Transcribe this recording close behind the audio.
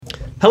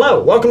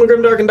Hello, welcome to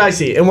Grimdark and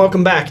Dicey, and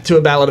welcome back to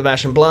A Ballad of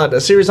Ash and Blood, a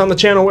series on the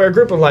channel where a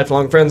group of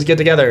lifelong friends get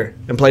together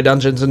and play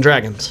Dungeons and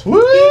Dragons. Woo!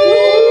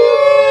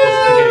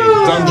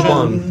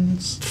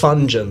 Dungeons.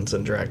 Fungeons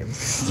and Dragons.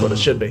 That's what it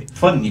should be.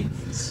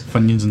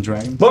 Funyuns and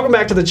Dragons. Welcome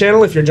back to the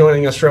channel if you're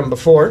joining us from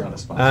before.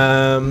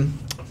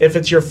 If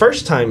it's your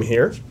first time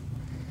here,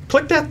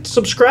 click that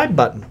subscribe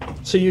button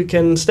so you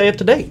can stay up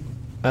to date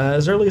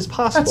as early as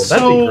possible. That's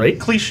That'd so be great.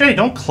 cliche.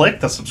 Don't click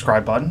the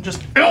subscribe button.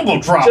 Just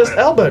elbow drop Just it.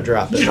 elbow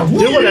drop it. Do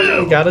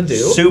whatever you gotta do.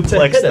 Suplex to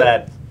hit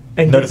that it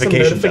and get some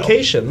notification bell.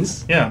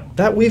 notifications Yeah.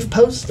 that we've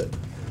posted.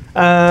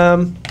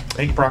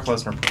 Make Brock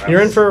Lesnar.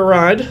 You're in for a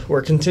ride.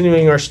 We're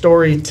continuing our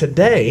story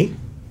today.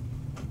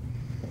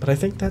 But I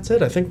think that's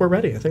it. I think we're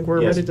ready. I think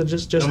we're Yes. ready to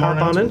just No more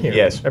hop on in here.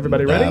 Yes.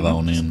 Everybody ready? Dive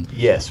on in.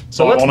 Yes.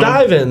 So let's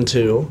dive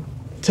into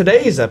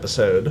today's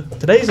episode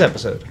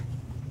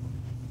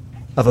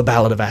of A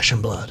Ballad of Ash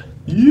and Blood.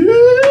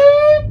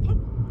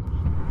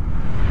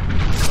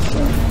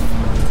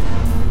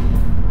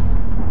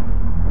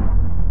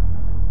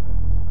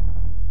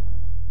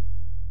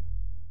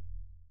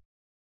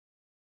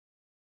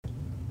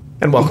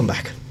 And welcome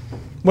back.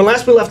 When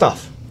last we left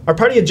off, our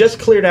party had just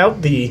cleared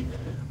out the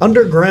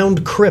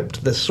underground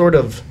crypt, this sort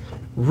of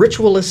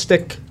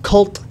ritualistic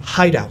cult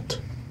hideout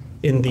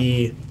in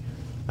the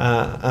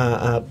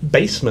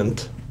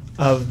basement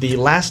of the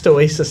Last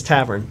Oasis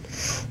Tavern.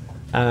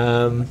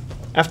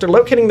 After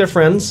locating their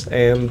friends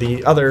and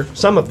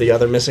some of the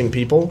other missing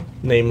people,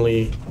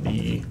 namely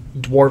the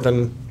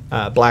dwarven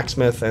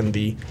blacksmith and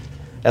the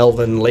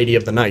elven Lady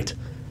of the Night,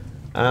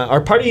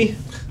 our party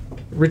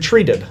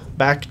retreated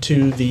back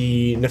to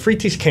the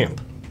Nephrites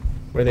camp,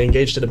 where they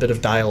engaged in a bit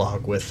of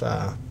dialogue with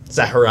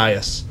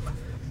Zacharias,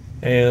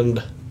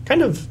 and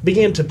kind of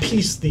began to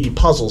piece the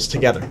puzzles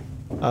together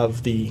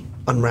of the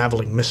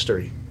unraveling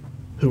mystery.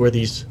 Who are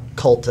these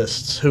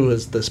cultists? Who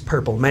is this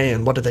purple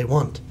man? What do they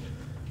want?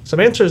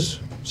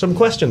 Some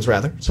questions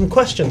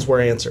were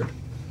answered.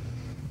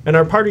 And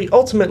our party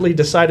ultimately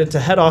decided to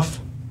head off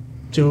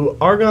to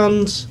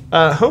Argon's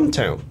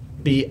hometown,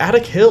 the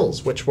Attic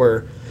Hills, which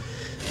were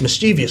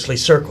mischievously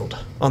circled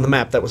on the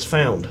map that was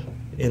found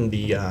in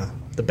the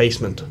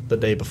basement the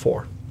day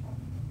before.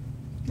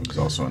 There's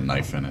also a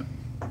knife in it.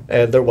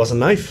 And there was a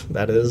knife.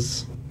 That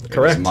is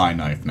correct. It's my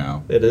knife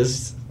now. It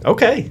is.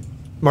 Okay.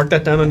 Mark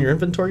that down on your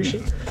inventory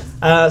sheet.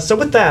 So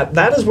with that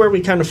is where we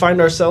kind of find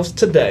ourselves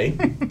today.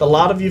 A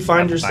lot of you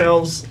find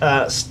yourselves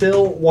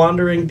still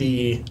wandering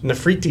the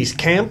Nephrites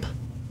camp.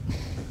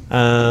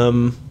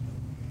 I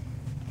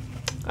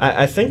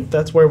think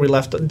that's where we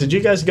left. Did you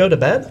guys go to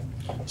bed?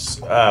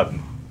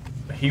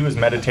 He was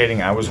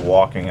meditating, I was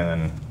walking, and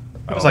then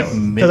It was like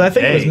midday. Because I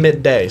think it was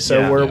midday, so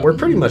Yeah. we're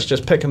pretty much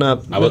just picking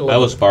up. I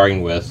was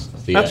sparring with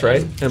Thea. That's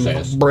right, and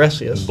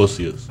Bressius.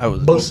 Bussius. I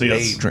was Bussius.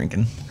 day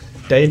drinking.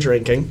 Day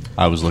drinking.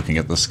 I was looking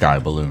at the sky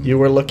balloon. You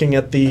were looking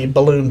at the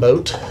balloon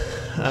boat.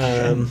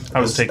 I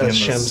was taking in the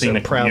Shem so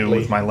scenic view proudly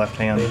with my left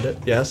hand. named it.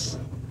 Yes.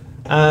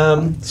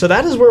 So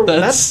that is where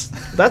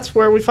that's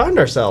where we find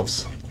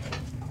ourselves.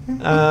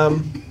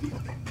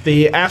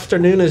 The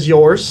afternoon is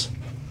yours.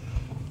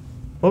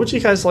 What would you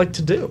guys like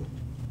to do?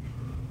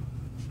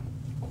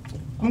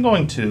 I'm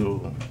going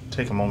to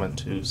take a moment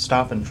to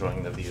stop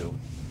enjoying the view.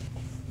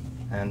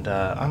 And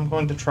I'm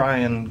going to try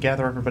and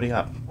gather everybody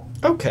up.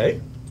 Okay,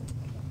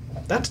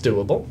 that's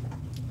doable.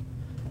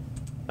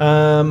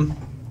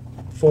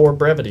 For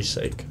brevity's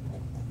sake,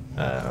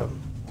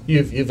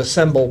 you've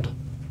assembled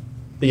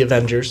the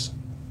Avengers,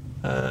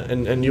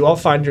 and you all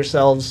find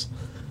yourselves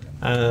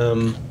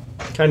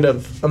kind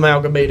of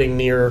amalgamating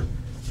near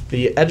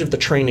the edge of the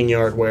training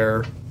yard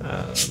where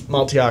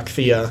Maltiak,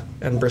 Thea,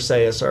 and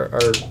Briseis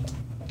are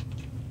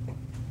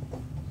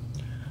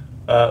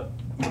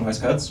Nice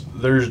cuts.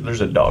 There's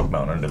a dog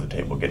bone under the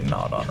table getting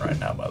gnawed on right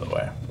now, by the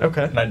way.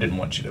 okay. And I didn't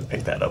want you to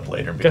pick that up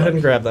later. Go ahead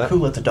and grab that. Who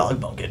let the dog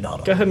bone get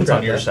gnawed on? Go ahead and it's grab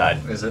on your that.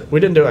 side. Is it? We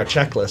didn't do our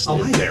checklist.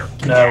 Oh, hi there.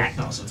 No.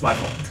 No, so it's my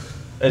fault.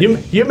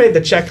 You made the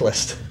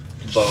checklist.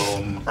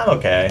 Boom. I'm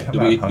okay. I'm Do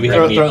not we hungry.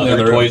 have any Throw it in the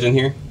other other room. toys in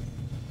here?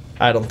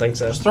 I don't think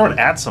so. Just throw it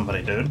at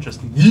somebody, dude.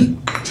 Just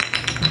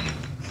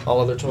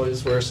All other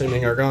toys we're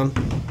assuming are gone.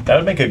 That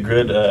would make a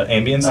good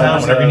ambient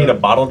sound. Whenever you need a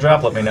bottle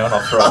drop, let me know and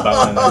I'll throw a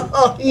bone in there.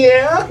 Oh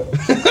yeah.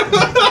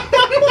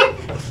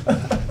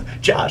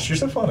 Josh, you're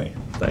so funny.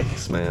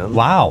 Thanks, man.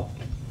 Wow.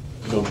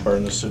 Go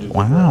burn the city.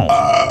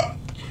 Wow.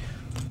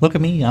 Look at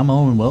me. I'm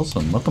Owen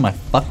Wilson. Look at my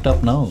fucked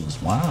up nose.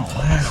 Wow.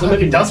 So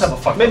maybe He does have a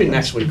fuck. Maybe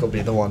next week will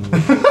be the one.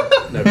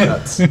 No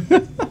cuts.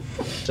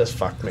 Just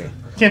fuck me.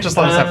 Can't just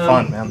let us have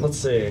fun, man. Let's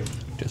see.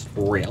 Just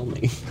rail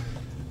me.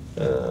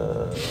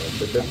 Boo.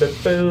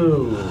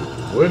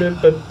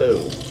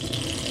 Boo.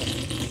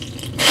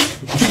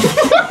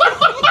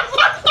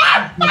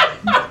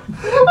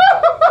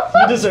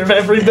 You deserve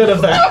every bit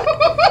of that.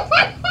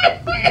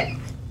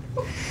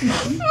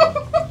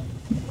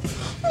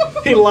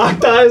 He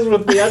locked eyes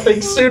with me, I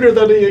think, sooner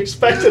than he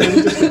expected.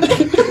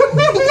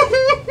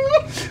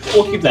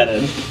 We'll keep that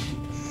in.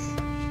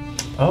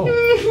 Oh.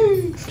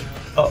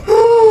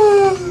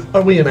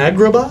 Are we in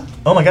Agrabah?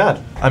 Oh my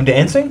god. I'm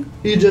dancing?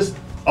 You just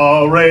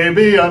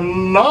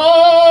Arabian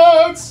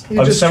Nights! You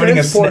I'm just summoning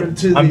a transported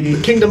to snake.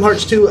 the Kingdom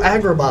Hearts 2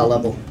 Agrabah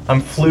level.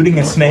 I'm fluting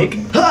a snake.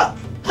 Ha!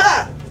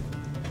 Ha!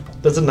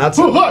 Does it not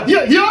sound?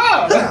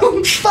 Yeah!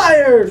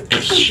 Fire!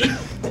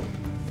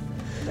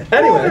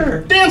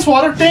 Anyway, Dance,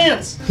 water,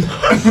 dance!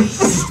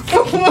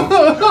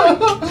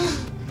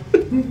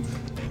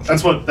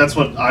 That's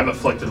what I'm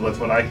afflicted with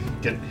when I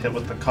get hit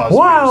with the cosmic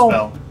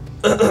spell.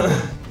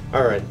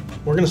 all right.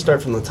 We're gonna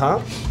start from the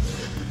top,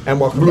 and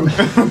welcome.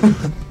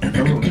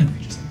 Everyone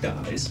just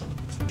dies.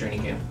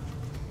 Training camp.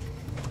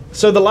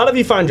 So the lot of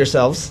you find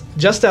yourselves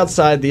just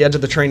outside the edge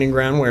of the training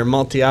ground, where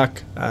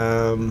Maltiak,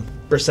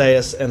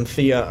 Briseis, and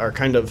Thea are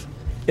kind of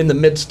in the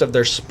midst of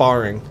their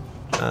sparring.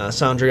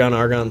 Sandrian,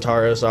 Argon,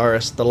 Taurus,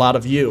 Aris, the lot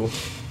of you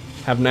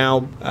have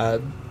now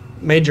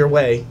made your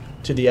way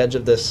to the edge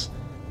of this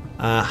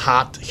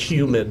hot,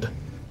 humid,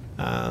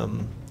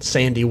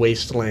 sandy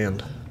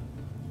wasteland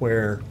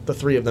where the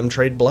three of them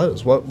trade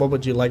blows. What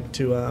would you like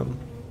to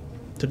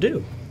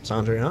do,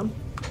 Sandrian?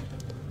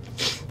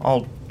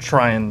 I'll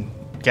try and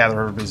gather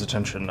everybody's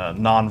attention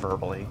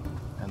non-verbally,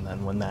 and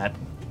then when that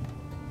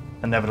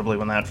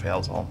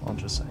fails, I'll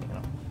just say,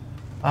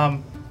 I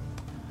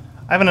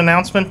have an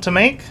announcement to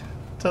make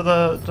to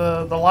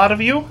the lot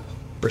of you.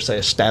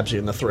 Briseis stabs you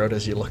in the throat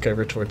as you look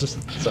over towards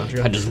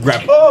Sandrian. I just grab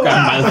him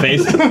by the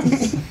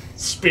face.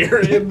 Spear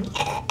in.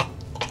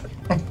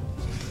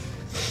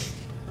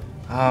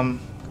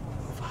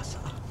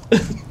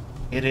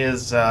 It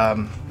is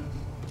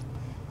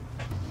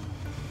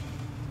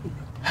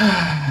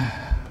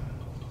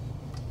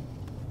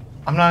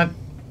I'm not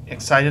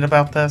excited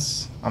about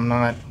this. I'm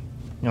not,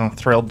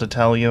 thrilled to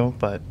tell you,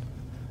 but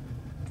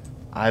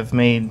I've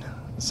made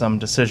some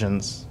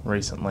decisions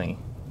recently,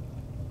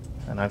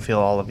 and I feel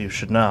all of you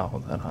should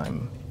know that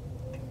I'm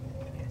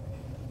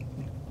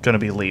gonna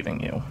be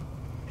leaving you.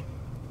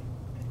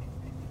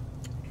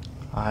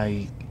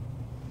 I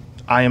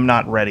am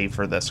not ready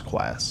for this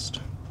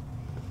quest.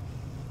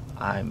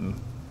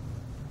 I'm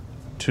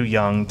too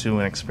young, too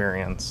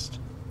inexperienced.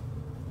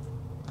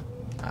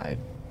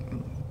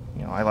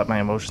 I let my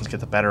emotions get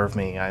the better of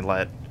me. I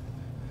let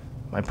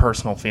my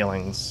personal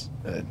feelings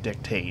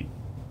dictate,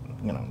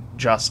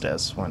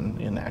 justice, when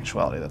in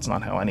actuality that's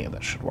not how any of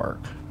this should work.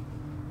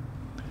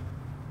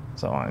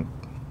 So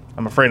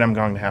I'm afraid I'm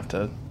going to have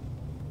to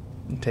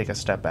take a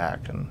step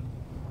back and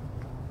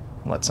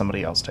let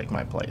somebody else take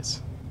my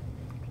place.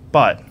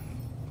 But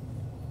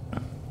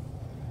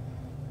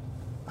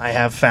I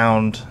have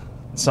found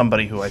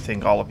somebody who I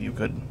think all of you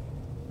could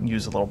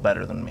use a little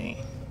better than me.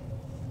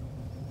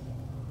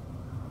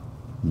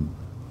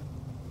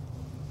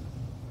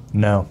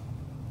 No.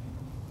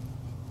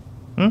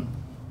 Hmm?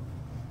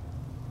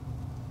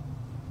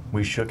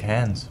 We shook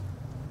hands.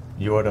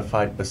 You are to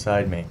fight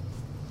beside me.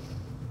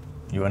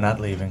 You are not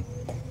leaving.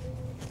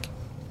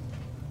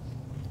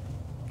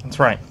 That's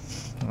right.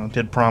 I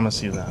did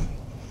promise you that.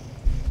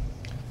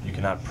 You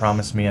cannot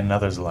promise me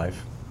another's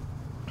life.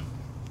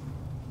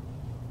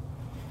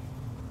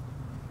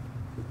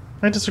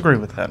 I disagree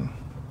with that.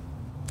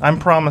 I'm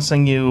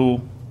promising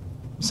you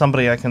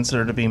somebody I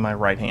consider to be my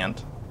right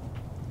hand.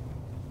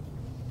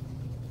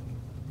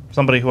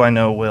 Somebody who I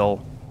know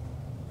will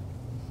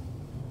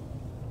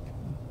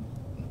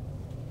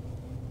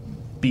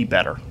be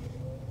better.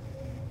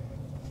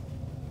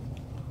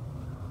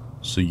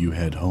 So you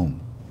head home.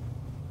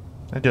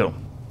 I do.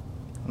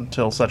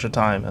 Until such a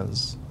time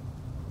as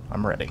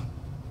I'm ready.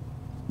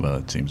 Well,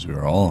 it seems we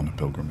are all on a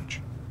pilgrimage.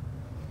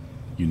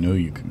 You know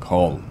you can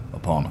call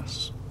upon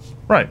us.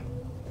 Right.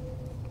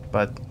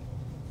 But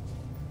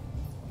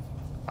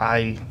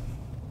I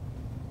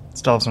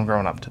still have some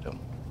growing up to do.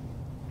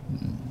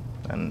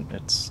 And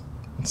it's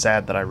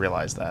sad that I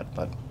realize that,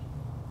 but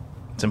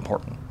it's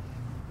important.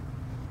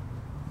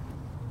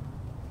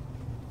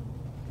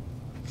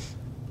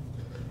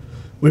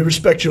 We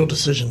respect your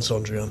decision,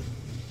 Sandrian.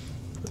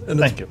 And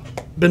Thank you.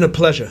 It's been a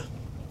pleasure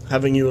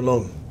having you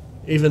along,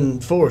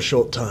 even for a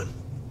short time.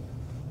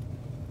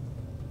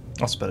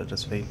 I'll spit at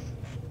his feet.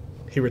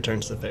 He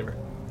returns the favor.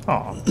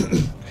 Aw.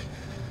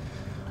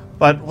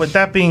 But with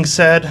that being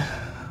said,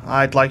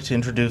 I'd like to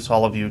introduce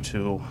all of you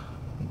to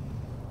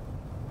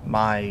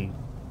my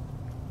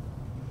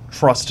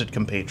trusted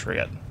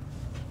compatriot.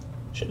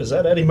 Shit, is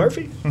that Eddie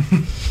Murphy?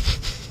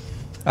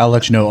 I'll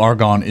let you know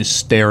Argon is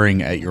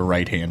staring at your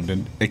right hand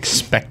and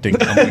expecting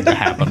something to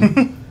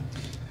happen.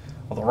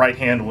 Well, the right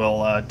hand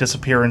will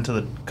disappear into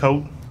the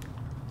coat,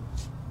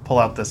 pull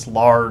out this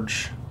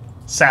large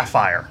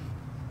sapphire,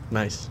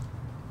 Nice.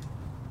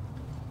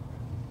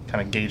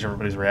 kind of gauge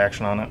everybody's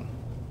reaction on it.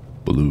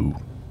 Blue.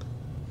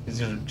 He's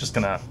just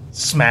going to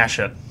smash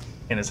it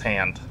in his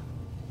hand.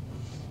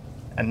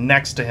 And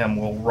next to him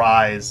will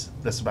rise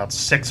this about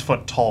 6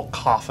 foot tall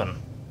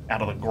coffin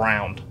out of the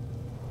ground.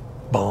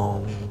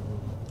 Bong.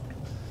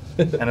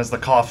 And as the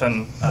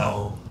coffin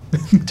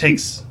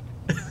takes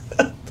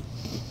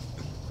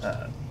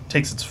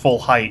its full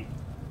height,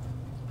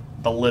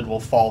 the lid will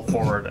fall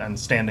forward, and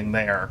standing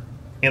there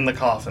in the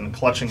coffin,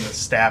 clutching the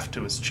staff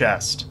to his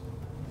chest,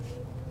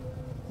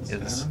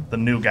 is the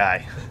new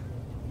guy.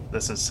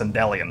 This is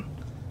Sandelian.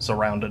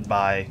 surrounded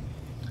by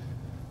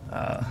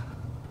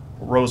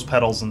rose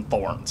petals and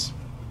thorns.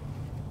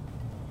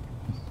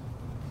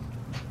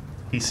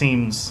 He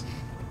seems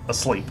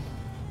asleep.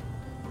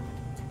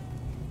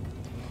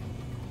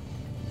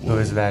 Who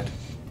is that?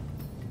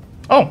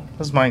 Oh,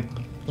 this is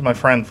my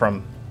friend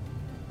from.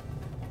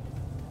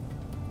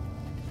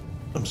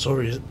 I'm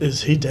sorry,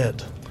 is he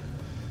dead?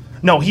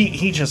 No,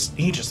 he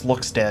just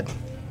looks dead.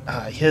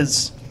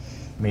 His.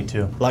 Me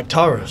too. Like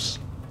Taros?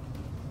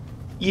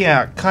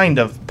 Yeah, kind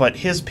of, but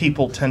his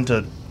people tend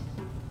to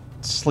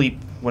sleep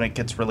when it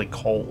gets really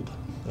cold.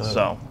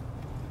 So.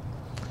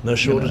 No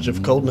shortage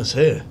of coldness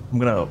here. I'm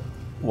gonna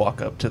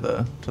walk up to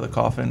the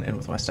coffin, and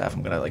with my staff,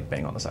 I'm gonna like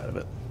bang on the side of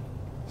it,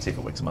 see if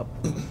it wakes him up.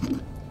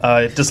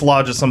 It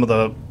dislodges some of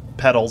the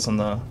petals and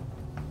the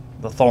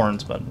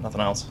thorns, but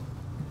nothing else.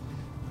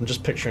 I'm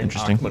just picturing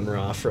Interesting. Achman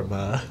Ra from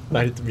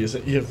Night at the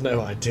Museum. You have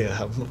no idea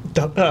how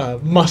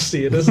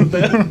musty it is in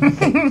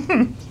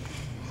there.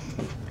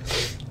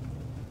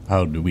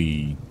 How do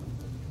we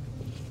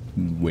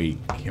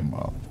wake him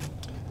up?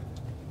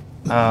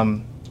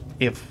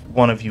 If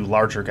one of you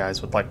larger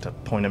guys would like to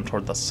point him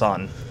toward the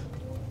sun.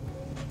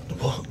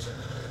 What?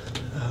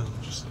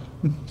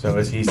 So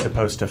is he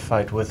supposed to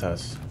fight with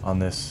us on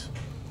this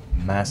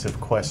massive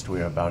quest we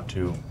are about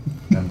to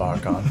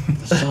embark on?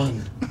 The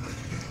sun.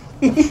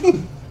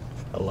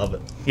 I love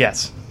it.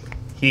 Yes,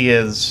 he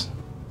is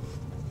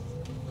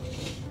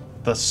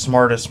the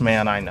smartest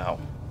man I know.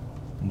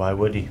 Why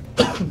would he?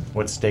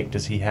 What stake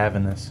does he have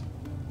in this?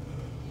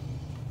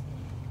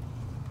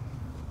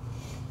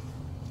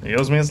 He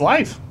owes me his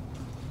life.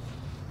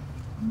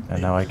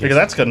 And now I guess Figure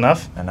that's good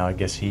enough. And now I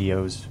guess he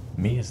owes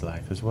me his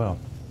life as well.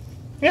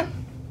 Yeah.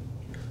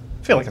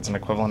 I feel like it's an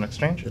equivalent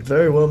exchange. It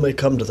very well may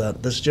come to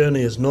that. This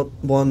journey is not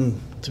one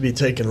to be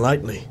taken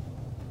lightly.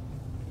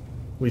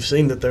 We've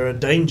seen that there are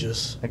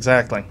dangers.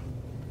 Exactly.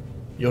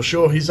 You're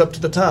sure he's up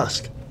to the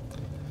task?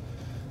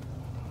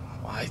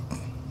 I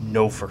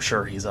know for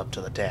sure he's up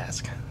to the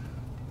task.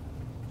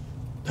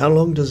 How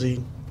long does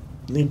he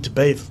need to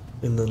bathe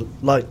in the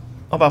light?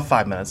 About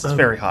 5 minutes. It's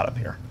very hot up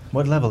here.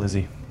 What level is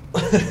he?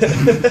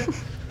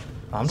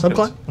 I'm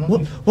Subclass?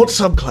 What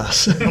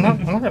subclass? I'm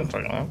not going to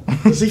tell you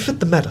that. Does he fit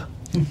the meta?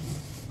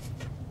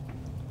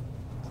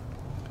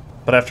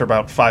 But after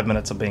about 5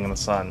 minutes of being in the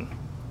sun,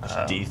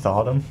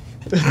 De-thawed him?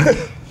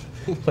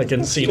 Like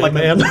Encino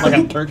Man? Like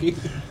a turkey.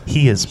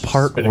 he is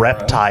part Spinning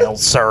reptile,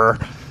 sir.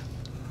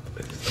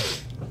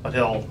 But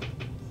he'll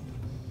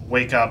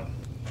wake up,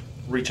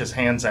 reach his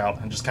hands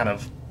out, and just kind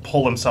of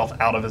pull himself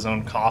out of his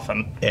own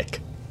coffin. Ick.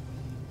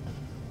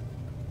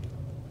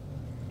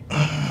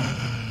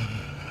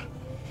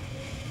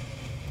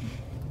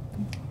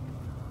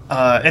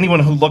 Anyone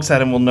who looks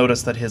at him will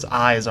notice that his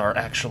eyes are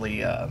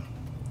actually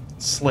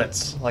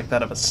slits, like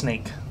that of a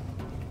snake,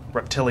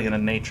 reptilian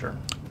in nature.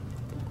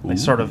 They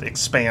sort of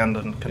expand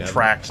and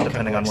contract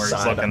depending on where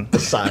he's looking. The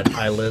side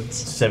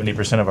eyelids.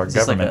 70% of our Is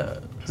this like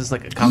government. a, is this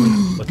like a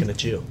common? Looking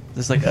at you. Is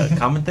this like a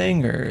common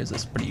thing, or is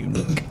this pretty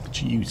unique?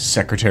 You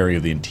Secretary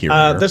of the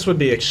Interior. This would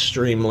be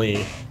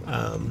extremely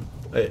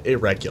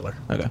irregular.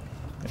 Okay.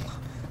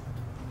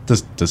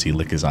 Does he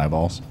lick his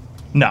eyeballs?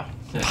 No,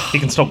 he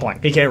can still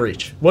blink. He can't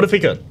reach. What if he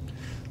could?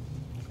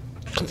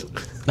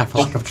 Not for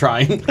lack of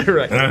trying.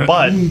 Right.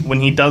 But when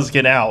he does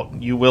get out,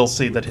 you will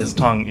see that his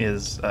tongue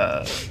is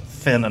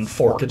thin and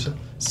forked, Forked.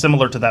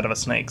 similar to that of a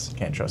snake's.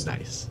 Can't trust him.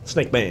 Nice.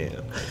 Snake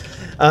Man.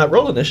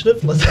 Roll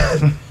initiative. Let's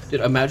Dude,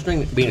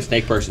 imagining being a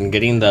snake person,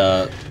 getting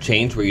the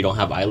change where you don't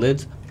have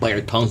eyelids, but your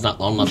tongue's not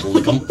long enough to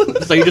lick them.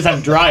 So you just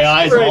have dry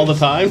eyes Right. all the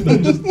time.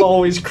 just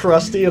always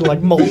crusty and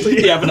like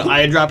moldy. You have an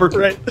eyedropper.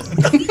 Right.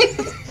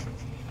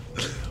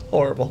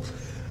 Horrible.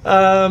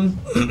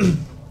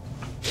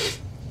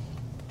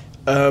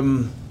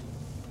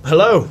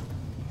 Hello.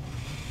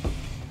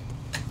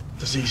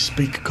 Does he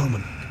speak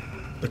common?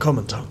 The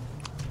common tongue?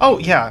 Oh,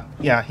 yeah,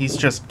 he's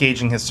just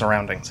gauging his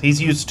surroundings.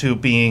 He's used to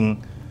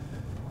being,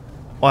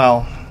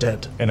 well,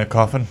 Dead. In a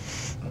coffin?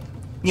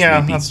 yeah,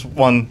 Sleepy. that's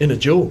one, In a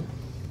jewel.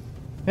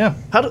 yeah.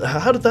 How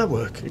did that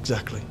work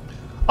exactly?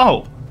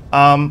 Oh,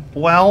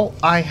 well,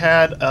 I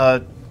had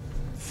a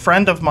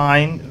friend of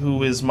mine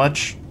who is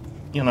much,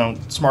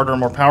 smarter and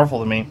more powerful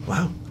than me,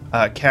 Wow.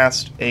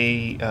 cast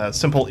a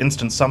simple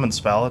instant summon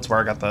spell. That's where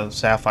I got the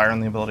sapphire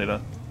and the ability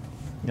to,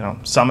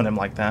 summon him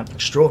like that.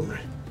 Extraordinary.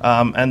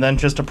 And then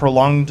just a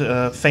prolonged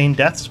feign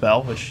death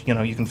spell, which,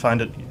 you can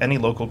find at any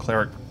local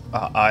cleric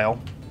aisle.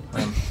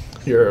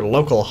 Your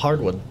local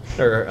hardwood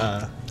or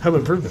home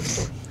improvement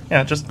store.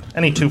 Yeah, just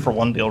any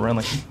 2-for-1 deal,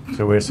 really.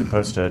 So we're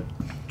supposed to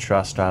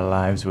trust our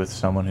lives with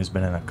someone who's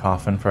been in a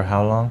coffin for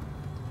how long?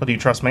 But do you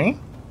trust me?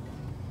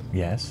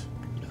 Yes.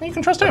 You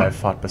can trust But I him.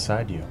 fought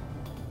beside you.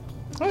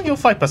 Well, you'll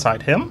fight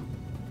beside him.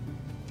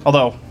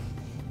 Although,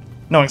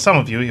 knowing some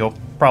of you, you'll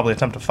probably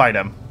attempt to fight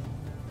him.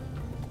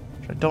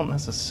 Which I don't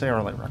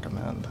necessarily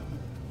recommend.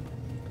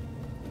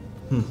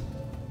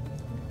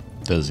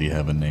 Does he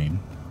have a name?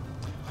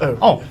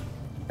 Oh,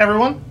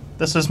 everyone,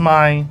 this is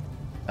my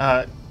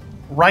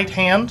right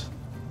hand,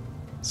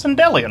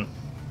 Sindelian.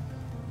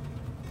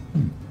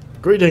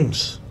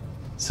 Greetings.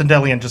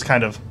 Sindelian just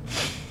kind of...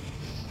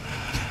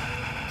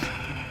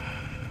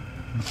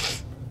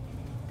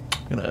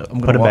 I'm gonna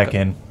Put it walk back up-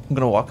 in. I'm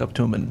gonna walk up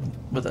to him and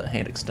with a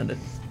hand extended,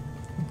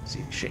 see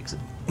if he shakes it.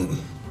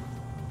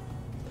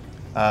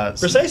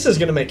 Briseis is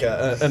going to make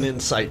an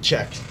insight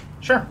check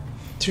Sure.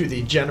 to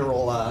the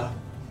general.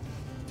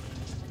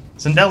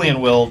 Sindelian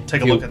will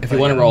take a look at If you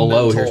want to roll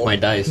low, mental- here's my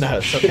dice. No,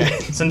 it's okay.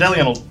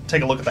 Sindelian will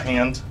take a look at the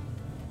hand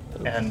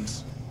and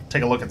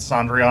take a look at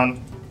Sondrian.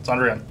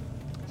 Sondrian.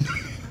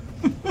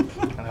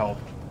 And he'll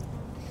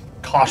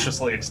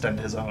cautiously extend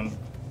his own.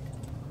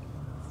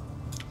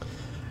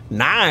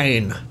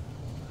 9.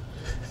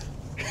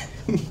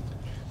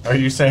 Are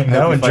you saying Hope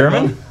no you in fight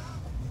German? well.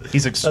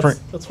 He's extreme.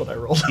 That's what I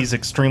rolled. He's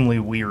extremely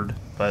weird,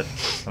 but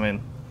I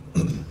mean,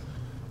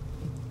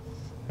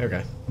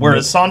 Okay.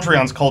 whereas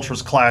Sondrion's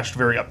cultures clashed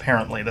very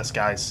apparently, this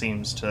guy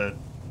seems to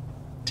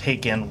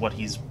take in what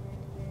he's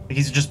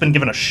just been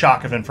given a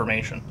shock of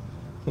information.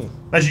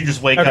 As you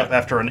just wake Okay. up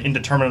after an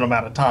indeterminate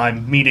amount of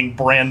time, meeting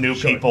brand new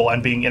Sure. people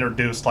and being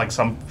introduced like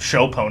some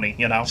show pony,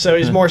 you know? So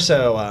he's more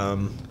so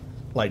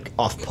like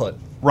off-put,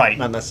 Right.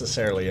 not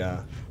necessarily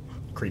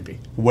creepy.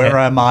 Where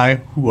am I?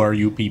 Who are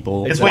you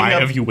people? It's Why waking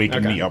up- have you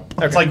waken Okay. me up?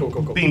 It's like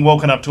cool. being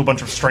woken up to a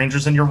bunch of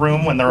strangers in your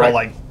room when they're all Right.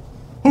 like,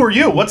 "Who are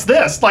you? What's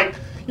this?" Like,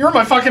 you're in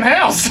my fucking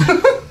house.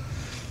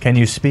 Can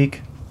you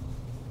speak?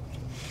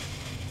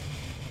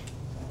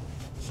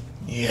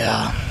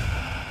 Yeah,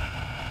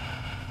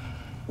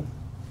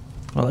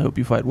 Well, I hope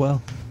you fight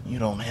well. you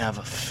don't have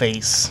a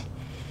face.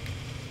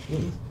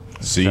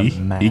 See,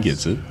 mass. he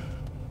gets it.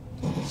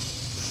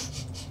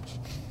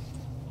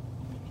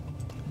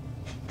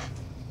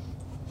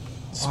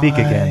 Speak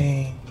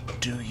again. Why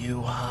do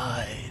you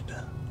hide?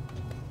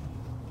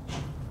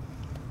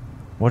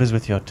 What is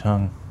with your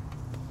tongue?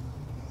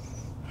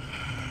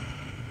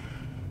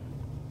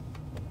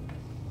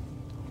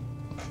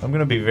 I'm going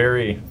to be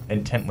very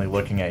intently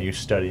looking at you,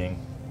 studying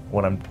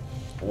what I'm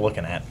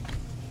looking at.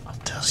 I'll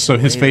tell So you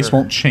his face later.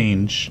 won't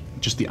change,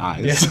 just the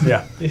eyes.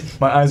 Yeah.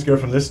 My eyes go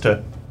from this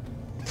to...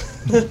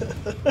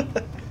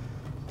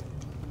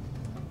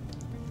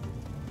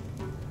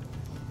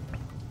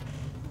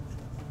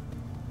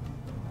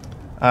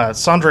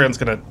 Sondrian's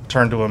gonna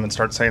turn to him and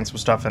start saying some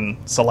stuff in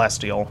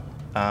Celestial,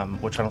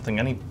 which I don't think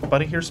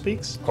anybody here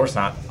speaks. Of course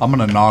not. I'm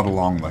gonna nod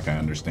along like I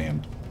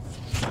understand.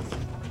 I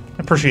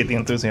appreciate the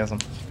enthusiasm.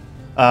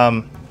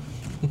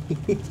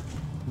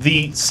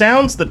 The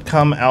sounds that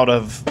come out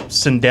of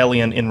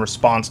Sindelian in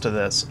response to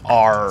this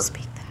are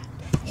Speak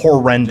that.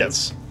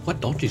 horrendous.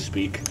 What don't you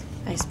speak?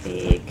 I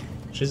speak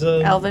She's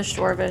a Elvish,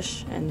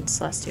 Dwarvish, and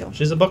Celestial.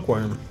 she's a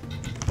bookworm.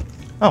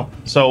 Oh,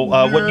 so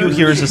what you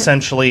hear is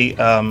essentially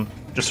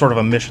just sort of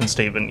a mission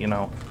statement. You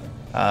know,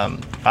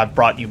 I've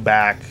brought you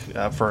back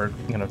for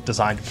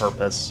designed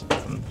purpose.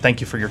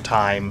 Thank you for your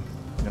time.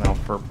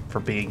 For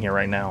being here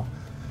right now.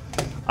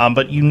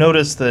 But you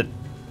notice that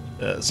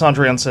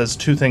Sondrian says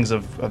two things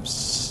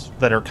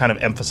that are kind of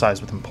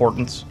emphasized with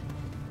importance,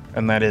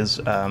 and that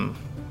is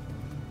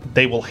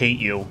they will hate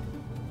you,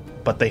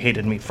 but they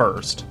hated me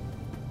first,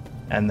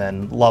 and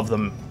then love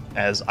them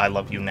as I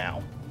love you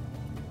now.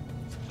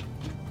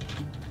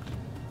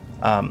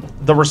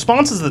 The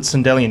responses that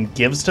Sindelian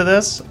gives to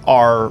this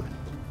are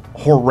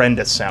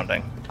horrendous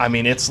sounding. I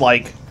mean, it's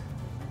like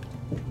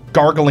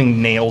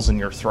gargling nails in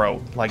your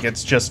throat. Like,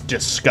 it's just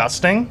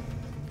disgusting.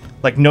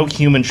 Like, no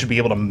human should be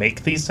able to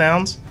make these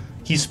sounds.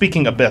 He's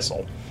speaking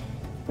Abyssal.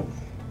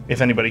 If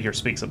anybody here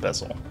speaks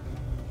Abyssal.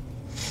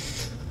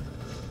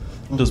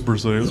 Does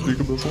Briseis speak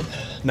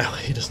Abyssal? No,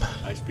 he does not.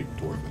 I speak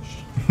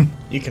Dwarvish.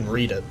 You can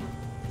read it,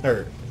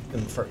 or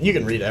you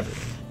can read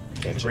everything.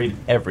 Can't you? Read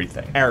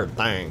everything.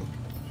 Everything.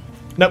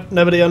 Nope,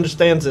 nobody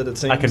understands it. It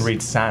seems. I can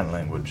read sign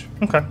language.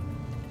 Okay.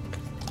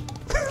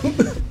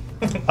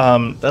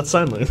 That's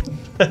sign language.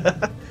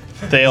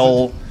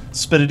 They'll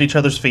spit at each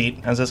other's feet,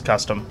 as is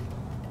custom.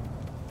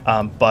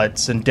 But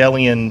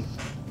Sindelian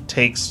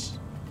takes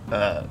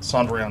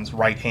Sondrian's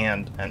right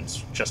hand and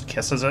just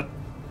kisses it.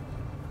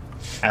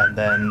 And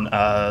then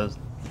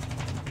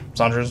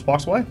Sondrian just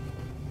walks away.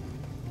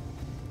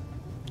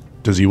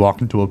 Does he walk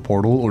into a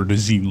portal, or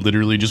does he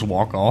literally just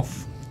walk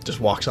off?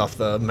 Just walks off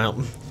the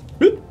mountain.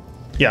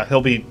 Yeah,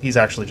 he's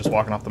actually just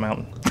walking off the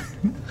mountain.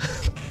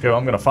 Go,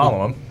 I'm going to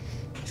follow him.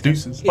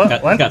 Deuces. He's What?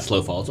 got, What? he's got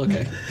slow falls,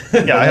 okay.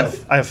 Yeah,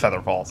 I have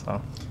feather fall,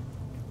 so.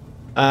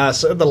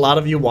 So a lot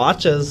of you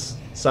watch as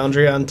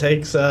Sondrian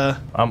takes.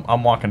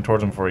 I'm walking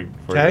towards him before he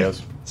Okay.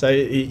 goes. So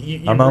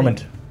you A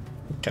moment.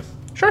 Okay.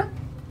 Sure.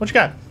 What you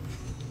got?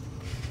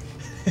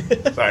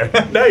 Sorry.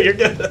 No, you're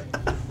good.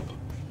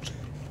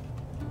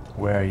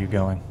 Where are you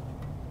going?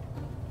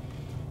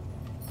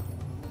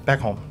 Back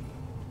home.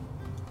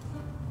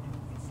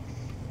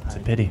 It's a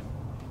pity.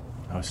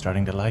 I was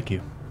starting to like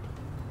you.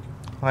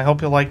 I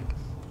hope you like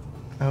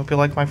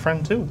my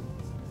friend too.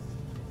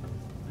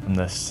 From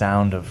the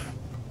sound of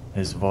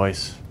his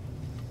voice,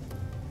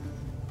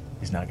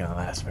 he's not going to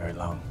last very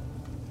long.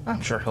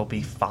 I'm sure he'll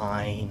be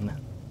fine.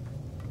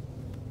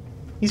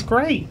 He's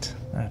great.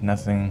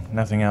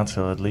 Nothing else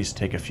will at least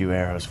take a few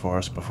arrows for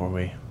us before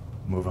we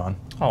move on.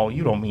 Oh,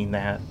 you don't mean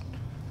that.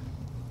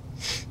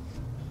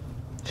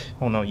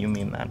 Oh no, you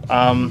mean that.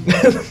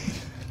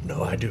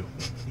 No, I do.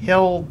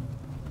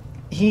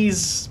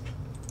 He's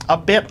a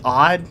bit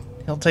odd.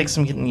 He'll take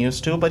some getting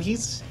used to, but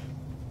he's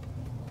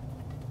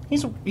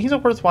a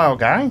worthwhile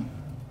guy.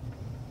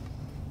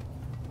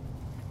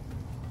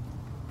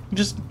 You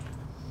just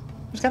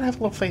gotta have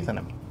a little faith in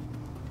him.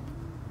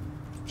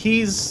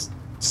 He's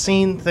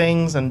seen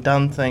things and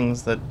done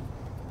things that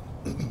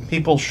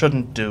people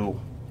shouldn't do.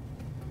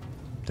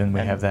 Then we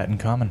have that in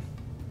common.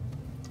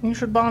 You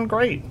should bond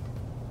great.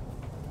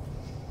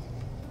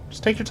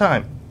 Just take your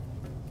time.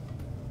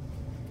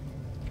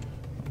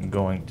 I'm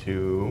going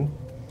to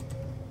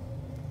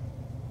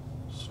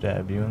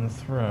stab you in the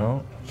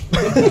throat.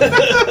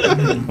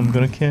 I'm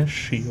gonna cast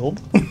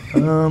shield. I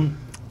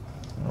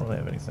don't really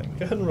have anything.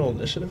 Go ahead and roll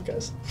initiative,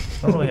 guys.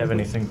 I don't really have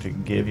anything to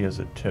give you as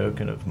a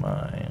token of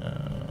my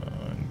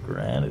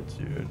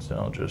gratitude, so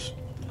I'll just.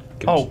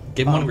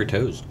 Give him one of your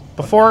toes.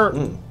 Before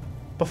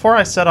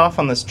I set off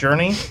on this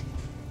journey,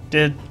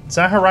 did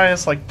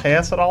Zacharias pay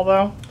us at all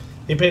though?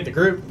 He paid the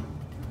group.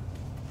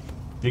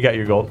 You got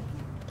your gold.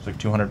 It's like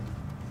 200.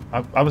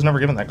 I was never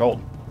given that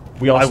gold.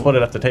 We all split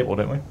it at the table,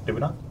 didn't we? Did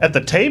we not? At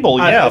the table,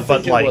 I yeah,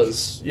 think but it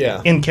was,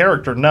 yeah. in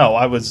character, no.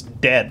 I was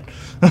dead,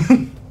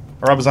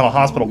 or I was on a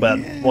hospital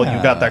bed. Well,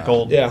 you got that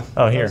gold. Yeah.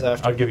 Oh, that here. was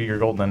after. I'll give you your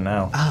gold then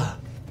now.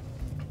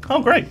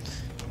 Oh, great.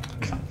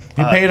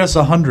 You paid us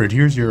 100.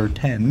 Here's your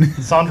 10.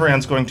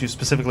 Sandrian's going to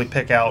specifically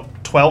pick out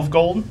 12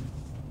 gold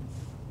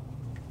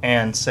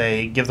and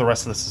say, give the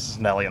rest of this to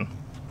Snellian.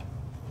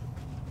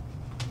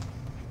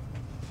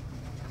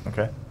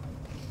 Okay.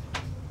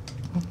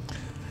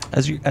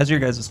 As your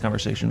guys'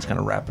 conversation's kind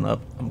of wrapping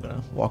up, I'm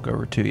gonna walk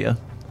over to you,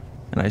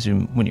 and I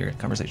assume when your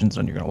conversation's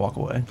done, you're gonna walk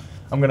away.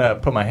 I'm going to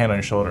put my hand on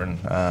your shoulder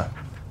and,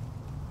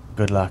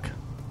 good luck.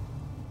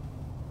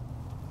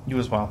 You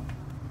as well.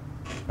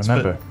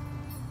 Remember,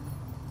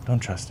 don't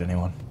trust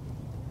anyone.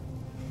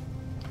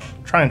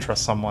 Try and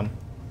trust someone.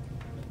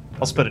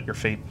 I'll spit at your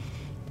feet.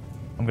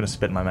 I'm going to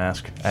spit my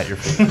mask at your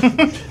feet.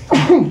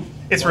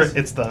 It's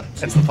the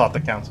thought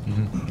that counts.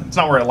 It's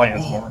not where it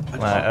lands more.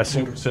 As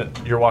soon as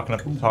you're walking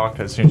up to talk,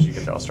 as soon as you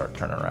get there, I'll start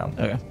turning around.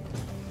 Okay.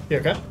 You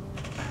okay?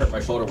 I hurt my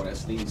shoulder when I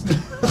sneezed.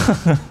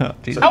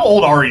 Jesus. How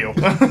old are you?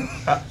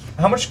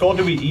 How much gold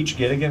did we each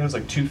get again? It was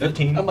like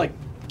 215? I'm like,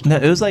 No,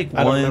 it was like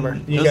I don't one. remember.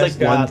 It You was guys like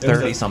got-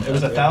 130 It something.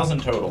 was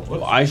 1,000 total.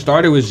 Whoops. I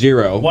started with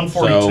 0.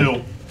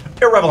 142.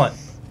 Irrelevant.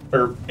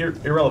 Or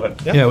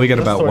irrelevant. Yeah, we got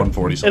that's about fine.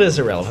 140 It something. is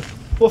irrelevant.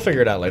 We'll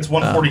figure it out later. It's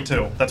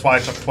 142. That's why I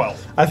took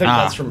 12. I think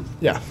that's from,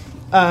 yeah.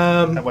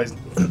 That way,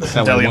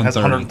 That Delian has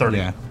 130, 130.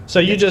 Yeah. So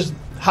you just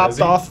hopped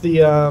Desi? off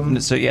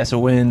the, So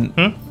when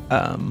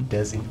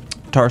Desi.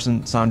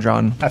 Tarson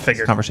Sandron I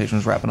figured. conversation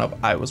was wrapping up,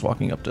 I was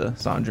walking up to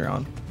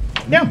Sandron,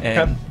 Yeah.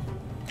 and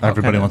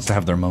Everybody kinda- wants to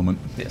have their moment.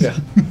 yes, Yeah.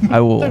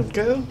 I will there we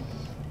go.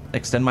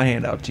 extend my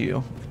hand out to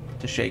you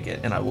to shake it,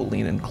 and I will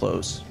lean in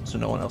close so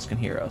no one else can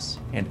hear us.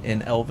 And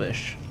in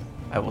Elvish,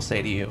 I will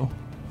say to you,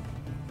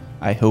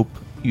 I hope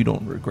you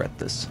don't regret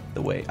this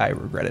the way I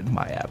regretted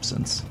my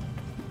absence.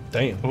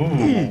 Damn.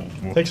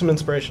 Ooh. Take some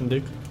inspiration,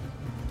 Duke.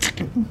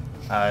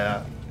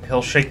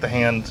 He'll shake the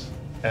hand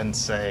and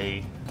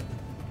say,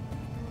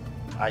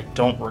 I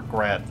don't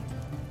regret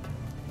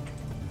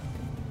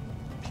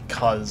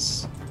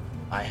because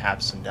I have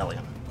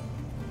Sindelian.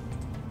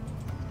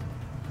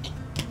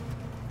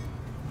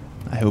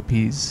 I hope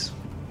he's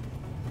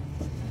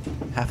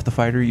half the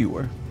fighter you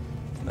were.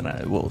 Then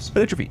I will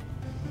spit at your feet.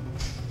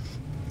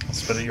 I'll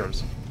spit at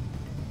yours.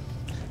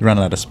 You're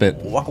running out of spit.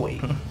 Walk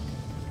away.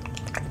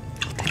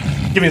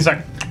 Give me a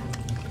second.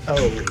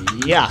 Oh,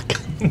 yuck.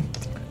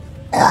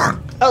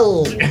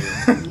 Oh,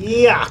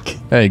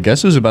 yuck. Hey,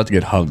 guess who's about to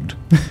get hugged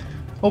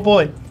Oh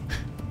boy.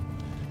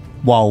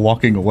 while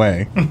walking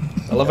away?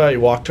 I love how you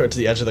walk towards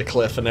the edge of the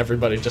cliff and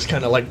everybody just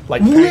kind of like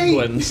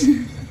penguins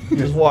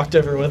just walked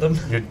over with him.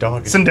 Your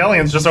dog is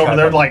Sindelian's just over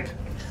there like,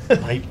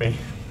 bite me.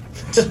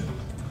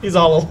 He's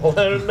all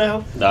alone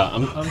now. Nah,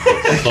 I'm close to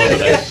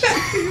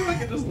that.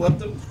 I just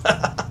left him.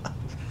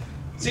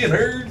 See you,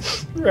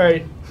 nerd.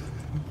 Right.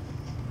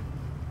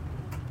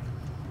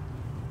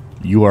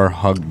 You are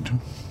hugged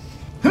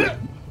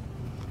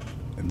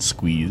and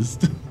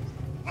squeezed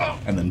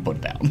and then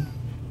put down.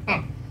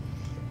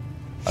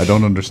 I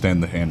don't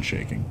understand the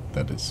handshaking.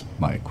 That is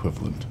my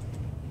equivalent.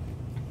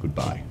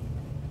 Goodbye.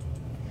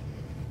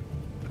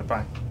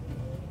 goodbye.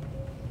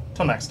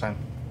 Till next time.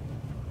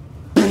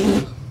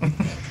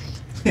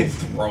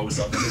 Throws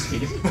up in his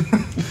feet.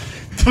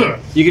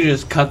 You could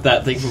just cut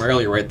that thing from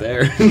earlier right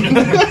there.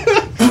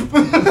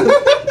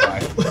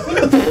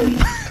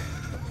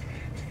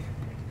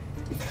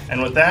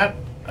 And with that,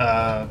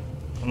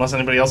 unless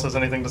anybody else has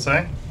anything to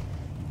say,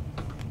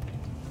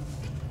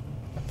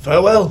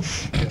 Farewell.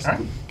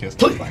 alright. Kiss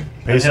goodbye.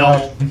 Peace He'll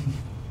out.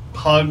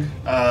 hug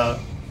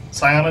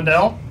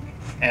Cyanodel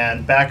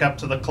and back up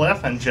to the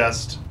cliff and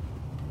just.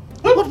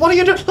 What are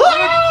you doing?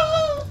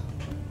 I'm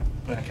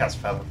gonna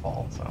cast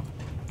Featherfall, so.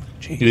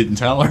 You didn't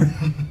tell her?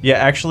 Yeah,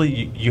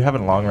 actually, you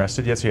haven't long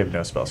rested yet, so you have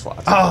no spell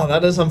slots. Oh,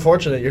 that is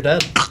unfortunate. You're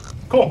dead.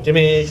 Cool. Give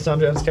me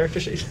Cassandra's character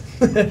sheet.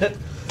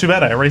 Too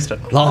bad I erased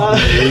it. Long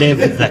live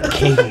the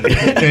king.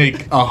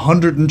 Take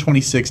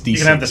 126 d6 You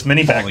can have this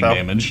mini pack, falling though.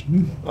 damage.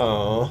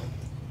 Oh,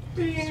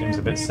 Seems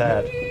a bit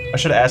sad. I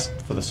should have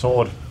asked for the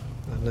sword.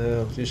 I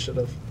know. You should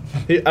have.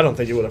 I don't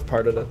think you would have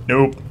parted it.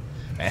 Nope.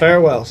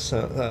 Farewell,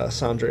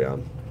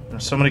 Sandrian.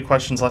 There's so many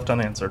questions left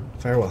unanswered.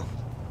 Farewell.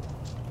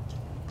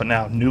 But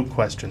now, new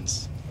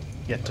questions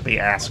yet to be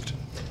asked.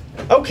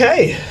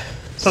 Okay.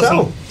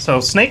 So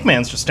Snake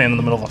Man's just standing in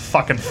the middle of a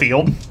fucking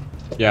field.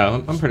 Yeah,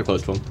 I'm pretty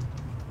close to him.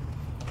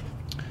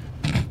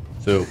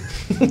 So,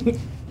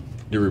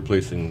 you're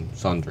replacing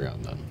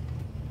Sandrian then?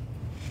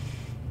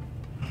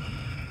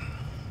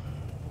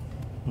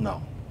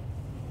 No.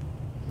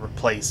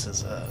 Replace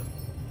is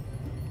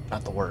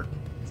not the word.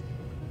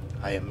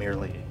 I am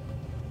merely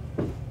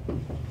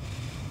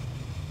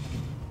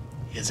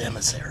his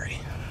emissary.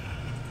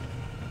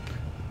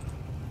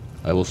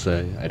 I will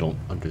say I don't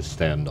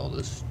understand all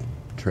this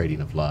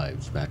trading of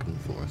lives back and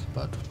forth,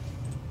 but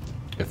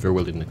if you're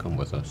willing to come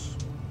with us,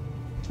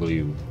 will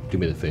you do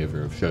me the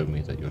favor of showing me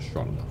that you're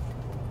strong enough?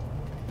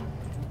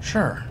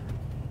 Sure.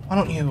 Why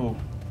don't you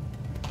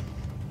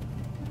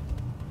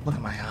look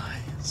at my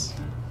eyes?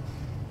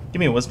 Give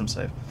me a wisdom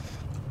save.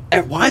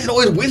 And why is it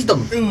always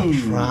wisdom?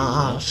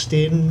 Trust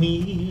in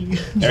me.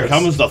 There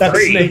comes the That's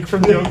 3. Snake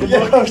from Jungle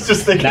Book. I was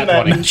just thinking Nat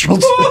that. 20.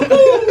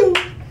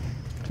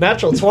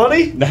 Natural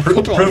 20?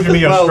 Natural 20. Prove to me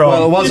you're Well,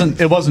 strong.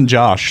 it wasn't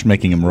Josh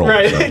making him roll.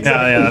 Right. so.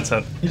 Yeah, that's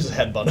it. You just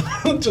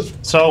headbutt him.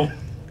 Just So,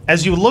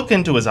 as you look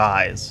into his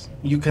eyes,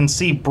 you can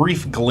see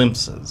brief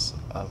glimpses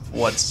of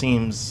what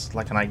seems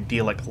like an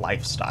idyllic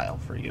lifestyle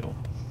for you.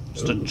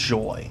 Just a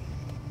joy.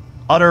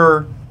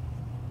 Utter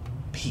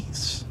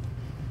peace.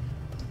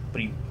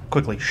 But you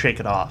quickly shake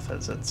it off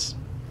as it's...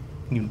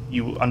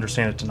 You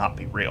understand it to not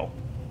be real.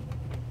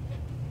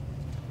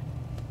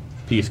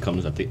 Peace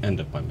comes at the end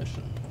of my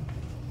mission.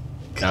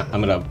 Now,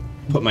 I'm gonna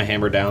put my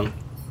hammer down,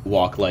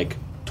 walk like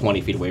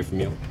 20 feet away from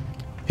you.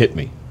 Hit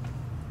me.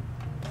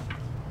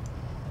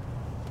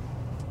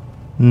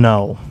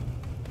 No.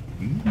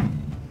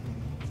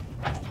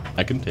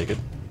 I can take it.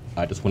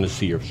 I just want to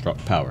see your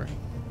power.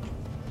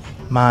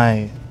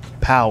 My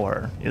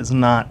power is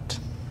not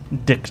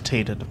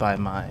dictated by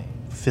my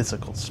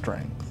physical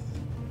strength.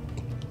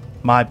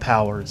 My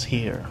power is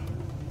here.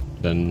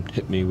 Then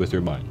hit me with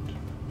your mind.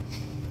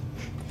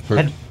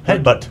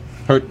 Headbutt.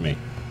 Hurt me.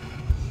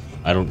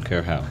 I don't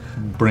care how.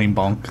 Brain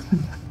bonk.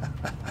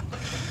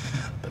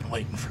 Been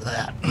waiting for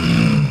that.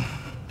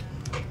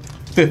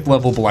 5th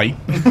level blight.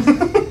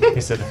 He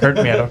said, hurt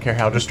me, I don't care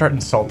how. Just start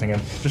insulting him.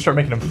 Just start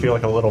making him feel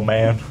like a little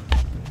man.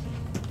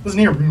 Isn't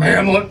he a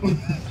manlet?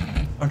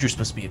 Aren't you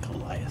supposed to be a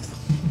Goliath?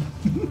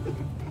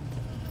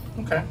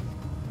 Okay.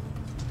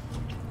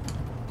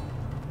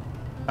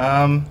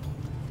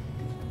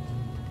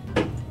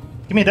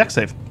 Give me a dex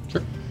save.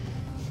 Sure.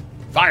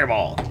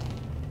 Fireball.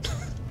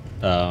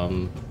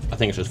 I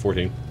think it's just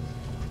 14.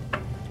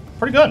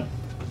 Pretty good.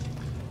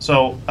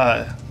 So,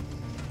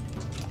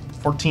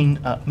 14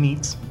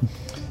 meets.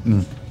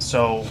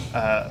 So, do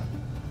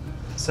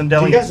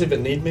Sindeli... you guys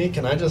even need me?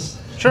 Can I just...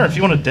 Sure, if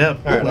you want to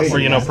dip, All right, or,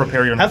 you know,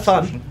 prepare your Have next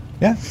fun. session.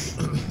 Yeah.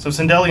 So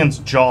Sindelian's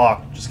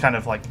jaw just kind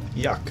of like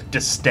Yuck.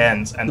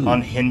 distends and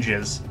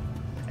unhinges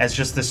as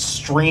just this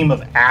stream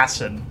of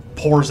acid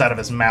pours out of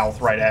his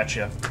mouth right at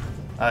you.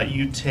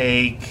 You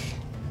take...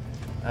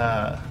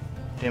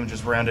 damage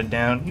is rounded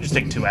down. You just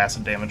take 2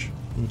 acid damage.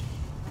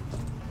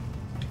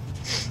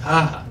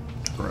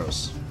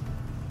 Gross.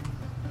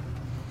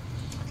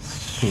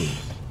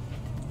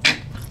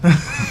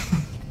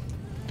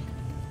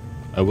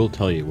 I will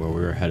tell you where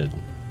we're headed.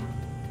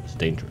 It's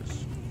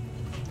dangerous.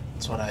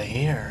 That's what I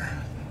hear.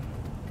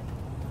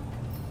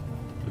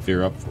 If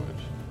you're up for it,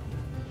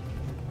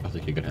 I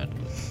think you can handle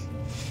it.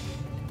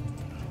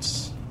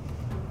 It's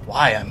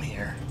why I'm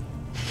here.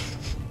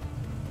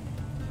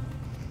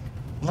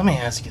 Let me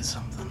ask you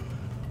something.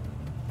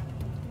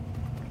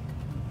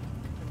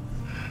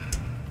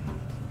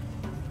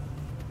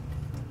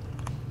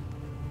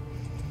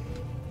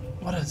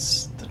 What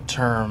does the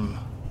term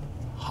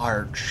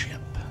hardship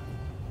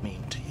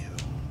mean to you?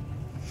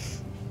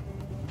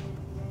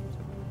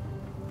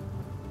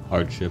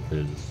 Hardship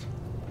is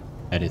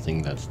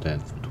anything that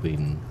stands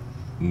between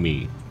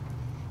me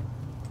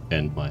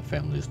and my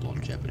family's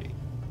longevity.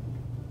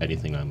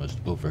 Anything I must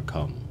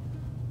overcome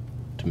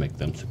to make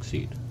them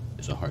succeed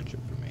is a hardship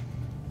for me.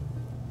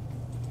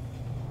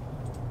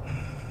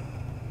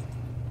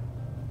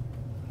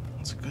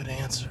 That's a good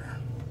answer.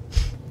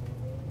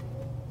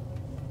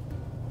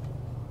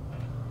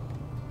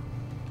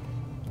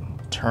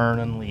 Turn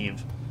and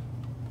leave.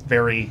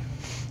 Very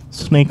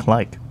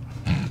snake-like.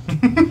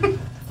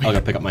 I'll go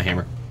pick up my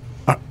hammer.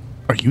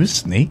 Are you a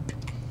snake?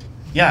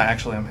 Yeah,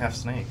 actually, I'm half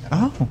snake.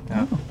 Oh.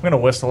 Yeah. I'm gonna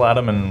whistle at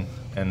him and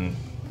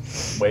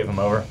wave him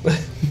over.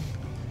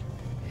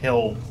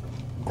 He'll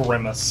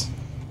grimace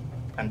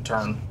and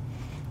turn.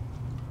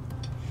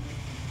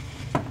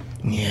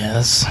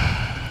 Yes.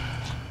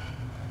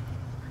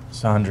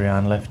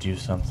 Sandrian left you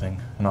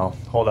something, and I'll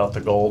hold out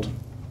the gold.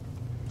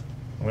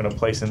 I'm gonna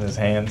place it in his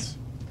hands.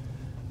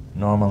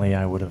 Normally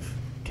I would have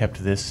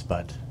kept this,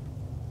 but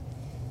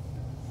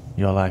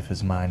Your life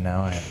is mine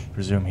now. I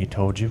presume he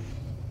told you.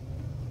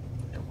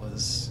 It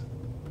was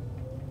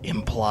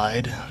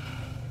implied.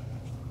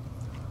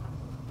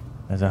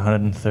 There's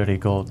 130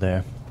 gold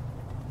there.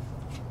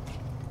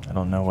 I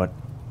don't know what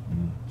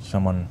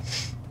someone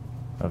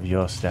of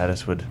your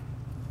status would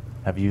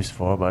have use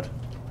for, but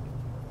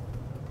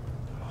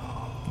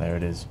there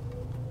it is.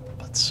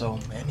 But so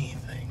many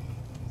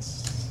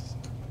things.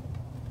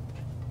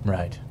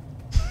 Right.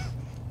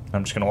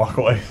 I'm just gonna walk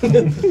away.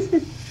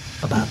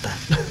 About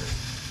that.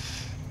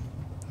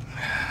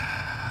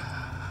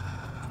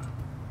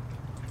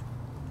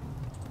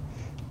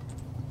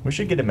 We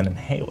should get him an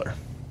inhaler.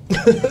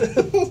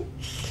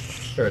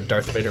 Or a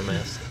Darth Vader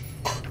mask.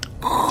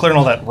 Clearing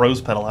all that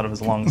rose petal out of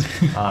his lungs.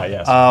 Ah,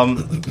 yes.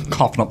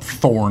 Coughing up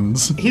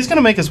thorns. He's going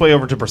to make his way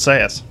over to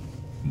Briseis.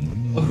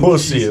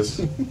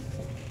 Pussies.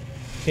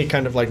 He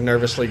kind of like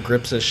nervously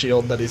grips his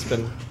shield that he's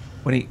been,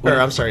 When or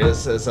I'm sorry,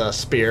 his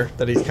spear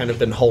that he's kind of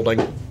been holding.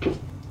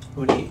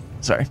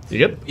 Sorry. You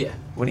good? Yeah.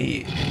 When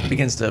he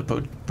begins to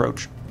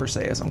approach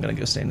Briseis, I'm gonna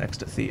go stand next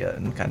to Thea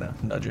and kind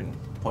of nudge and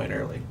point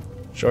her like,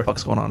 Sure. "What the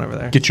fuck's going on over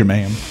there?" Get your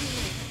man.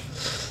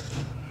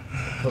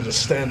 He'll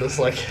just stand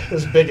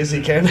as big as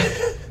he can.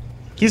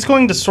 He's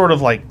going to sort of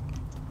like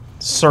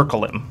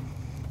circle him.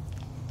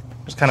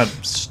 Just kind of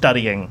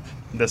studying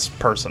this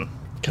person.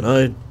 Can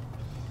I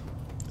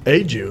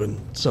aid you in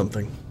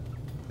something?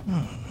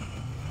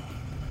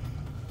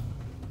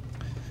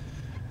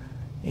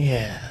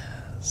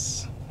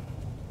 Yes.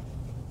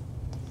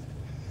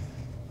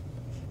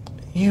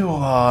 You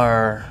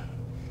are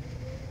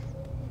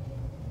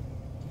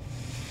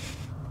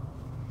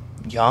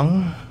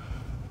young,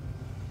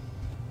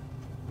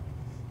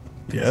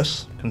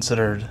 Yes.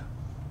 considered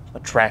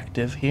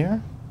attractive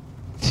here.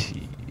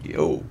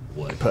 Yo.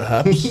 What?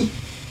 Perhaps.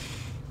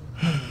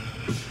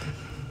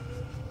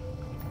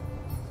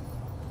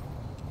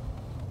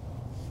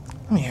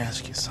 Let me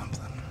ask you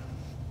something.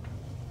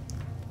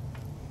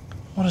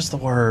 What does the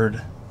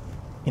word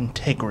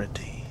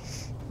integrity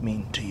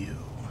mean to you?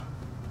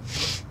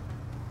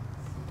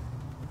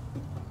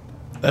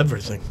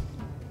 Everything.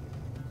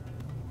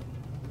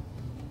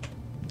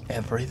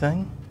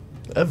 Everything?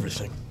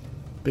 Everything.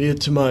 Be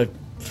it to my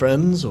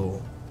friends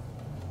or,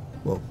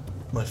 well,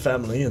 my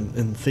family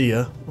in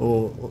Thea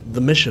or the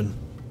mission,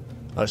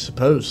 I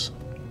suppose.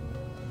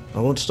 I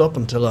won't stop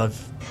until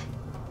I've,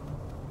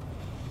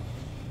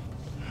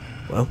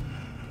 well,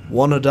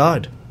 won or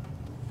died.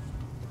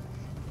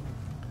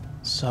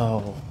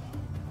 So,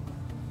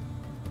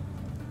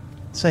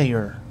 say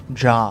your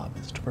job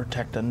is to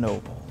protect a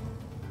noble.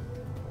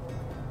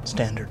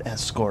 Standard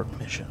escort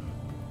mission.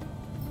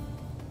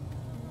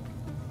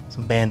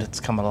 Some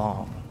bandits come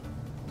along.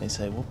 They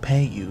say, we'll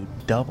pay you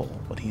double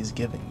what he's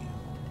giving you.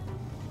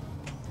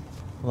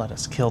 Let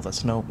us kill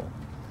this noble.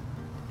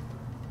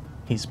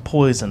 He's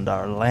poisoned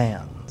our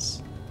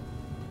lands,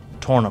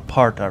 torn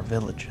apart our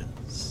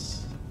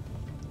villages,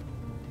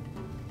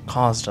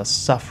 caused us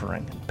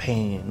suffering and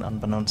pain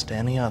unbeknownst to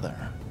any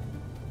other.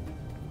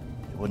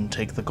 You wouldn't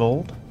take the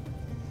gold?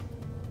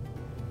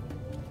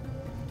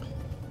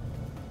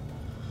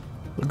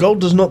 The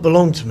gold does not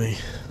belong to me.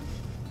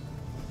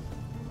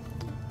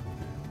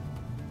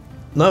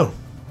 No.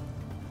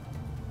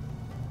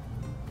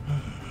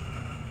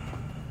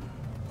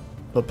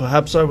 But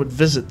perhaps I would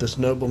visit this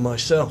noble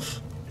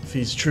myself, if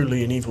he's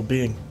truly an evil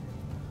being.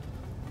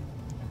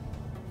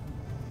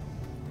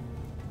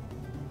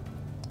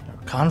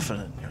 You're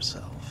confident in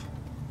yourself.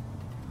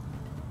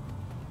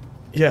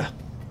 Yeah.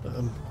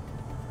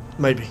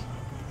 Maybe.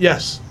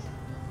 Yes.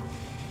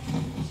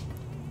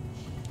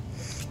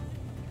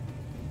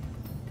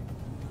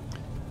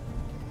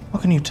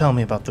 What can you tell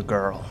me about the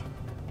girl?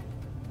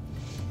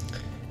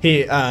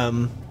 He,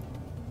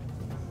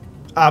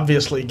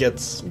 obviously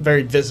gets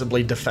very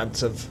visibly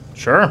defensive,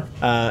 Sure.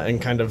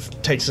 and kind of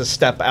takes a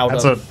step out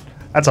That's of...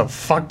 that's a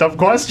fucked up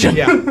question.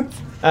 Yeah.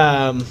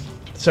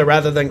 So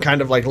rather than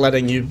kind of like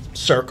letting you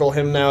circle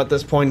him now at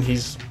this point,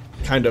 he's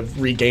kind of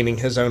regaining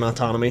his own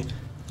autonomy.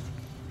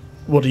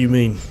 What do you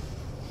mean?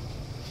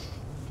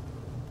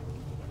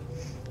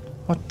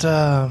 What's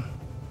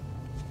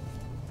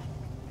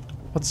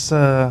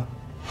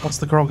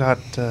the girl got,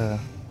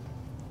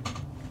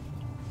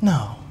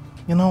 No.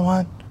 You know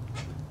what?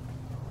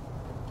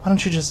 Why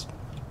don't you just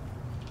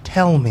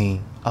tell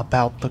me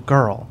about the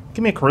girl?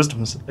 Give me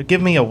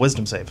a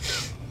wisdom save.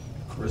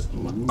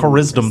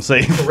 Charisdom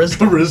save.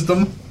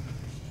 Wisdom.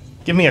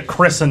 Give me a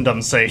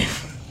Christendom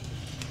save.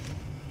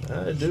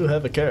 I do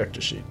have a character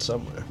sheet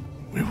somewhere.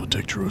 We will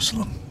take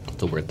Jerusalem.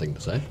 It's a weird thing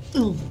to say.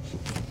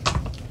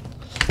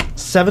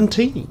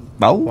 17.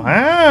 Oh.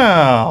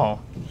 Wow.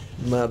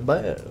 Not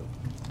bad.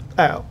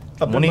 Ow.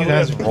 Up One in of you my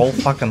guys leg. roll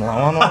fucking low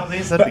on one of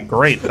these? That'd be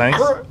great,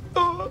 thanks.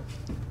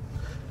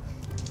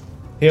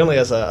 He only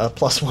has a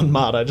 +1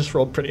 mod. I just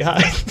rolled pretty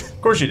high.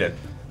 Of course you did.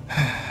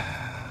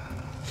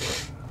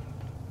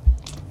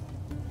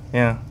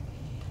 Yeah.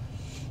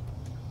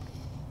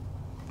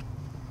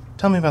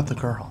 Tell me about the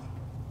girl.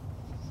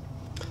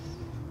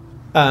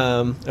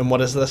 And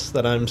what is this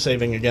that I'm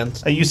saving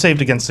against? You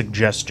saved against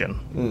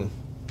suggestion.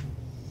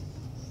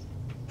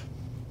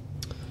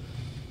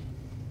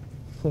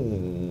 I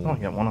only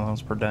get one of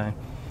those per day.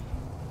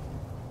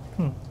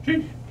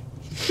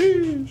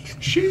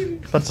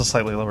 But it's a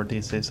slightly lower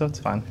DC, so it's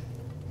fine.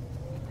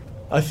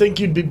 I think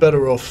you'd be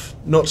better off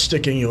not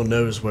sticking your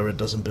nose where it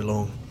doesn't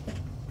belong.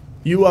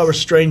 You are a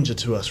stranger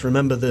to us,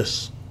 remember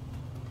this.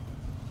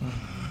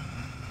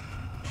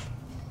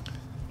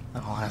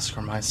 I'll ask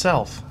her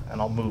myself,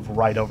 and I'll move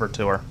right over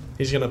to her.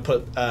 He's going to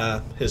put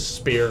his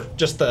spear,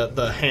 just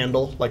the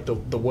handle, like the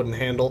wooden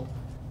handle,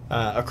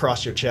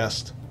 across your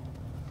chest.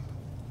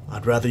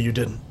 I'd rather you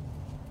didn't.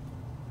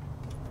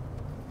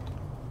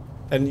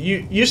 And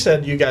you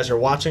said you guys are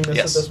watching this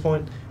Yes. at this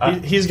point?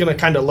 He's going to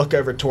kind of look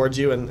over towards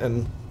you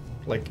and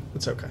like,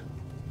 it's okay.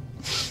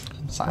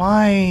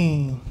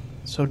 Why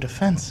so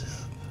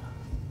defensive?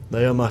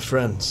 They are my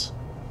friends.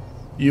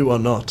 You are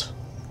not.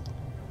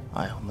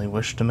 I only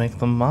wish to make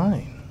them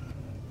mine.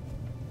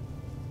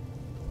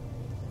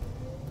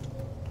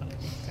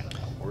 Kind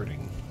of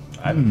wording.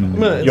 I'm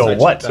gonna Yo, insight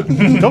what? check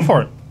that. Go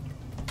for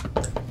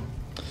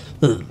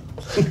it.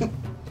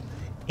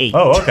 8.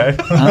 Oh, okay.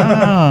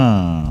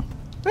 Ah.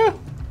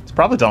 It's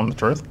probably telling the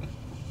truth.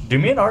 Do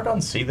me and Ardon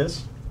see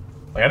this?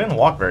 Like, I didn't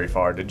walk very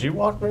far. Did you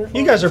walk very far?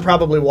 You guys are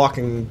probably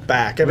walking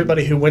back.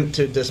 Everybody who went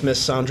to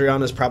dismiss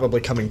Sandrian is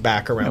probably coming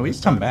back around. Yeah, this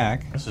we've come time.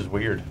 back. This is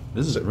weird.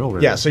 This is real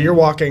weird. Yeah, so you're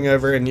walking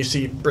over and you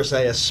see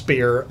Briseis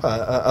spear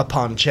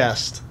upon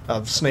chest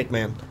of Snake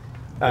Man.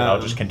 And I'll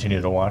just continue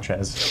to watch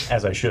as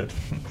I should.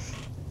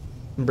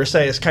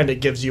 Briseis kind of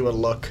gives you a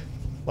look,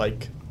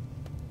 like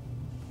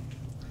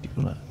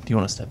Do you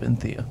want to step in,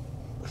 Thea?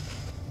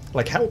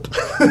 help.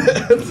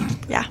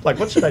 Yeah. Like,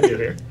 what should I do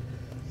here?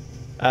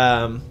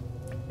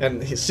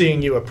 And he's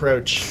seeing you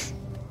approach,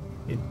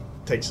 he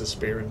takes his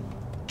spear and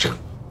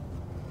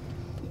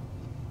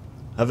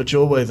have it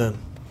your way then.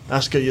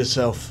 Ask her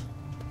yourself.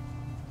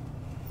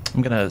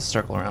 I'm gonna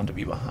circle around to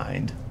be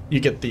behind. You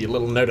get the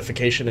little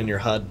notification in your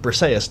HUD.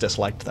 Briseis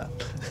disliked that.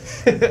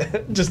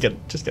 Just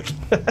kidding.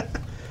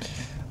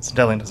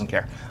 Stellian doesn't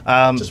care.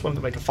 Just wanted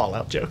to make a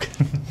Fallout joke.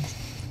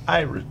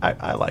 I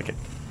like it.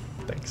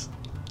 Thanks.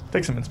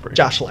 Take some inspiration.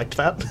 Josh liked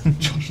that.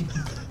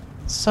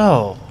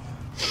 So,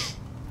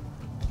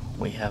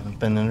 we haven't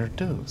been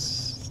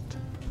introduced.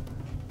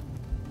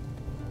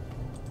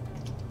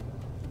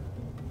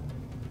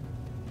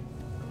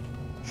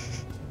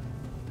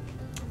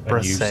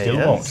 And you still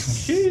won't.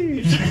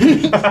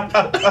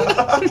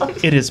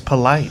 It is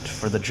polite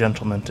for the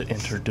gentleman to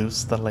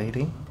introduce the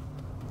lady.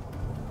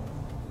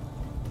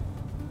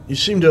 You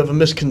seem to have a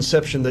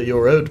misconception that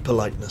you're owed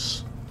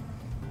politeness.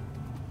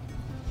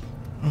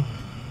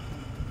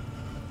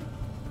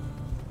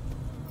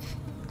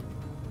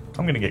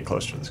 I'm gonna get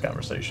closer to this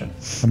conversation.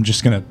 I'm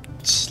just gonna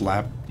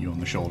slap you on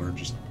the shoulder.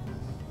 Just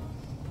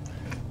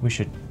We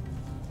should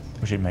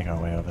make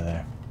our way over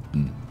there.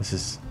 This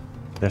is.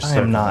 They're I am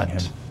circling not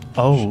him.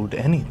 owed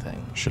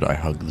anything. should I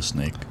hug the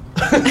snake?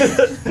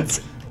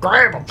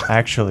 Grab him!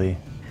 Actually,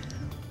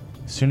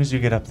 as soon as you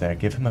get up there,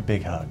 give him a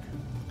big hug.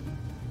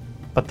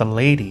 But the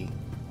lady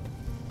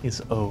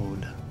is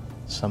owed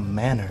some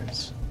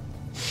manners.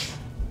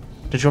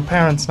 Did your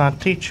parents not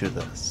teach you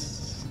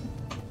this?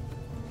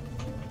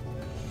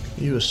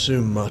 You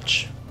assume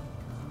much.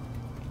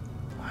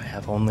 I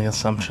have only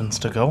assumptions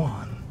to go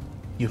on.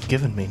 You've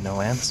given me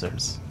no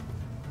answers.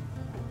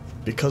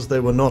 Because they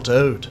were not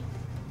owed.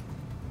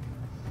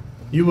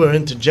 You were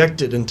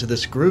interjected into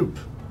this group.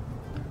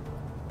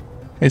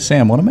 Hey,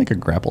 Sam, want to make a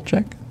grapple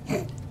check?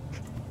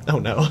 Oh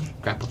no.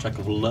 Grapple check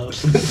of love.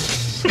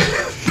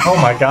 Oh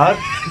my god!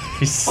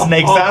 He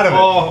snakes out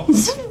of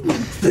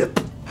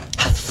it.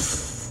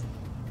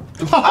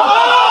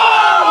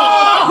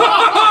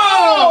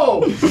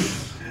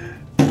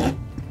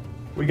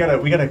 We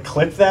gotta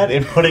clip that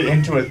and put it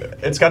into it.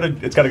 It's gotta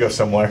go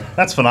somewhere.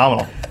 That's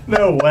phenomenal.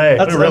 No way.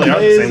 That's We really are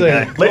the same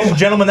amazing. guy. Ladies and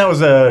gentlemen, that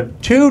was a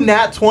 2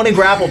 nat 20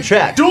 grapple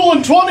check.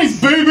 Dueling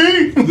 20s,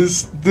 baby!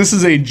 This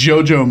is a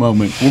JoJo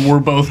moment where we're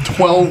both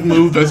 12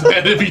 moves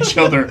ahead of each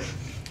other.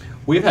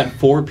 We've had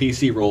 4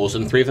 PC rolls,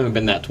 and 3 of them have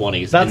been nat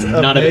 20s. That's and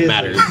none of it amazing.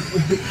 matters.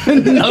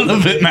 None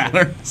of it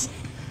matters.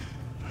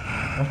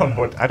 I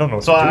don't know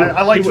what So to do.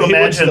 I like he to would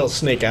imagine still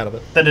snake out of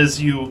it. that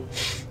is you.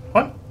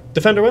 What?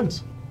 Defender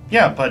wins.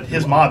 Yeah, but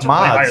his mods are way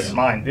Mods. higher than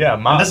mine. Yeah,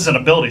 And mods. this is an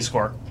ability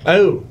score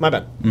Oh, my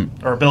bad.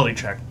 or ability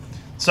check.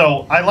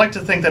 So I like to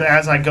think that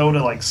as I go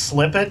to like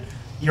slip it,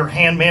 your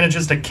hand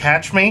manages to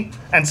catch me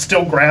and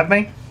still grab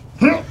me.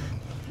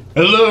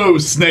 Hello,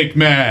 Snake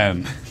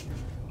Man.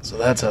 So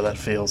that's how that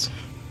feels.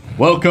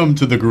 Welcome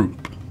to the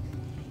group.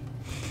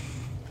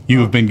 You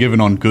have been given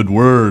on good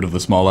word of the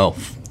small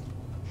elf.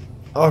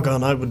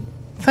 Argon, I would...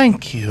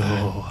 Thank you.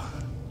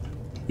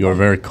 You are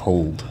very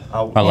cold. I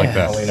like Yes.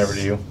 that. I'll lean over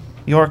to you.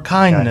 Your Got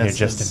here kindness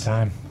just in is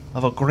time.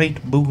 of a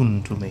great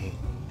boon to me.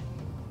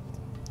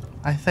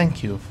 I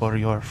thank you for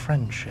your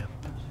friendship.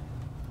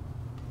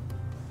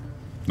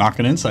 Not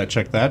gonna insight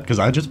check that because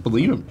I just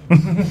believe him.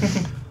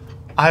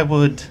 I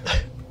would,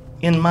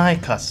 in my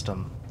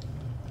custom,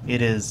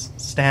 it is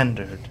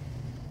standard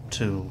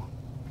to,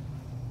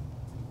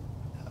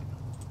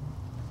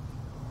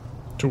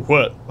 To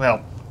what?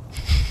 well,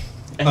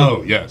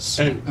 Oh, yes.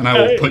 And I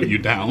will put you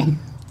down.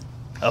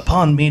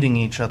 Upon meeting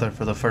each other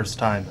for the first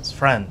time as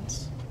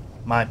friends,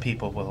 my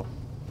people will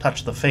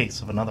touch the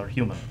face of another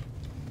human.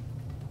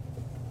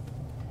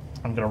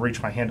 I'm gonna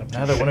reach my hand up to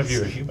Neither your one of face.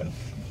 you are human.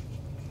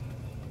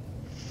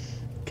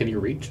 Can you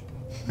reach?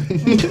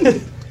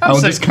 I'll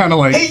just kind of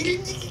like...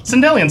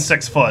 Sindelian's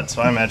 6 foot,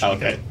 so I imagine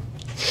Okay.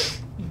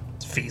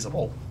 it's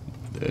feasible.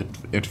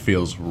 It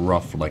feels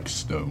rough like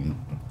stone.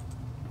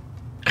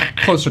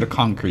 Closer to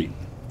concrete.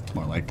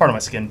 More like... Part of my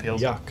skin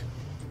peels. Yuck.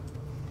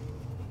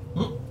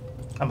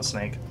 I'm a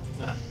snake.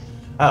 Oh,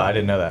 I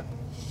didn't know that.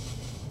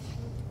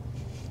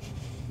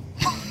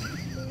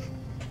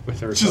 With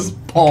her Just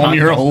some palm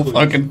your whole context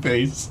clues. fucking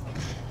face.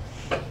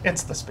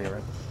 It's the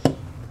spirit.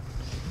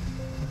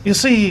 You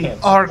see,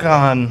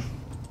 Argon,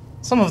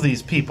 some of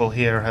these people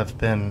here have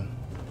been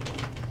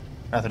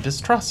rather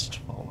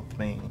distrustful of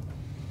me.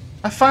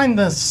 I find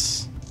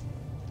this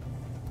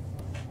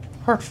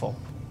hurtful.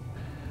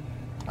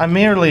 I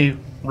merely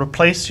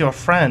replace your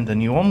friend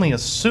and you only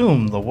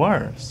assume the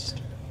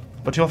worst.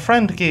 But your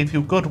friend gave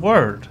you good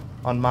word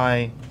on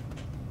my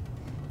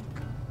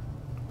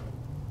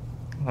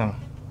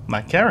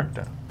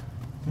character.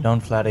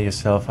 Don't flatter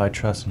yourself. I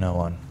trust no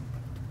one.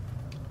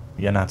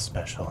 You're not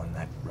special in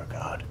that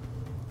regard.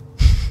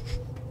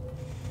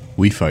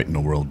 We fight in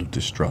a world of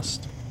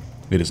distrust.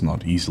 It is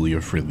not easily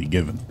or freely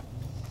given.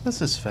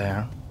 This is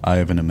fair. I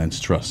have an immense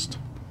trust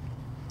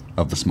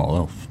of the small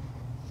elf.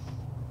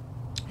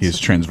 He has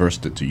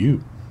transversed it to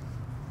you.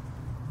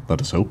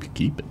 Let us hope you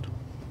keep it.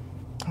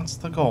 That's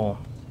the goal.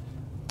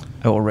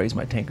 I will raise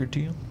my tankard to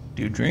you.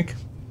 Do you drink?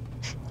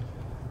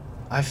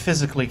 I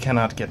physically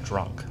cannot get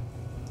drunk.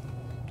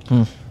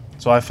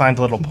 So I find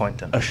little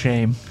point in it. A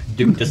shame.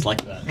 Duke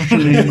dislike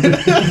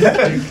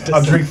that.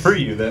 I'll drink for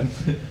you then.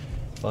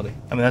 Funny.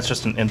 I mean, that's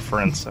just an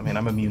inference. I mean,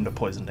 I'm immune to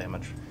poison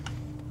damage.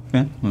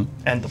 Yeah, well,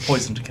 And the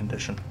poisoned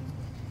condition.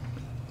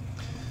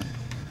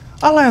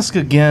 I'll ask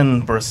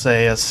again,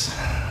 Briseis.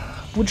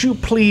 Would you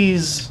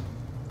please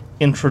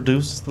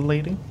introduce the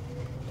lady?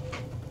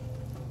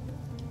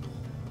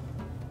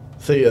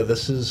 Thea,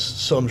 this is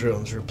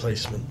Sondrion's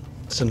replacement,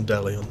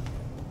 Sindelion.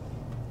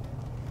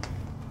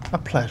 A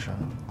pleasure.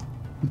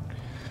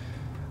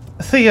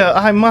 Thea,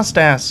 I must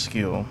ask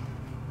you.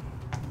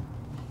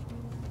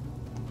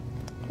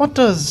 What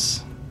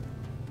does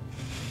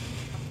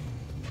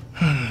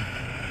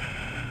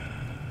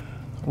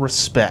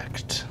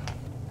respect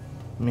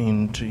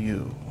mean to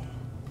you?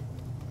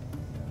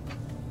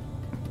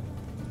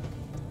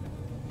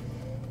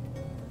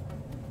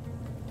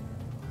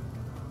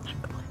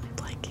 I'm completely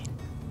blanking.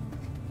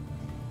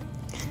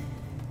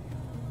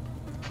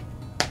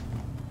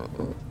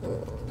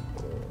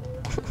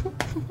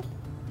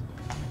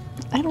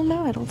 I don't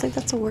know. I don't think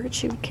that's a word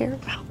she would care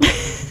about.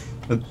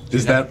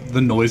 is that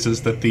the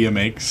noises that Thea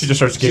makes? She just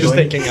starts She's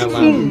giggling. thinking out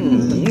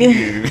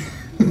loud.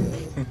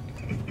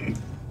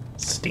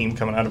 Steam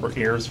coming out of her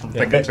ears from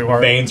Yeah, thinking too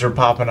hard. veins are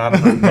popping out of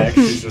her neck.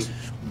 She's just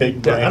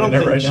big brain I don't in it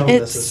think right she'll now.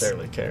 It's-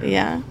 necessarily care.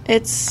 Yeah,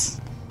 it's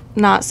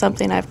not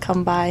something I've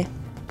come by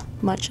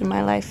much in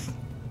my life.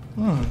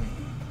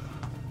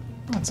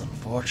 That's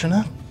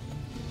unfortunate.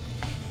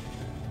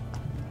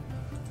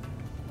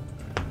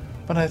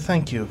 But I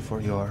thank you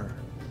for your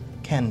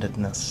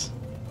candidness.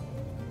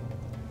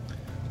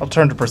 I'll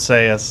turn to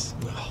Perseus.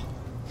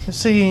 You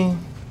see,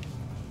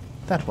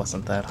 that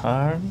wasn't that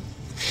hard.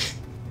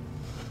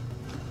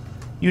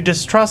 You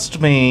distrust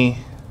me,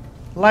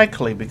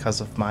 likely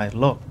because of my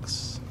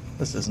looks.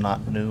 This is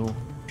not new.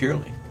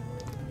 Purely.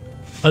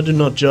 I do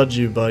not judge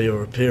you by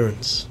your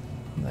appearance.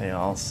 They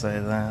all say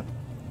that.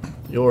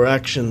 Your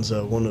actions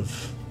are one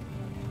of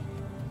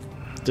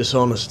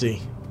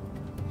dishonesty.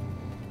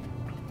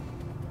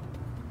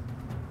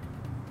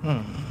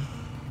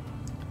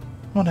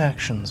 What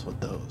actions would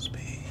those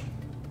be?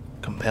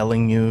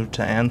 Compelling you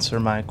to answer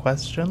my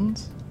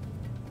questions?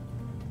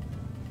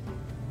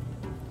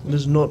 It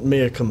is not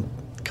mere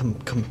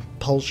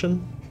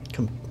compulsion.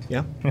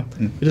 Yeah? Yeah.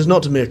 It is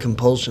not mere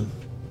compulsion.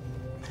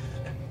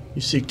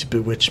 You seek to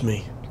bewitch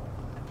me.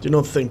 Do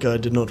not think I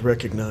did not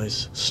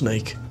recognize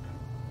Snake.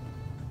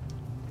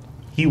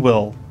 He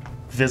will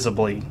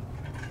visibly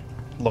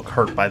look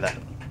hurt by that.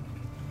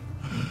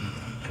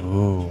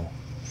 Ooh.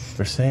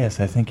 Briseis,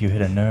 I think you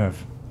hit a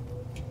nerve.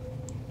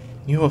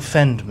 You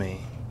offend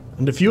me.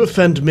 And if you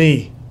offend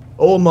me,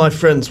 or my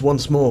friends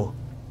once more,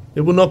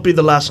 it will not be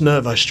the last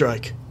nerve I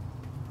strike.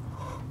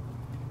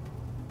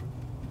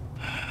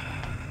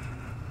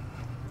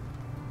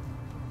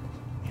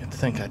 You'd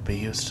think I'd be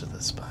used to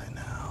this by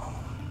now.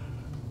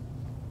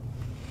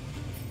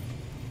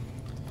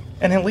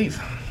 And he'll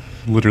leave.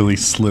 Literally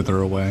slither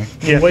away.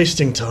 Yeah.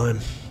 Wasting time.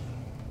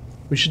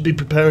 We should be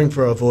preparing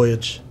for our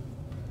voyage.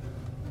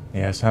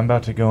 Yes, I'm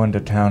about to go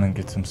into town and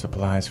get some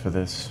supplies for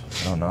this.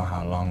 I don't know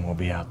how long we'll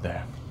be out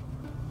there.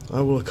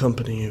 I will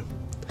accompany you.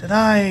 Did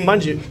I...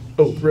 Mind you,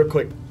 oh, real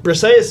quick.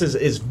 Briseis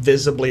is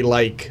visibly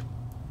like,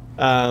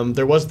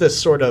 there was this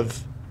sort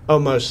of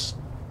almost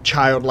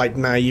childlike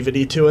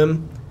naivety to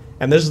him.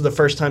 And this is the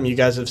first time you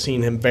guys have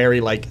seen him very,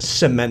 like,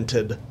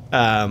 cemented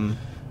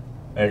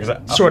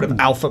sort of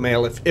alpha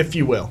male, if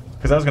you will.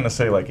 Because I was gonna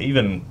say, like,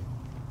 even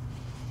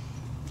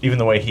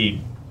the way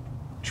he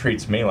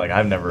treats me, like,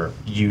 I've never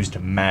used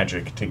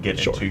magic to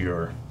get into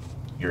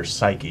your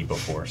psyche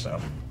before, so.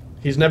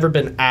 He's never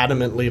been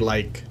adamantly,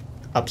 like,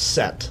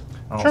 upset.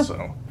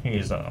 Also,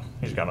 he's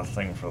got a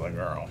thing for the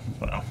girl,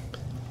 so.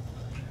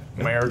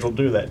 Marriage will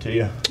do that to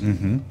you.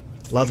 Mm-hmm.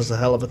 Love is a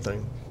hell of a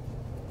thing.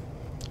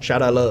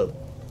 Shout out love.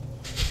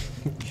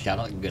 Shout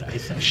out good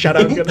eyesight. Shout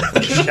out good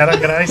Shout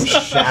out, guys.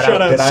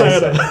 Shout out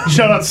Santa.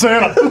 Shout out,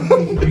 Santa.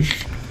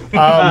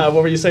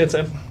 What were you saying,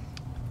 Sam?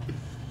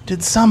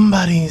 Did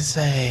somebody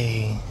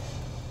say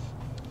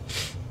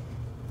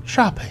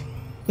shopping?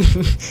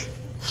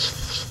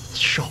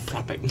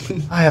 Shopping.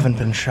 I haven't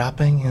been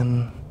shopping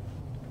in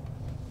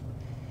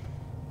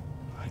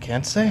I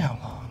can't say how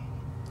long.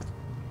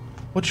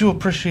 Would you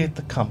appreciate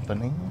the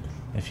company?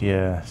 If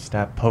you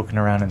stop poking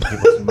around in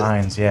people's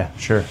minds, yeah,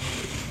 sure.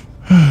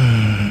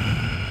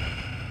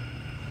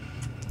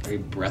 Very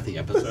breathy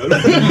episode.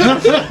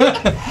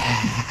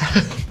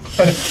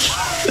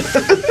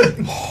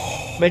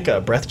 Make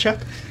a breath check.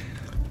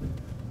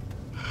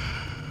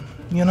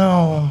 You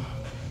know,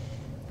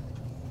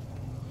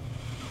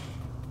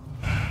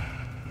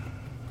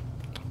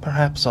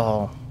 perhaps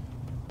I'll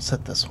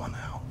sit this one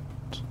out.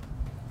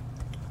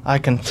 I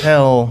can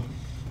tell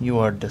you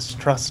are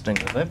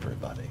distrusting of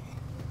everybody,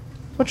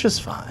 which is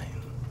fine.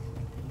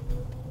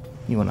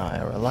 You and I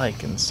are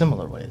alike in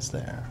similar ways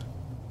there.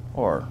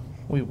 Or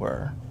we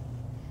were.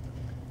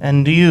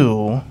 And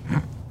you...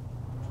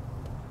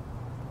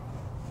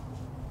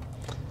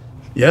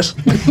 Yes?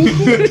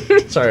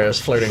 Sorry, I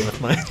was flirting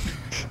with my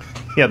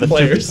Yeah, the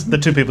players. the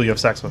two people you have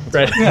sex with.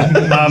 Right.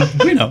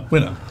 We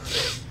know.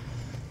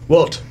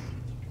 What?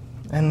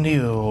 And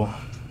you...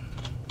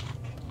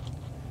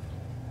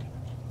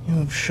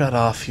 You've shut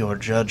off your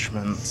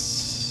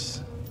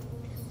judgments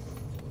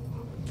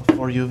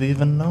before you've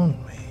even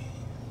known me.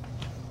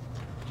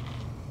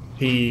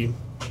 He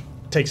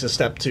takes a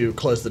step to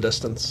close the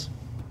distance,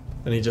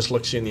 and he just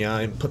looks you in the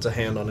eye and puts a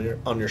hand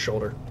on your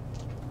shoulder.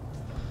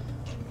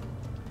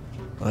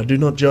 I do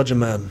not judge a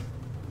man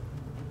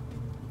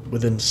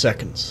within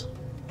seconds.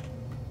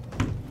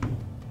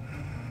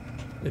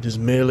 It is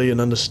merely an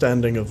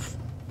understanding of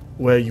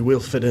where you will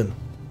fit in.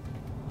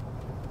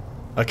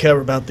 I care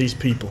about these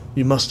people.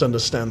 You must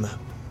understand that.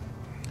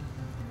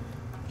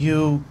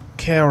 You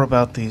care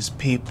about these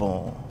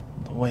people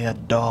the way a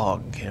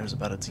dog cares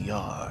about its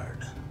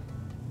yard.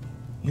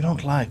 You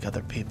don't like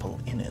other people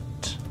in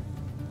it.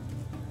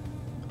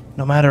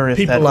 No matter if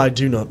People that... I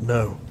do not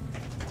know.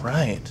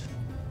 Right.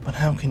 But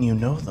how can you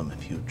know them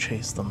if you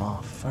chase them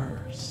off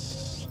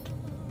first?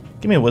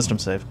 Give me a wisdom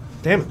save.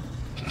 Damn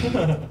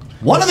it.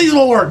 One of these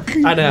will work.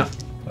 I know.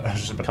 I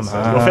was just about Come to say,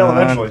 on. You'll fail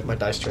eventually. My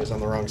dice tray's on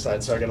the wrong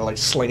side, so I'm gonna like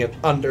sling it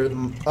under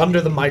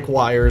the mic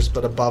wires,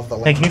 but above the.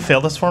 Hey, can you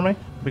fail this for me?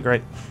 It'd be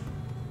great.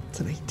 It's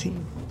an 18.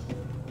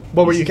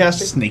 What were you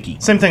casting? Snaky.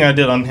 Same thing I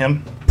did on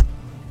him.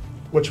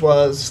 Which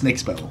was Snake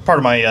spell. Part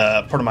of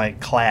my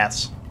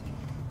class.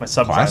 My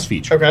subclass. Class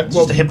feature. okay. It's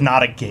just a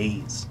hypnotic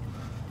gaze.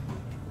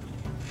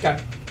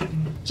 Okay.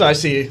 So I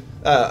see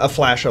a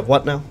flash of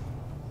what now?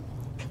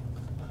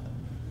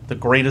 The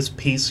greatest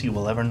peace you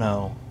will ever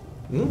know.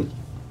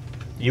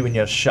 You and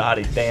your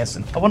shoddy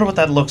dancing. I wonder what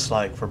that looks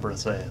like for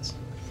Briseis.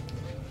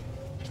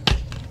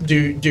 Do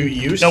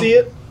you Nope. see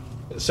it?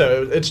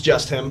 So it's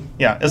just him.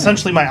 Yeah,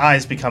 essentially my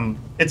eyes become...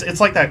 It's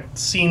like that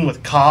scene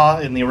with Ka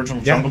in the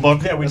original Jungle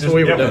Book. Yeah, That's what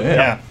we were doing.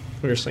 Yeah.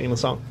 We were singing the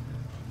song.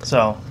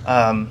 So,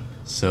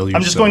 Sell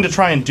I'm just going to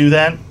try and do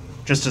that,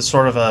 just to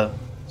sort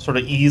of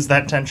ease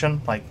that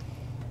tension. Like,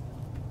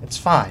 it's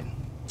fine.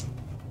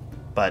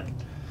 But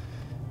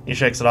he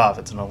shakes it off.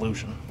 It's an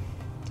illusion.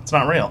 It's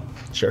not real.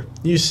 Sure.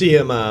 You see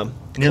him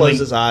Nearly- close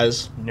his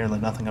eyes, Nearly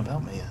nothing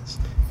about me is.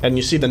 and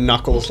you see the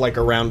knuckles like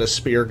around his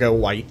spear go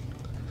white.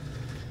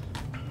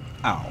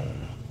 Ow.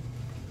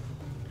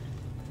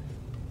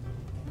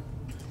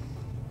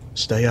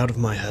 Stay out of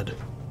my head.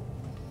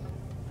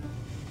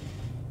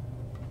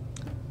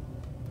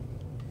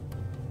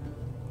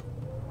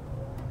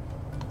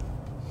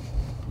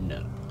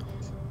 No.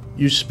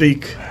 You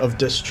speak of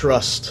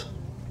distrust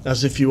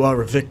as if you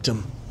are a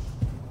victim,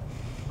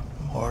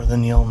 More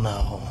than you'll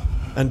know.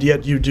 and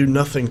yet you do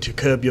nothing to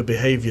curb your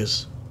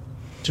behaviors,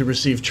 to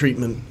receive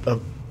treatment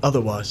of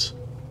otherwise.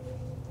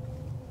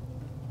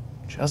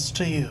 Just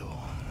to you.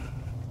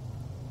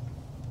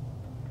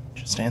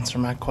 Just answer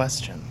my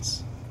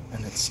questions,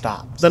 and it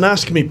stops. Then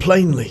ask me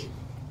plainly,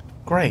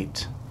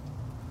 Great.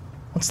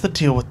 What's the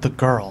deal with the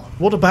girl?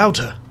 what about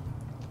her?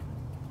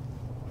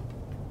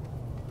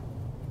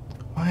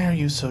 Why are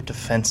you so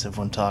defensive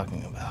when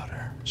talking about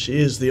her? She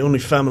is the only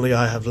family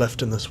I have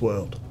left in this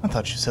world. I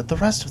thought you said the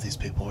rest of these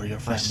people were your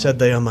I family. said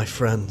they are my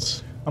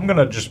friends. I'm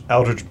gonna just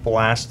Eldritch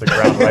blast the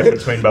ground right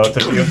between both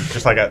of you,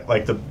 just like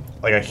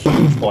a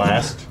huge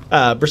blast.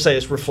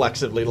 Briseis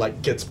reflexively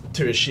like gets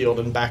to his shield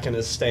and back in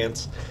his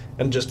stance,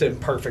 and just in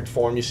perfect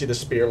form, you see the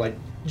spear like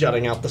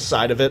jutting out the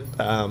side of it.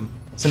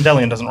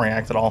 Sindelian doesn't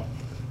react at all.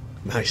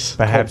 Nice,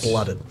 Perhaps,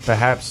 cold-blooded.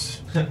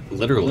 perhaps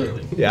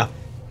Literally. Yeah.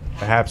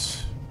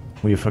 Perhaps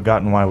we have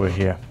forgotten why we're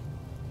here.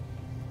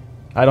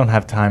 I don't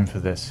have time for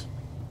this.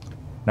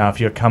 Now, if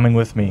you're coming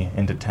with me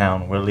into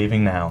town, we're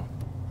leaving now.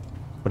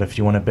 But if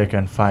you want to bicker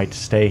and fight,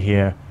 stay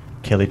here,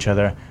 kill each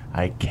other,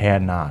 I care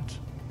not.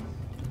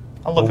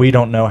 But we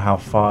don't know how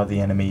far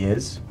the enemy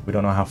is. We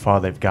don't know how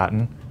far they've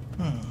gotten.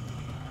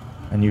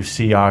 And you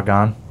see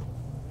Argon.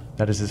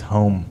 That is his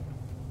home.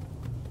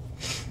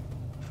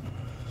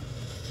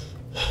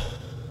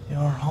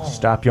 Your home.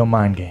 Stop your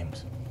mind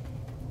games.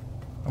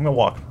 I'm gonna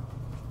walk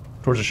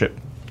towards the ship.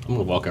 I'm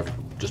gonna walk over,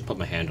 just put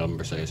my hand on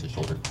Mercedes'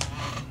 shoulder.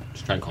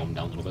 Just try and calm him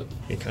down a little bit.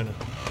 He kind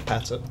of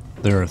pats it.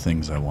 There are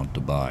things I want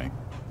to buy.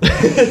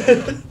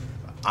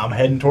 I'm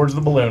heading towards the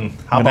balloon.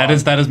 And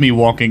that is me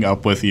walking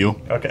up with you.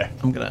 Okay.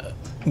 I'm gonna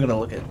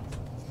look at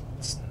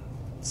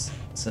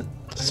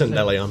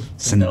Sindelion.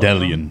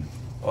 Sindelion.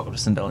 walk up to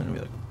Sindelion and be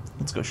like,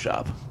 "Let's go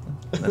shop."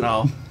 And then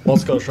I'll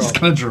Let's go shop.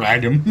 Gonna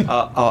drag him.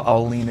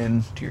 I'll lean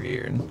in to your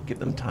ear and give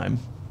them time.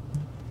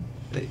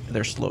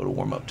 They're slow to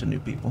warm up to new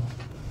people.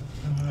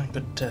 I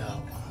could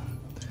tell.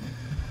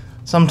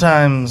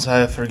 Sometimes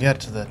I forget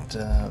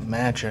that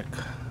magic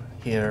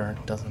here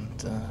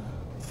doesn't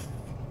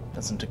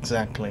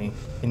exactly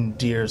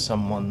endear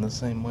someone the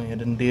same way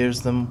it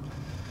endears them.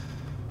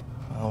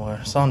 Well, where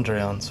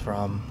Sondrion's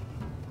from.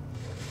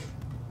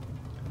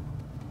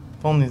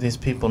 If only these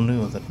people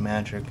knew that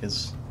magic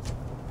is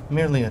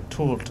merely a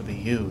tool to be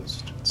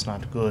used. It's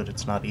not good,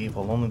 it's not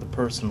evil, only the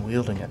person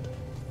wielding it.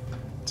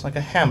 It's like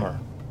a hammer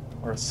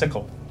or a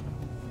sickle.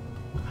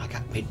 I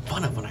got made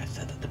fun of when I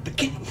said at the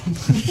beginning.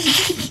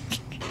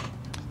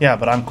 Yeah,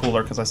 but I'm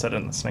cooler because I said it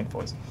in the snake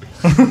voice.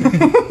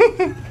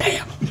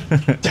 Damn!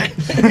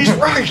 He's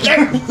right!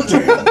 Damn!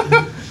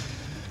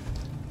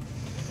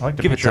 I like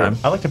to Give it picture. time.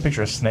 I like to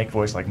picture a snake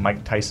voice like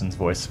Mike Tyson's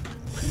voice.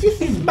 This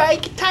is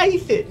Mike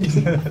Tyson!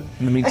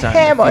 In the meantime,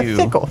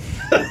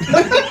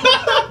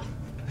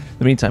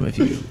 if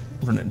you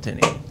run into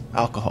any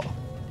alcohol,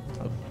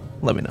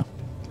 let me know.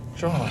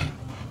 Sure.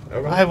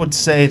 I would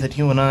say that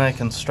you and I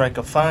can strike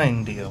a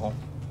fine deal.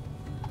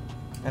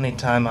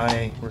 Anytime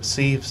I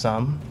receive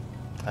some,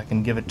 I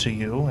can give it to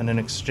you, and in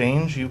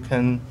exchange, you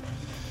can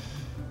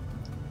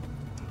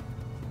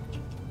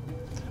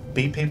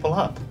beat people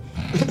up.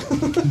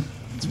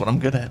 That's what I'm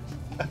good at.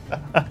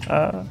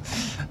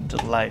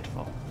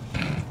 Delightful.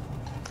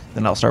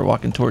 Then I'll start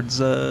walking towards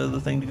the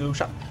thing to go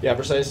shop. Yeah,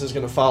 Mercedes is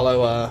going to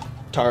follow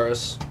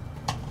Taurus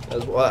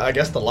as well. I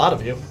guess the lot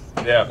of you.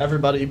 Yeah.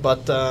 Everybody,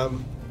 but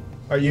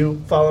are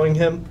you following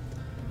him?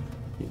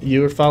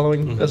 You are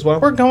following as well?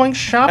 We're going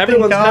shopping,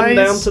 Everyone's guys. heading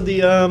down to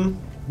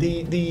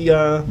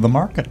The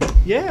market.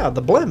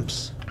 the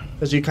blimps,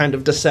 as you kind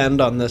of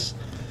descend on this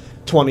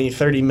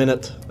 20-30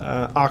 minute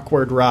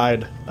awkward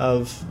ride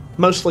of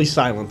mostly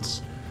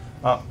silence.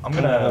 I'm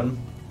gonna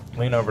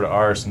lean over to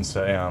Ars and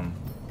say,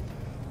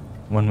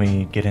 When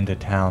we get into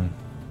town,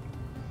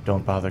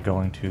 don't bother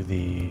going to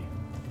the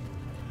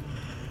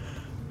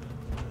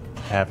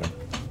tavern.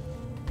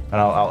 and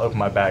I'll open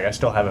my bag. I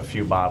still have a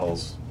few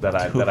bottles that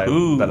I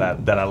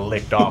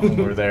licked off when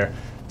we were there.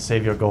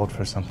 Save your gold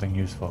for something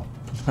useful.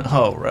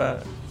 Oh,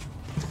 right.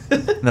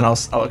 Then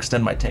I'll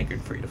extend my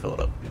tankard for you to fill it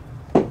up.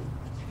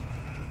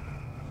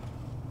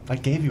 I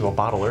gave you a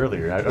bottle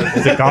earlier.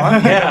 Is it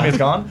gone? Yeah, it's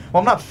gone.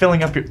 Well, I'm not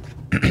filling up your.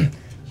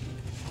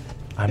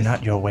 I'm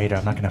not your waiter.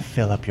 I'm not going to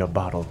fill up your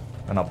bottle.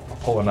 And I'll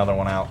pull another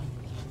one out.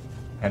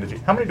 Hand it to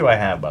you. How many do I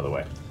have, by the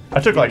way? I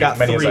took like got as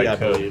many 3, as I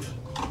could. believe,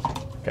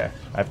 Okay,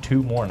 I have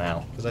 2 more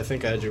now. because I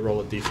think I had you roll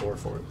a d4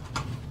 for it.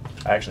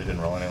 I actually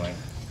didn't roll anything.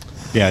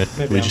 Yeah,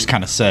 Maybe we I'm- just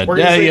kind of said, We're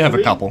gonna yeah, say you have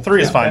 3? a couple.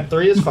 3 is fine.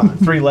 3 is fine.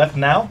 3 left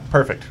now.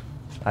 Perfect.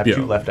 I have Yeah.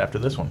 2 left after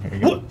this one. Here you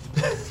go.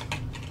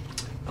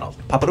 I'll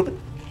pop it open.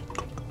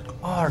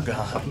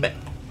 Argon.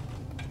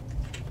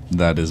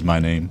 That is my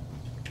name.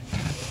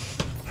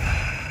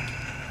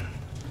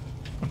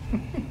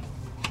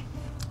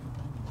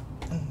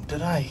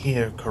 Did I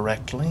hear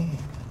correctly?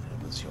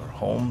 It was your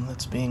home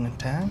that's being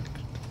attacked?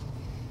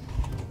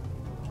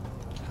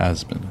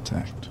 Has been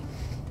attacked.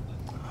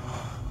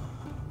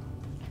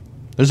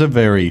 There's a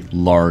very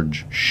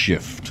large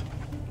shift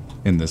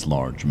in this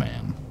large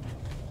man.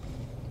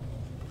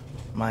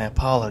 My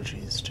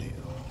apologies to you.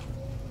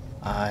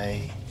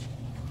 I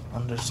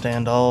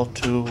understand all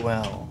too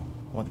well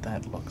what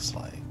that looks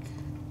like.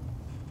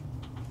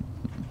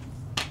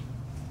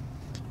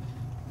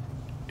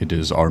 It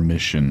is our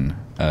mission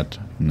at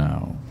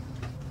now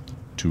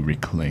to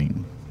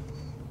reclaim.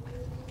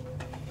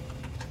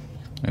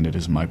 And it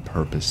is my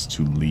purpose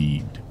to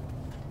lead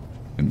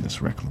in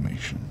this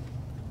reclamation.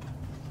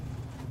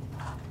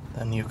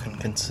 Then you can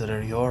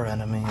consider your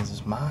enemies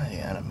as my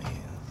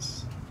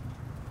enemies.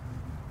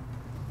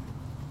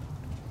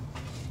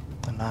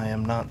 And I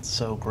am not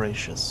so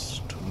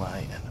gracious to my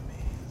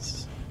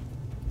enemies.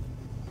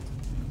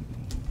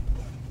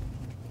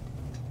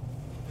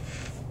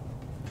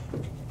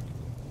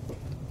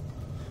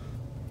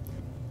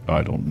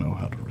 I don't know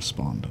how to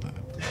respond to that.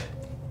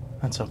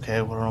 That's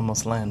okay, we're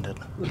almost landed.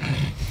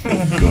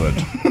 Good.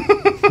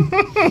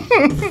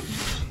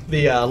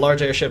 The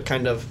large airship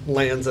kind of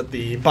lands at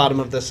the bottom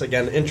of this,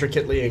 again,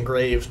 intricately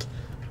engraved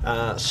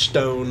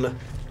stone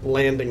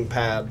landing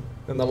pad,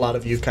 and a lot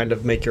of you kind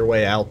of make your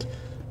way out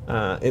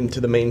into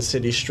the main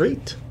city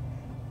street.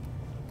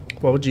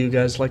 What would you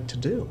guys like to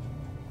do?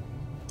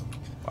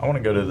 I want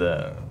to go to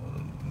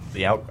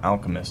the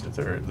alchemist, if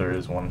there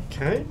is one.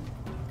 Okay.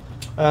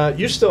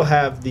 You still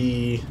have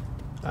the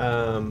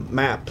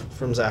map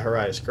from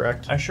Zacharias,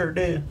 correct? I sure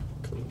did.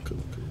 Cool.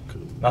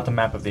 Not the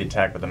map of the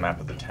attack, but the map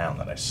of the town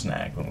that I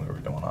snagged when we were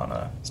going on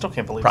a Still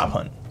can't believe prop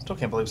hunt. Still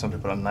can't believe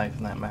somebody put a knife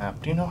in that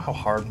map. Do you know how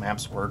hard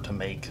maps were to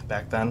make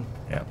back then?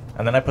 Yeah,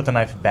 and then I put the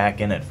knife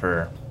back in it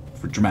for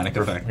dramatic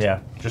effect.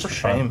 Yeah, just For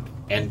fun. shame.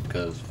 And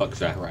because fuck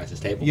Zacharias'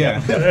 table. Yeah.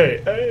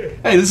 Hey.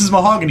 Hey, this is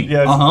mahogany.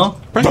 Yeah.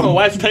 Bring my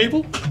wife's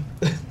table.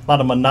 A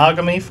lot of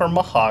monogamy for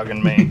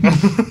mahogany.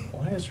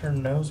 Why is her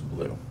nose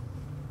blue?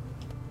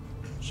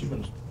 She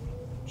been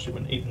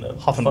eating the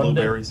Huffing fun day?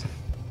 blueberries.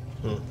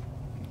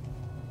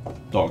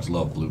 Dogs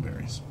love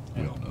blueberries.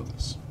 We all know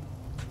this.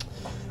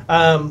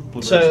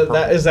 So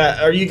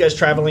are you guys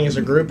traveling as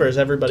a group, or is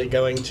everybody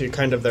going to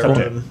kind of their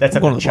own? That's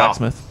I'm going a to the chop.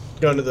 blacksmith.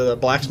 Going to the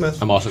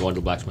blacksmith? I'm also going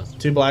to the blacksmith. Two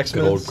Good old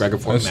blacksmiths? Gregor I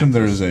Fort assume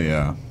Matthews. there's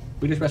a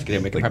We just rescued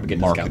him. We can probably get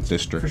market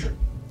discounts.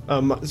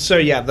 district. So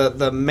yeah,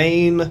 the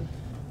main,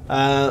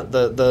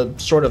 the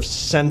sort of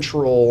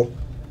central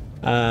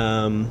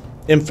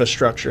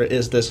infrastructure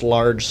is this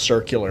large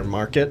circular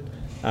market.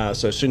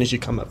 So as soon as you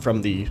come up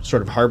from the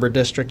sort of harbor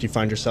district, you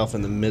find yourself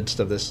in the midst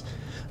of this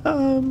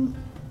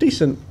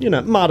decent,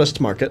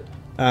 modest market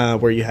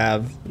where you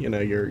have,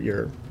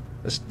 your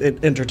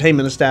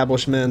entertainment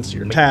establishments,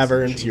 your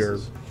taverns, your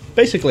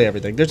basically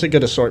everything. There's a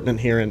good assortment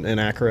here in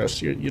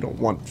Akros. You don't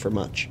want for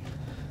much.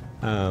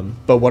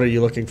 But what are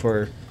you looking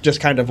for? Just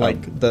kind of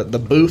like the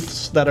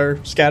booths that are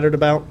scattered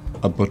about?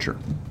 A butcher.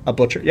 A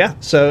butcher, yeah.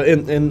 So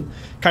in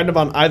kind of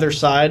on either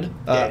side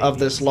of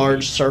this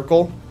large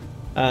circle,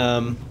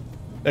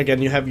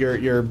 again, you have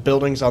your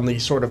buildings on the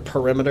sort of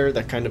perimeter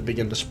that kind of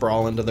begin to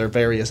sprawl into their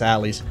various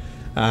alleys.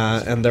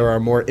 And there are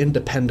more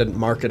independent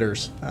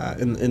marketers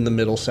in the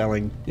middle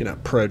selling,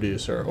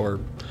 produce or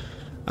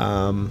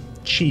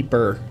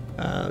cheaper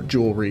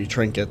jewelry,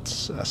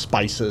 trinkets,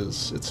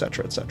 spices,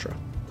 etc., etc.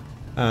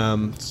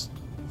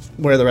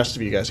 Where are the rest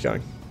of you guys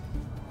going?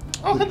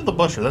 I'll head to the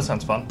butcher. That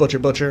sounds fun. Butcher,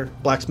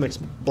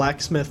 blacksmith,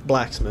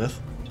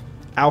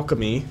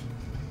 alchemy.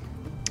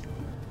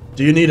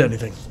 Do you need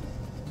anything?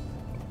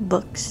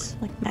 Books,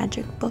 like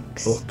magic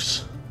books.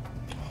 Books.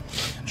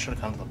 I should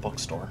have gone to the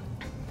bookstore.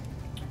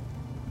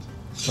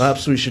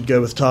 Perhaps we should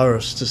go with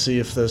Taros to see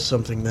if there's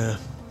something there.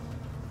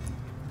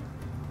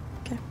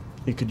 Okay.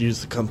 He could use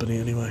the company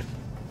anyway.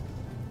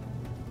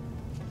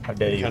 How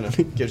dare you? Kind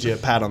of gives you a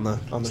pat on the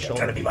shoulder.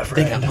 Trying to be my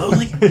friend.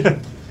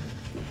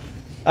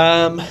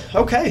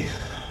 Okay.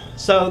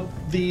 So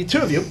the two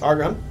of you,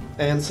 Argon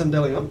and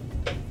Sandilium,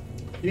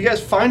 you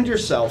guys find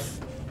yourself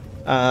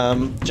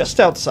just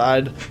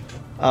outside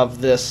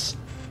of this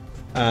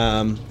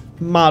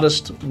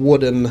modest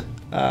wooden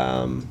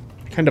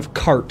kind of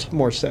cart,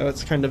 more so.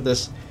 It's kind of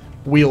this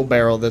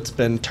wheelbarrow that's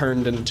been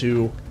turned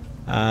into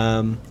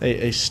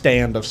a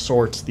stand of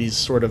sorts. These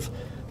sort of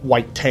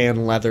white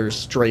tan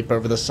leathers drape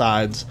over the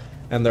sides,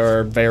 and there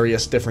are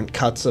various different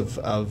cuts of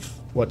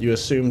what you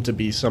assume to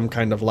be some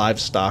kind of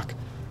livestock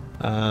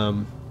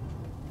on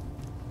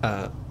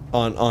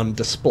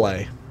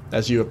display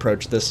as you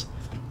approach this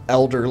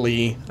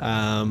elderly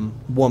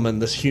woman.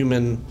 This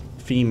human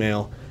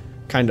female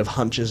kind of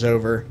hunches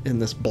over in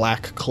this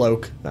black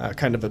cloak,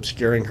 kind of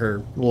obscuring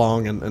her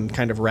long and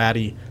kind of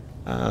ratty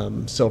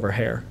silver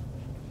hair.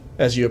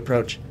 As you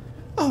approach,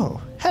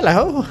 oh,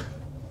 hello.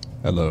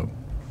 Hello.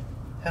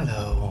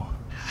 Hello.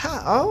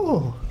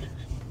 Oh,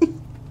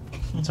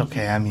 It's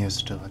okay. I'm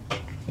used to it.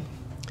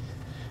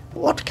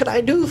 what can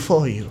I do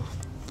for you?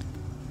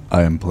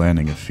 I am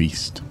planning a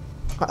feast.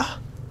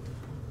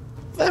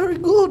 Very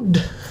good.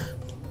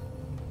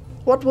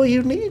 What were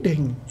you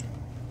needing?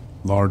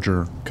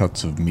 Larger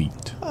cuts of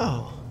meat.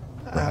 Oh,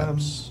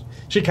 Perhaps.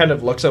 she kind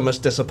of looks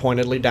almost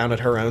disappointedly down at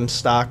her own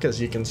stock. As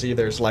you can see,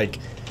 there's like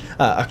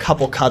a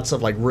couple cuts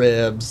of like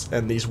ribs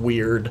and these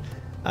weird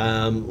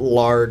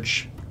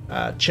large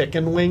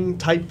chicken wing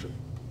type.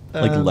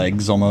 Like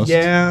legs almost?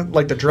 Yeah,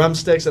 like the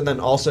drumsticks, and then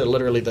also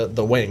literally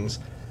the wings.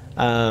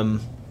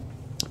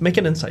 Make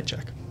an insight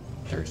check.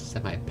 They're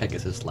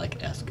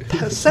semi-Pegasus-like esque.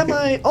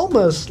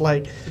 Almost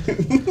like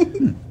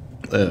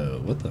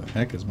What the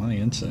heck is my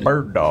insight?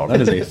 Bird dog.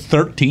 That is a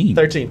 13.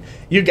 13.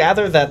 You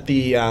gather that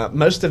the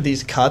most of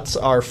these cuts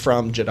are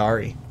from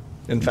Jadari.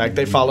 In fact,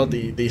 they follow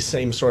the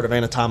same sort of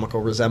anatomical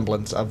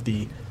resemblance of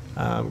the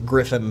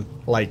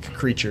griffin-like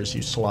creatures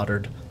you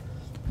slaughtered,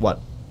 a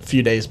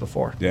few days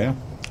before. Yeah.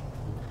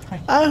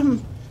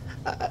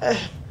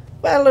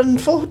 Well,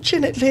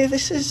 unfortunately,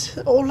 this is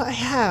all I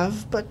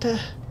have, but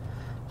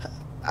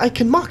I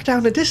can mark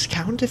down a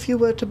discount if you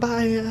were to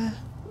buy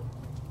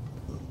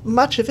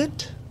much of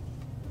it.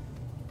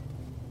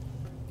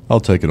 I'll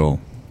take it all.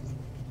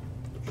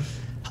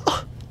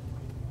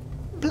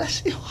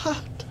 Bless your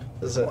heart.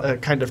 As a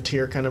kind of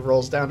tear kind of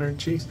rolls down her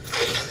cheeks.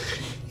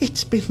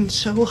 It's been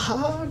so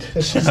hard.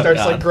 She starts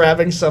like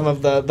grabbing some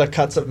of the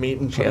cuts of meat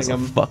and She putting has a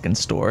them. fucking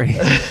story.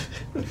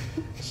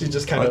 She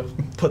just kind of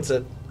puts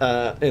it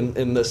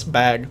in this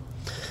bag.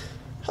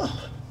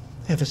 Oh,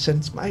 ever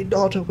since my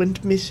daughter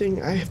went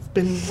missing, I have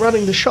been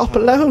running the shop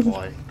alone.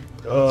 Boy.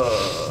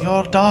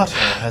 Your daughter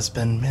has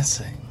been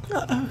missing.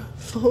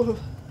 For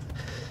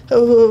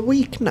a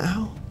week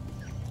now.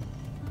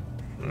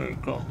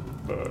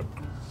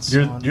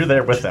 You're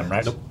there with them,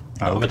 right? Nope.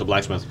 I'm at the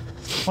blacksmith.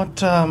 What,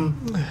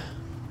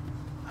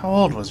 how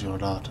old was your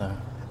daughter?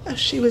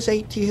 She was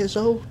 8 years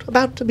old,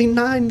 about to be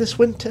 9 this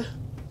winter.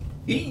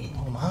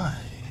 Oh my.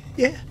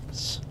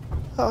 Yes.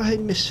 Oh, I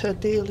miss her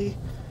dearly.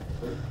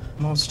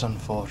 Most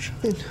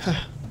unfortunate.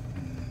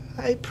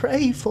 I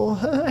pray for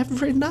her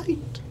every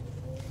night.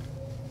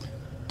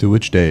 To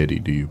which deity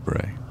do you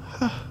pray?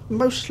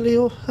 Mostly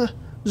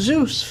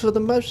Zeus for the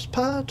most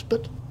part,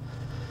 but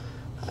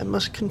I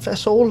must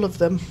confess all of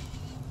them.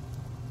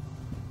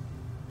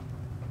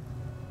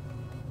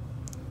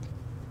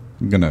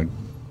 I'm gonna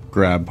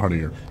grab part of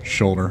your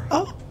shoulder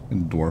Oh,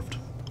 and dwarfed.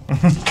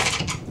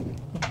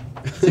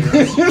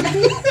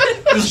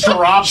 Just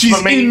drops She's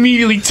the meat.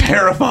 immediately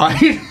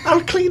terrified.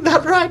 I'll clean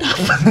that right up.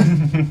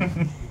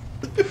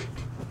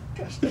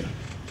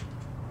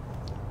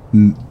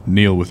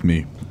 Kneel with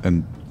me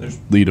and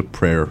lead a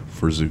prayer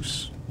for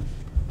Zeus.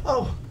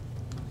 Oh.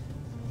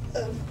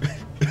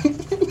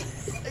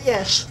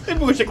 Yes.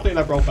 Maybe we should clean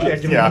up real fast. Yeah,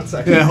 give me Yeah. 1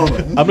 second. Yeah, hold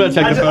on. I'm gonna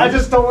check the phone. I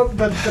just don't want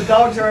the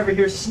dogs are over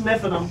here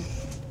sniffing them.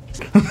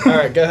 All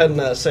right, go ahead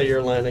and say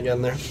your line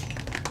again there.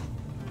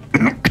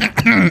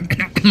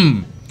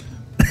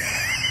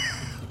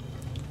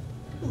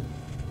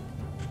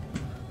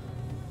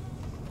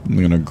 I'm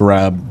gonna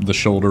grab the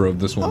shoulder of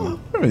this woman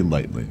very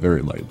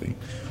lightly.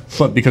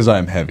 But because I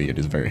am heavy, it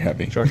is very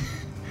heavy. Sure.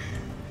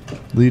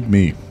 Lead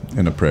me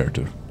in a prayer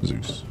to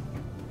Zeus.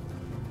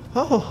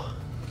 Oh,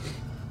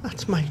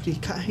 that's mighty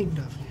kind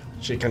of you.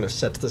 She kind of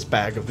sets this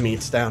bag of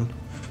meats down.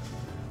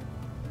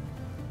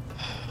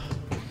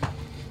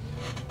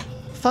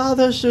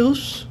 Father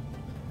Zeus,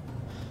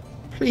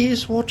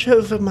 please watch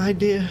over my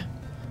dear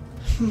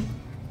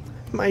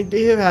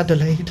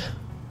Adelaide.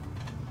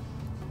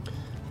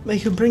 May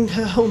you bring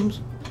her home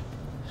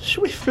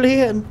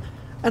swiftly and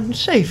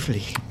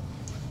safely.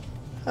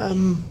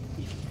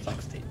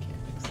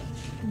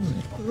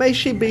 May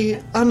she be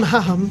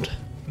unharmed.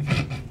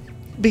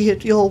 Be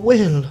it your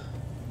will,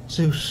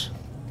 Zeus.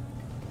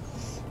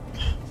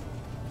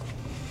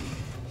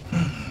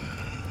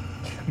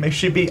 May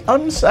she be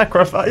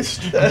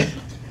unsacrificed.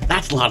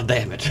 That's a lot of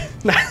damage.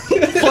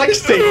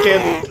 Flex tape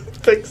can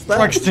fix that.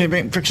 Flex tape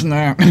ain't fixing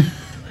that.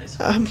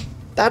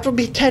 That will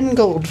be 10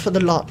 gold for the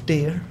lot,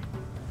 dear.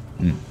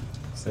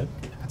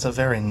 That's a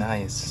very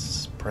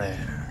nice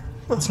prayer.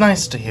 It's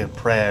nice to hear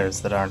prayers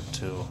that aren't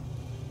too...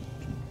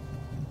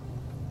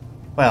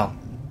 Well,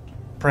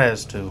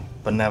 prayers to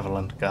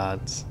benevolent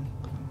gods.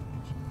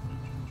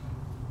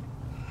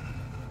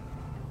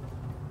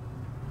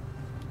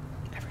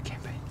 Every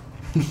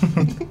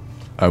campaign.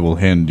 I will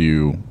hand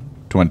you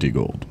 20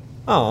 gold.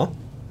 Oh.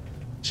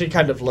 She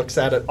kind of looks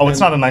at it. Oh, it's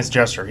not a nice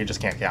gesture. He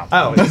just can't count.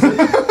 Oh, is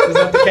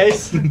that the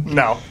case?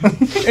 No.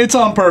 It's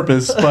on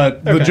purpose,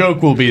 but the Okay.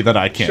 joke will be that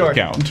I can't Sure.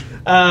 count.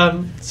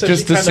 So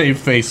Just she to kind save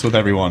face with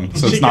everyone.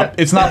 So She it's not ca-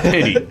 it's not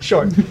pity.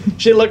 Sure.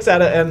 She looks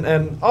at it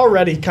and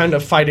already kind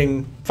of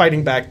fighting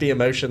back the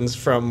emotions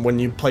from when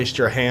you placed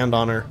your hand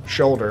on her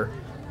shoulder.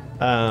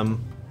 The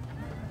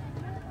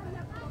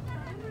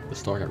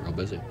store got real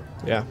busy.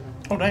 Yeah.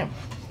 Oh, damn.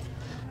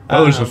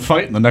 Oh, there's a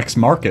fight in the next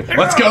market.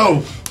 Let's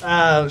go!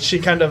 She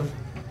kind of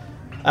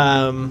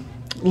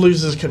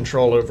loses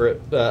control over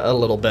it a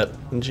little bit,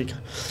 and she,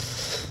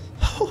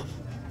 oh,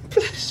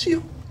 bless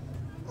you,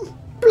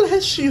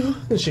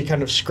 and she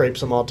kind of scrapes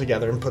them all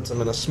together and puts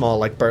them in a small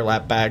like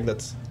burlap bag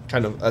that's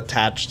kind of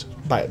attached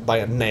by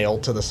a nail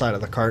to the side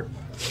of the cart.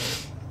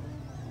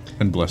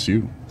 And bless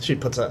you. She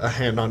puts a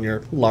hand on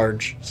your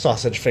large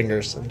sausage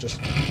fingers and just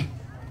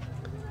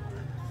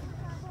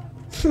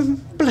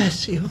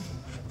bless you.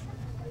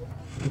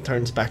 And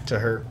turns back to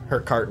her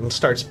cart and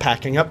starts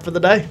packing up for the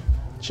day.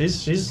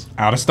 She's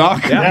Out of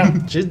stock.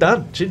 yeah, she's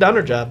done. She's done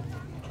her job.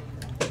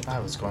 I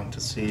was going to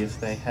see if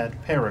they had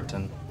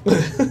Periton.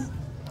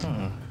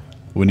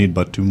 We need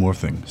but 2 more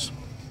things.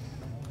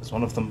 Is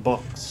one of them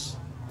books?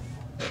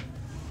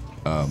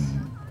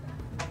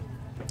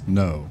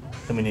 No.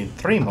 Then we need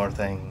 3 more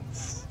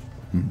things.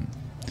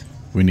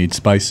 We need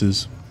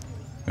spices,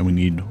 and we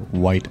need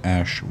white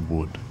ash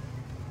wood.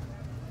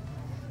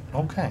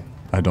 Okay.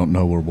 I don't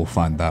know where we'll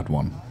find that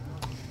one.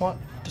 What?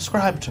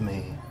 Describe to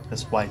me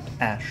this white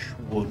ash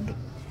wood.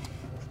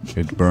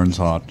 It burns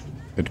hot,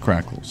 it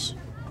crackles,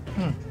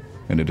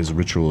 and it is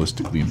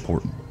ritualistically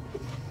important.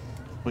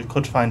 We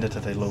could find it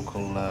at a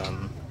local,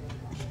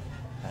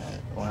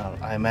 well,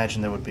 I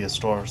imagine there would be a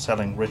store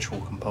selling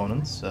ritual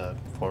components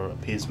for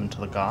appeasement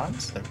to the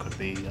gods. There could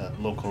be a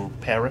local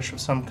parish of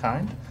some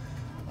kind.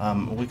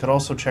 We could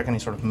also check any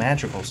sort of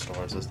magical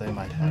stores, as they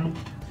might have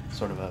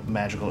sort of a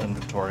magical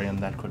inventory, and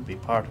that could be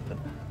part of it.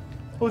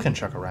 We can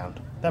check around.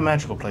 That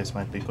magical place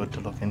might be good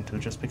to look into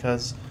just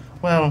because,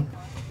 well,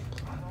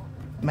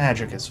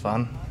 magic is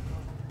fun.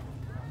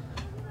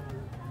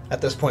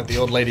 At this point, the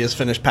old lady has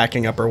finished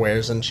packing up her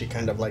wares, and she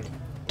kind of like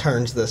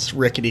turns this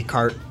rickety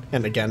cart,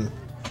 and again,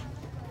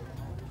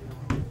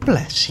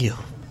 bless you,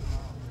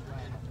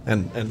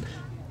 and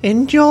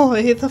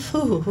enjoy the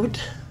food.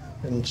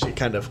 And she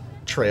kind of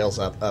trails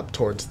up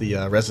towards the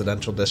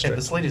residential Yeah, district.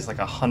 this lady's like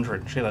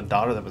 100. She had a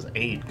daughter that was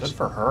 8. Good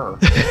for her.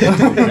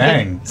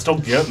 Dang. Still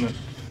getting it.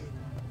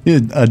 You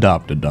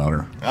adopt a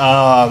daughter.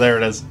 Ah, there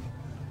it is.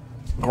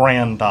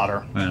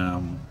 Granddaughter.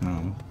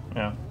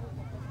 Yeah.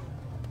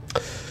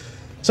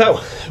 So,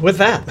 with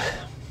that,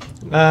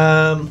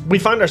 we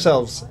find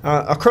ourselves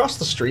across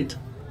the street,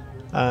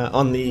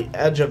 on the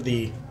edge of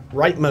the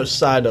rightmost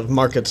side of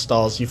market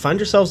stalls. You find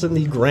yourselves in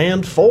the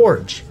Grand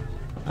Forge,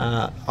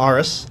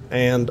 Aris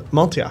and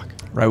Maltiak.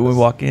 Right when we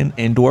walk in,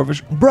 and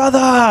Dwarvish,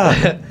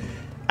 brother!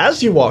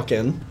 As you walk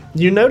in,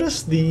 you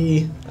notice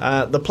the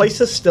place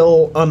is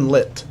still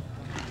unlit.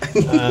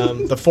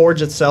 The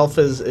forge itself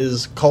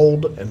is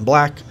cold and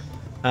black,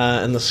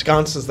 and the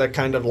sconces that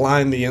kind of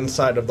line the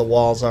inside of the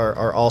walls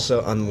are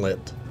also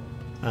unlit.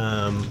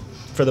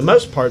 For the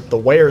most part, the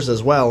wares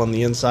as well on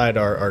the inside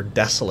are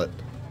desolate,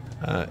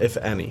 if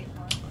any.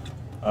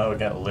 Oh, it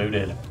got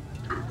looted.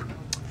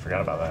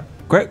 Forgot about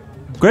that.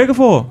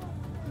 Gregor!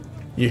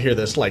 You hear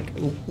this like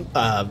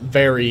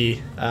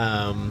very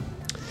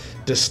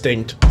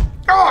distinct.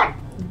 God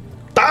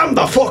damn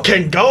the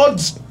fucking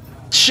gods!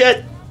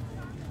 Shit!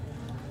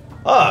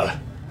 Ah.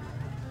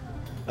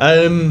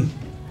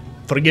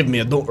 Forgive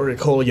me, I don't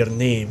recall your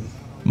name.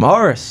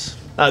 Morris.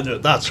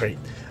 That's right.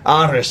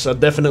 Aris, I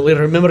definitely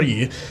remember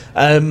you.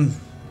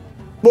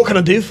 What can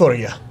I do for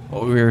you?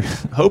 Well, we were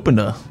hoping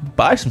to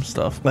buy some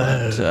stuff,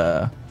 but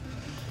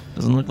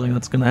doesn't look like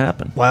that's gonna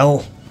happen.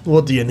 Well,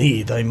 what do you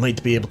need? I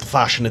might be able to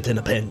fashion it in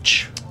a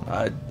pinch.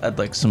 I'd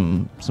like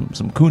some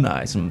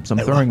kunai, some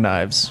throwing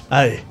knives.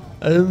 Aye.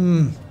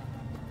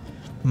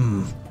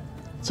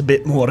 It's a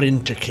bit more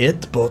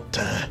intricate, but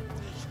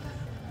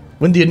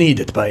when do you need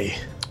it by?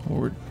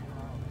 We're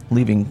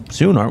leaving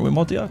soon, aren't we,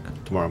 Maltiak?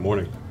 Tomorrow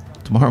morning.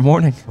 Tomorrow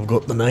morning. I've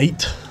got the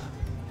night.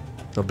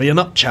 There'll be an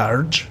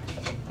upcharge,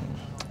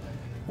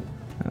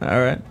 All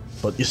right.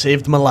 but you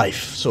saved my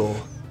life, so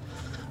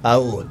I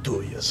owe it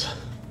to yous.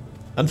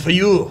 And for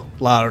you,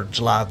 large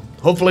lad,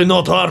 hopefully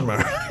not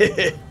armor.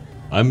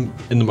 I'm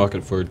in the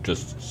market for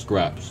just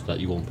scraps that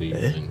you won't be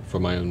using for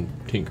my own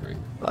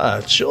tinkering.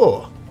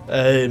 Sure.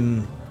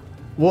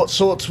 What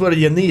sorts were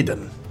you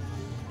needing?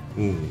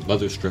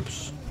 Leather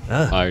strips,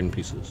 Ah. iron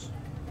pieces.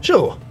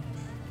 Sure.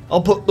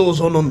 I'll put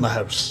those on the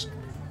house.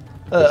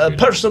 A Appreciate it.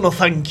 personal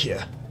thank you,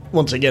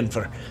 once again,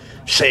 for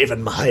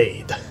saving my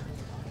hide.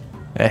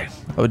 Hey,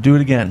 I would do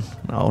it again.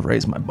 I'll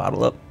raise my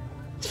bottle up.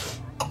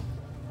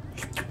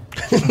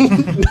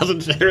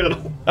 Doesn't share it at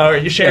all. Oh, are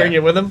you sharing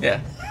it with him?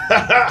 Yeah.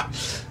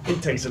 He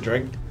takes a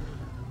drink.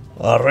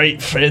 All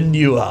right, friend,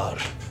 you are.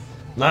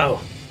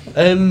 Now,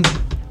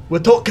 we're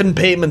talking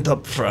payment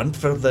up front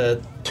for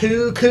the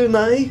 2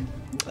 kunai.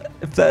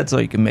 If that's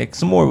all you can make,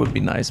 some more would be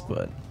nice,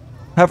 but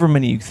however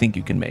many you think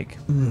you can make.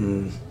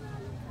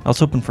 I was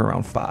hoping for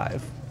around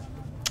 5.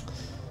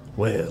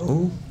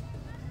 Well,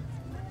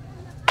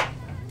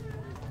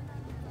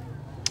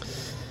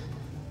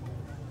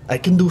 I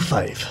can do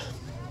 5.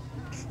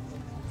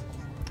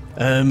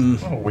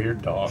 What a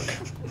weird dog.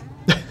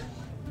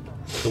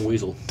 The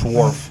weasel.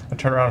 Dwarf. I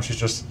turn around and she's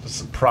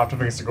just propped up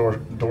against the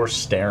door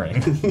staring.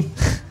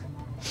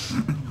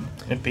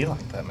 It'd be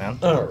like that, man.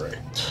 All right.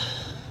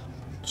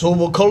 So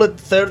we'll call it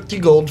 30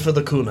 gold for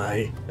the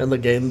kunai, and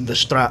again, the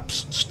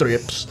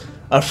strips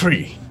are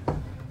free.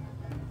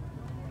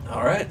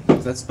 All right.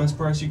 If that's the best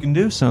price you can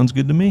do, sounds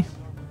good to me.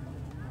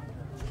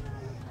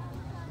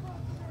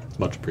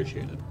 Much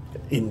appreciated.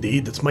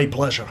 Indeed, it's my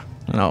pleasure.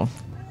 And I'll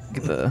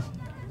get the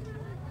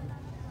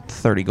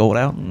 30 gold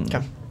out and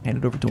Okay. hand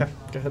it over to Okay, him.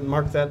 go ahead and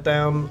mark that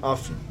down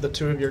off the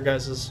 2 of your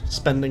guys'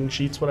 spending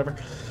sheets, whatever.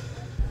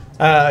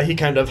 He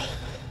kind of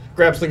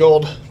grabs the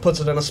gold, puts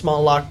it in a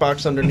small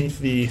lockbox underneath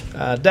the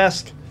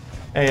desk,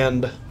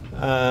 and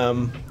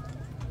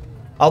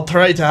I'll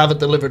try to have it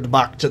delivered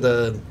back to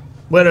the...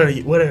 Where are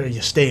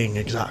you staying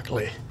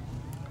exactly?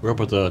 We're up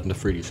at the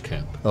Nefridi's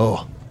camp.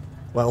 Oh,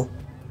 well,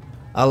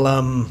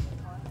 I'll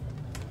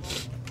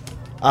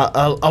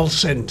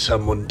send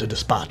someone to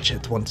dispatch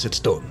it once it's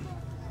done.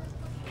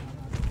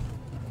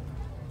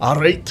 All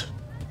right.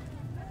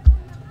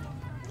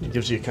 He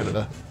gives you kind of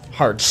a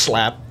hard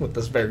slap with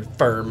this very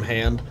firm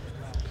hand.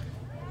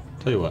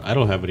 Tell you what, I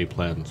don't have any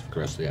plans for the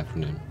rest of the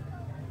afternoon.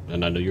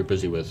 And I know you're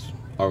busy with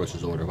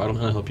Aris's order. Why don't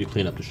I help you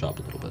clean up the shop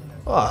a little bit?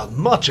 Ah,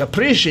 much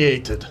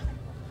appreciated.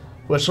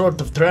 We're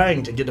sort of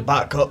trying to get it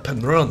back up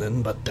and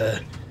running, but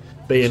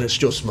being it's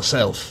just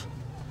myself,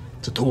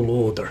 it's a tall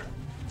order.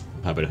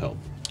 I'm happy to help.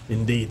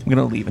 Indeed. I'm going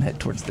to leave and head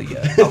towards the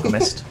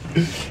alchemist.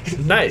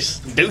 Nice.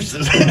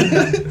 Deuces.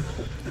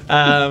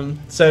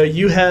 So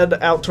you head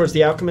out towards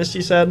the alchemist,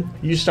 you said?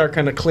 You start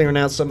kind of clearing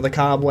out some of the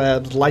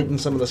cobwebs, lighting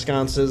some of the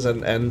sconces,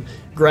 and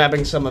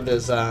grabbing some of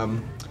his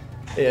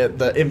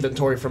the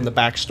inventory from the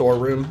back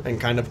storeroom and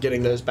kind of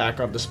getting those back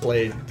on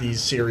display.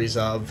 These series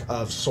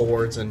of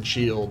swords and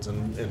shields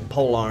and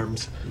pole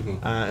arms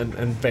and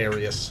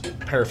various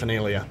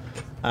paraphernalia.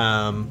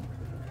 And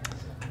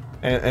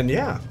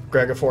yeah,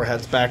 Gregofor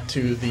heads back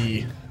to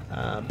the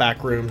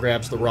back room,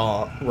 grabs the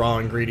raw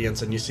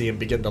ingredients, and you see him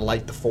begin to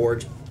light the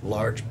forge,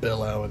 large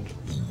billow, and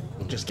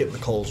just getting the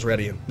coals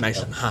ready and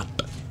nice and hot.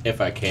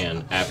 If I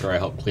can, after I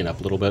help clean up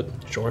a little bit.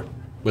 Sure.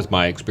 With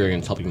my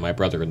experience helping my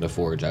brother in the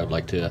forge, I would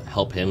like to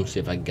help him, see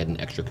if I can get an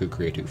extra coup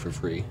creative for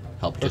free.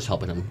 Just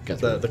helping him get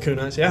through. The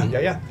kunais,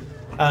 yeah.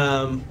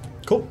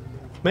 Cool.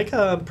 Make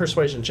a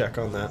persuasion check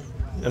on that.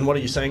 And what are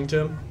you saying to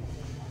him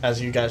as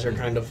you guys are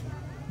kind of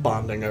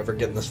bonding over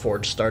getting this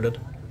forge started?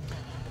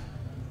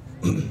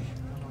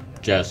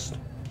 Just,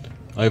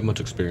 I have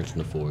much experience in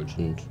the forge,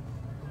 and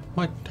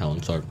my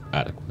talents are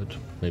adequate.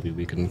 Maybe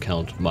we can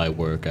count my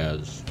work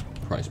as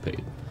price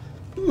paid.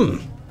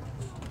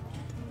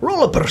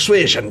 Roll a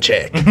persuasion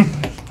check.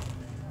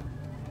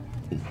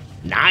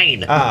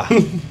 9!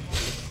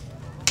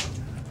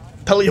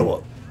 Tell you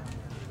what.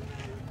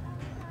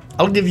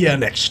 I'll give you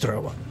an extra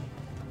one.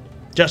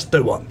 Just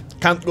the one.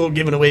 Can't go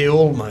giving away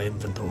all my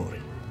inventory.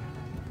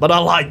 But I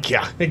like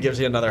ya. He gives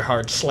you another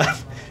hard slap.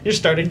 You're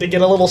starting to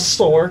get a little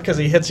sore because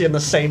he hits you in the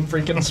same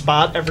freaking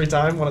spot every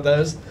time. One of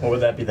those. Or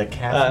would that be the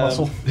calf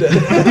muscle?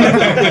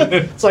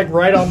 It's like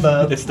right on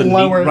the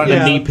lower,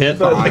 the knee pit.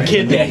 The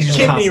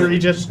kidney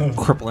region.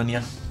 Crippling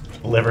you.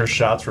 Liver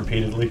shots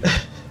repeatedly.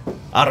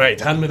 All right,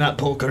 hand me that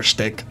poker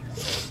stick.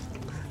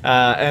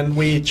 And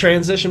we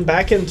transition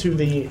back into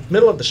the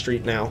middle of the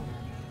street now,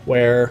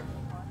 where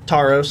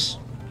Taros,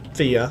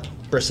 Thea,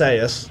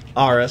 Briseis,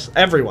 Aris,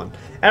 everyone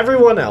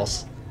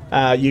else,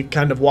 you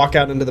kind of walk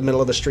out into the middle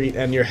of the street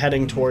and you're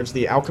heading towards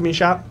the alchemy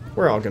shop.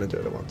 We're all going to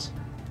do it at once.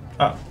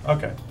 Oh,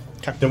 okay.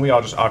 Then we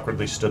all just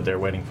awkwardly stood there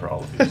waiting for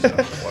all of you, so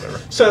whatever.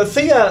 So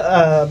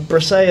Thea,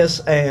 Briseis,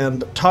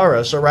 and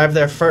Taros arrive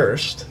there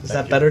first. Is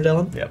that better,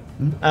 Dylan? Yep.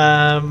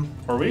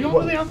 Are we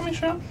going to the alchemy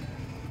shop?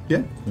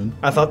 Yeah.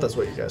 I thought that's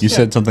what you guys You said.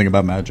 said something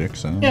about magic,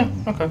 so. Yeah,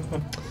 okay.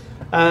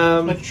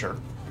 Make sure.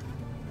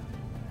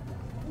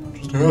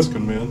 Just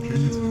asking, man.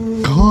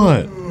 Jeez.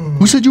 God.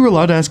 Who said you were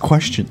allowed to ask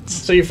questions?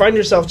 So you find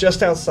yourself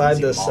just outside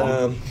this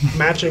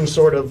matching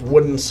sort of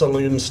wooden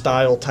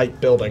saloon-style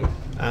type building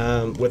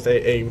with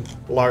a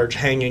large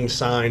hanging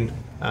sign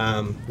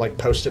like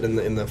posted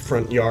in the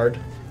front yard,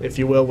 if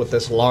you will, with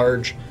this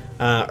large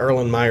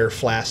Erlenmeyer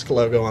flask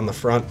logo on the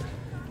front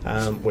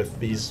with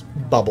these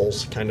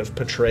bubbles kind of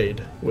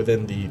portrayed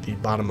within the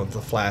bottom of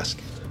the flask.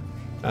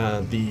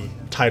 The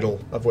title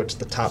of which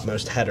the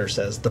topmost header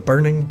says, "The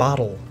Burning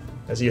Bottle."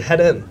 As you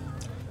head in,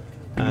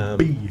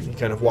 you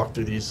kind of walk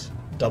through these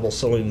double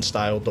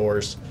saloon-style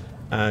doors.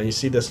 You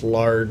see this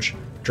large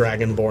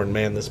dragonborn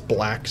man, this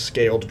black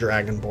scaled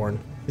dragonborn.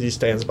 He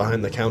stands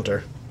behind the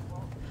counter.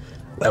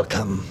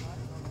 Welcome.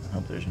 I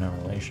hope there's no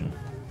relation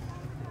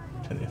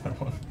to the other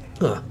one.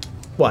 Huh.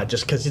 What,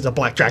 just because he's a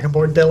black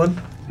dragonborn, Dylan?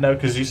 No,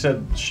 because you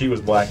said she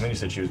was black, and then you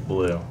said she was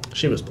blue.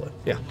 She was blue,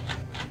 yeah.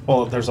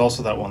 Well, there's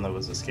also that one that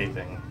was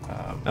escaping.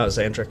 Oh,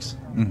 Xantrix.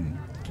 Mm-hmm.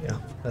 Yeah,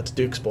 that's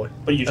Duke's boy.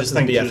 But you that's just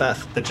think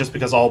BFF. that just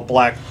because all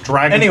black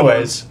dragonborns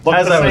Anyways, look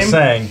as the I was same,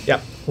 saying,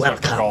 Yep.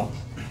 Welcome.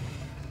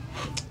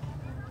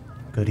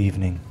 Good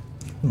evening.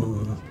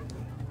 Mm.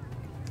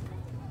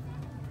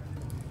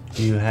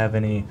 Do you have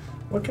any...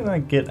 what can I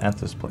get at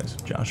this place,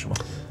 Joshua?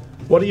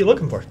 What are you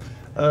looking for?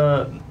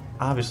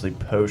 Obviously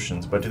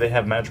potions, but do they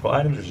have magical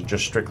items, or is it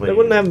just strictly They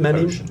wouldn't have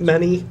potions?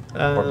 many.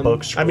 Or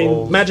books, I mean,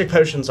 scrolls? magic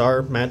potions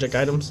are magic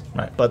items,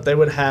 Right. but they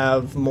would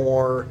have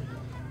more,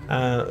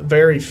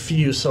 very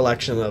few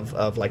selection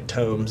of like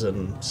tomes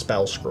and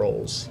spell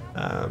scrolls.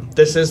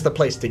 This is the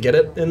place to get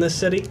it in this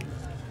city.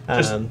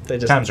 They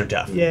just times are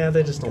tough. Yeah,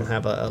 they just don't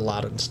have a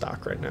lot in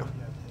stock right now.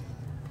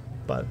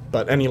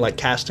 But any like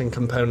casting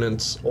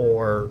components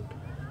or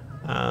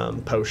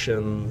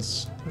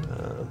potions,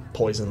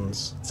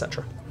 poisons,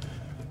 etc.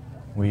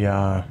 We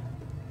are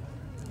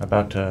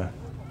about to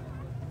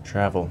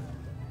travel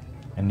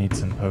and need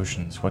some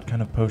potions. What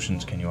kind of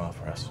potions can you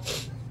offer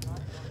us?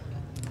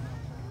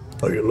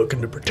 Are you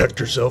looking to protect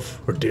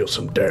yourself or deal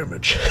some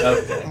damage?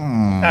 Okay. All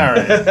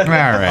right. All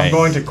right. I'm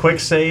going to quick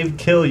save,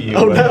 kill you,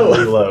 Oh, and no.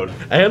 reload.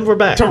 And we're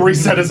back. To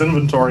reset his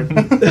inventory.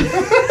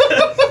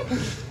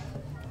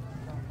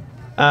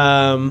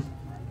 I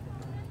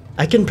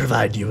can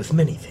provide you with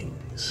many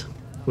things.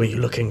 Were you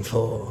looking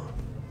for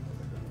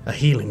a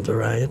healing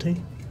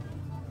variety?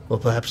 Or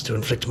perhaps to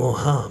inflict more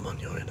harm on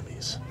your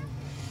enemies?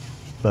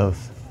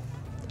 Both.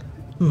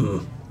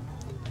 He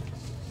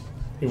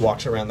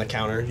walks around the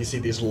counter. You see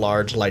these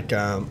large, like,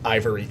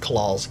 ivory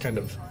claws kind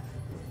of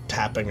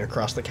tapping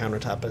across the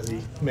countertop as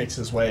he makes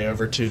his way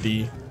over to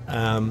the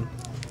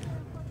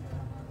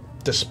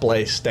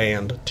display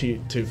stand to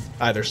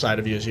either side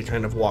of you as you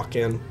kind of walk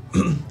in.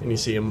 And you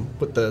see him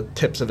with the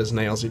tips of his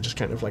nails. He just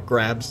kind of, like,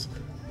 grabs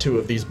 2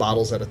 of these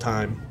bottles at a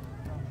time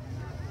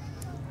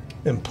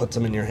and puts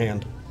them in your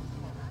hand.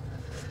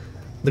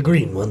 The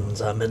green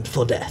ones are meant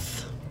for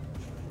death.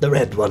 The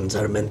red ones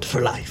are meant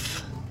for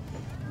life.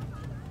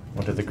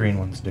 What do the green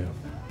ones do?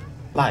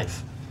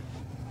 Life.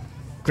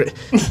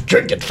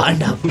 Drink it,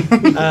 find out.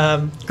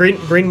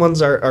 Green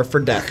ones are for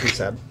death, he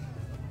said.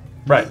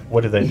 Right.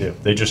 What do they do?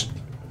 They just.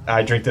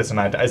 I drink this and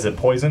I die. Is it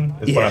poison?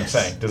 Is what I'm Yes.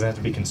 saying. Does it have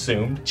to be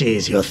consumed?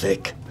 Jeez, you're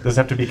thick. Does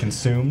it have to be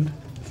consumed?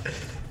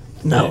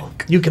 No,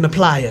 you can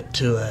apply it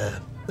to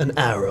an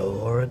arrow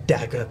or a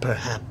dagger,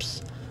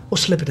 perhaps, or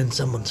slip it in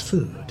someone's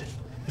food,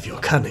 if you're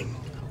cunning.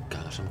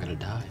 Gosh, I'm gonna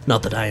die.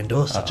 Not that I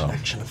endorse such an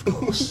action, of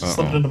course.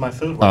 Slip it into my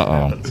food. What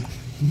happens?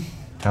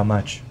 How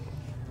much?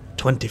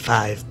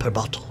 25 per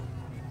bottle.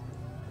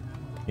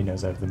 He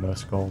knows I have the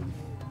most gold.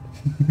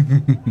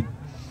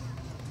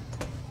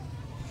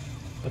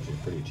 That's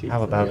pretty cheap. How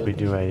for about the we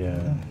do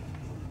a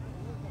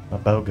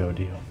BOGO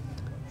deal?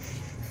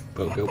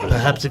 Bogo, but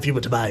Perhaps if you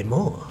were to buy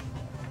more,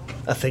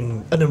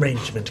 an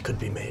arrangement could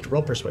be made.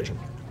 Roll persuasion.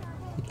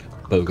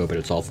 Bogo, but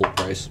it's all full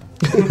price.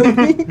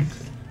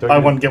 Buy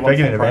one, get one Do I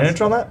get an full price.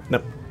 advantage on that?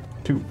 No,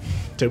 2.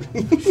 2.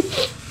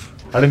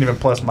 I didn't even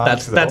plus mine.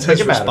 That's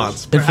his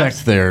response. In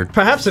fact, they're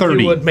Perhaps if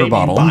 30 you would per maybe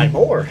bottle. buy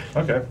more.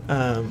 Okay.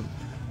 Um,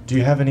 Do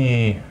you have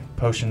any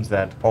potions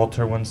that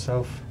alter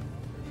oneself?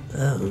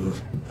 an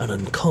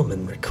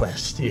uncommon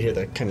request. You hear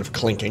the kind of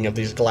clinking of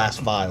these glass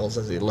vials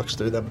as he looks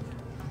through them.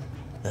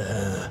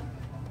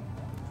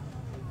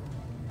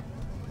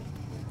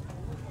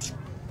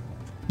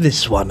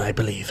 This one, I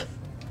believe.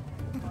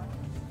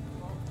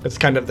 It's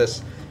kind of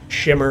this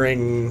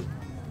shimmering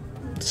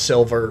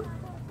silver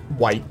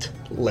white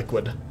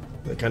liquid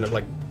that kind of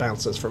like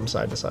bounces from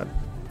side to side.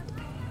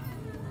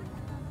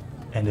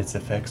 And its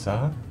effects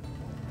are?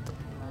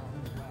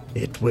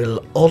 It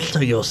will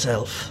alter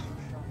yourself.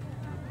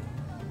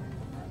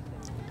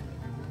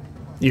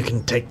 You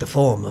can take the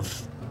form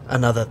of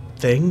another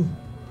thing,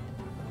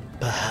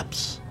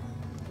 perhaps.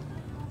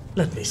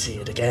 Let me see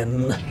it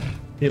again.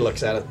 He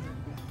looks at it.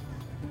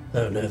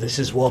 Oh no, this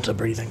is water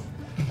breathing.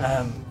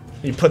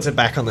 He puts it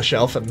back on the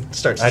shelf and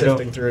starts I don't-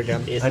 sifting through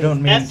again. I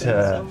don't mean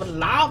to.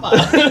 lava.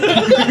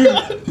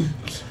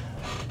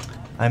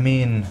 I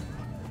mean,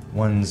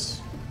 one's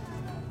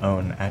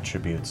own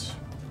attributes.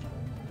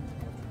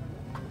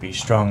 Be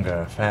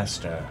stronger,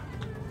 faster.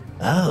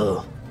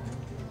 Oh.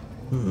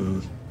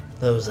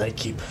 Those I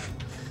keep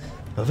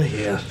over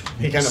here.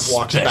 He kind of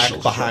walks Special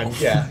back behind.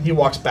 shelf. Yeah, he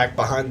walks back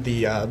behind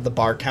the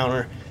bar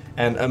counter,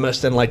 and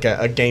almost in like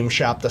a game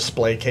shop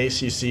display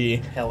case, you see,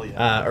 Hell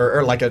yeah.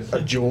 or like a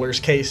jeweler's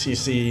case, you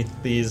see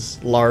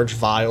these large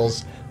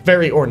vials,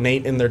 very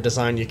ornate in their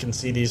design. You can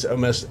see these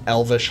almost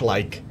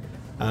elvish-like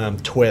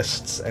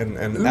twists and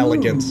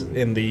elegance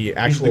in the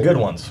actual. the good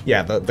ones.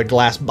 Yeah, the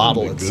glass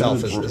bottle The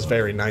itself good is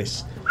very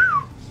nice.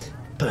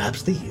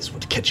 Perhaps these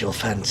would catch your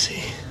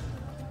fancy.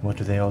 What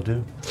do they all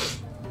do?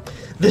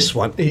 This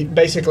one,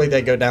 basically,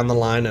 they go down the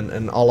line,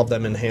 and all of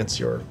them enhance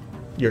your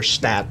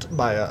stat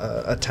by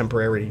a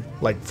temporary,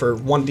 like for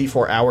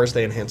 1d4 hours,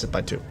 they enhance it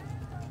by 2.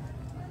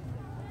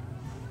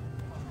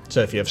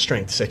 So if you have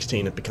strength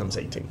 16, it becomes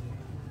 18.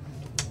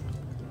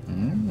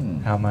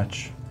 How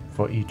much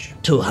for each?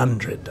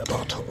 200 a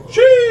bottle.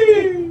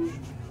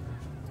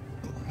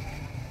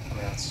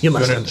 You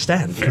must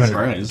understand.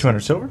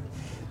 200 silver?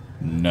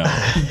 No.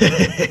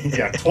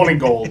 Yeah, 20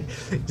 gold.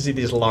 You see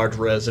these large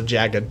rows of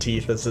jagged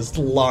teeth. It's this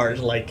large,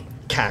 like,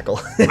 cackle.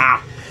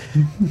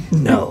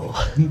 No.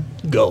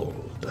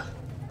 Gold.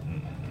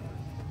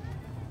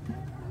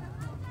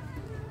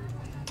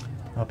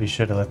 I'll be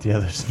sure to let the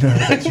others know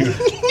that you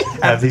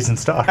have these in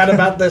stock. At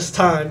about this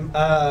time,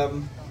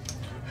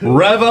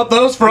 Rev up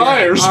those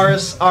fryers.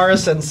 Aris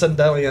and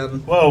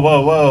Sendelion. Whoa,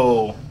 whoa,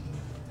 whoa.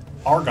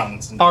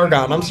 Argon's.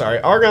 Argon, I'm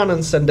sorry. Argon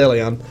and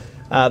Sendelion.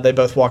 They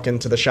both walk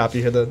into the shop.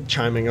 You hear the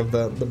chiming of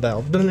the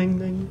bell. Ding,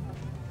 ding.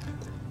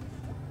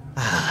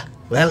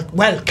 Well,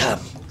 welcome.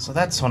 So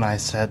that's when I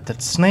said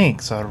that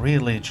snakes are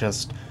really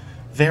just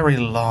very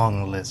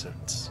long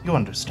lizards. You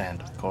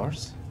understand, of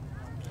course.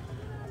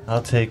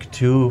 I'll take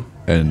 2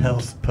 And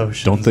health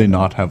potions. don't they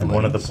not have and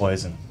one of the legs?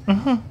 poison.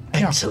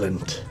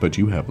 Excellent. But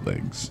you have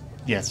legs.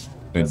 Yes,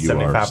 And That's you are a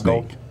 75 snake.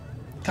 gold.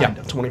 kind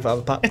Yeah, of. 25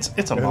 a pop. It's a Go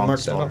ahead and long mark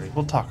that story. off.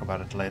 We'll talk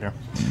about it later.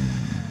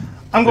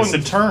 I'm going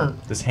to turn.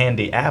 This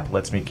handy app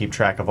lets me keep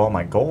track of all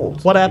my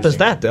gold. What app is using-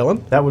 that,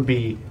 Dylan? That would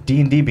be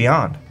D&D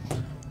Beyond.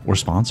 We're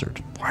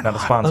sponsored. Why Not a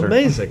sponsor.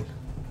 Amazing.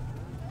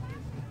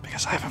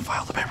 Because I haven't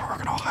filed the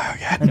paperwork in Ohio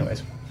yet.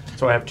 Anyways,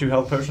 so I have 2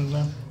 health potions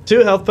now? 2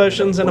 health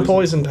potions and a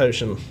poison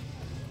potion.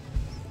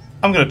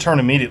 I'm going to turn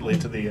immediately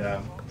to the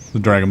The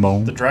Dragon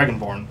Ball.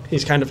 Dragonborn.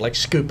 He's kind of like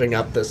scooping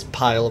up this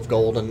pile of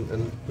gold,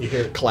 and you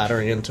hear it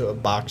clattering into a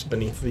box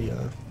beneath the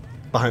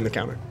behind the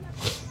counter.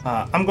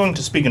 I'm going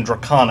to speak in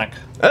Draconic.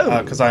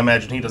 Oh. Because I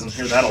imagine he doesn't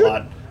hear that a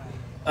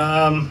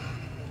lot.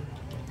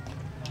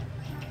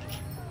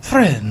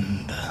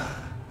 Friend.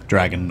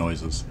 Dragon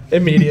noises.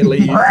 Immediately,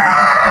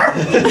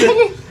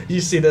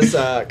 you see this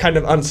kind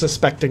of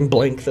unsuspecting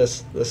blink,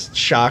 this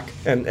shock,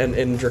 and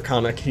in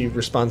Draconic, he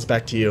responds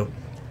back to you.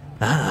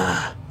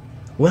 Ah,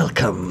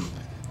 welcome.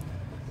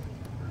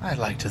 I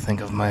like to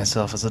think of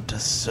myself as a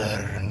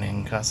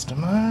discerning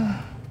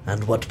customer.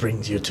 And what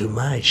brings you to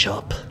my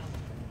shop?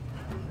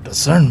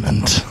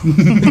 Discernment.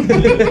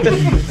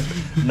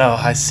 No,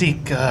 I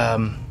seek.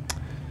 I'm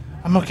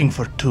looking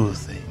for two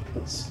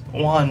things.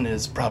 One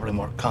is probably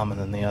more common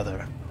than the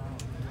other.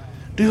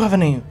 Do you have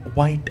any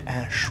white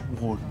ash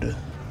wood?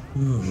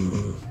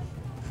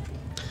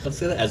 Let's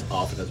say that as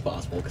often as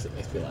possible because it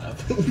makes me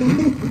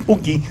laugh.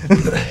 Okay.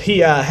 He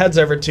heads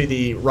over to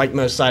the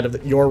rightmost side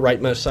of your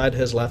rightmost side,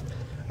 his left,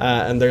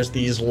 and there's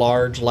these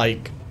large,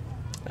 like,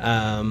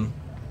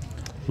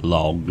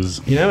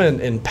 Logs. you know,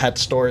 in pet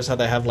stores how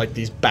they have like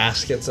these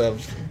baskets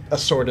of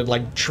assorted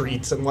like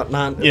treats and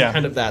whatnot. It's Yeah.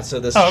 kind of that. So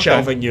this Oh, okay.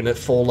 shelving unit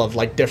full of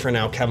like different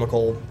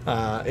alchemical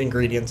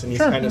ingredients, and he's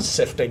Sure, kind of yeah.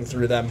 sifting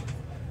through them.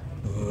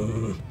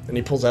 And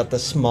he pulls out the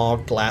small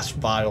glass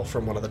vial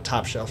from one of the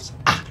top shelves.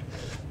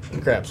 He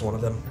grabs one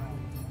of them.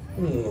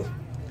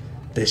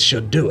 This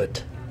should do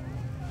it.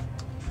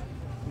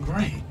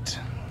 Great.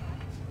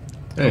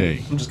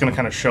 Hey, I'm just gonna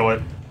kind of show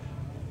it.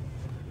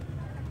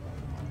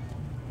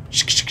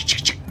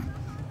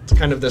 It's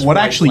kind of this. what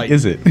white, actually like-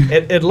 is it?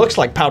 It looks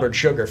like powdered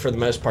sugar for the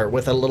most part,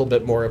 with a little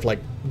bit more of like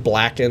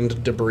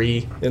blackened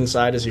debris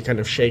inside as you kind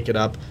of shake it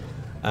up.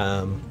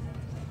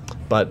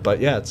 But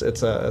yeah, it's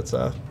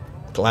a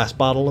glass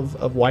bottle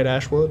of white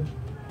ash wood,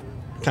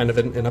 kind of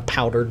in a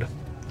powdered,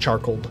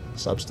 charcoaled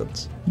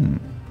substance.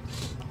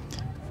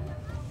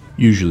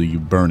 Usually you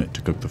burn it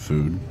to cook the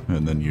food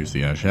and then use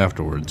the ash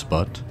afterwards,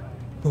 but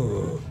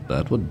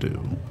that would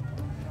do.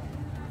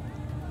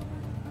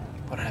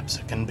 Perhaps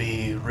it can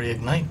be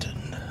reignited.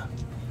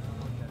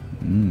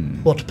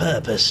 What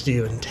purpose do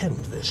you intend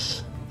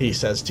this? He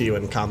says to you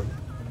in common.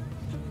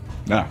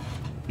 Ah,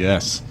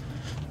 yes.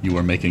 You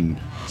were making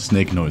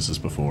snake noises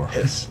before.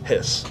 Hiss,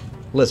 hiss.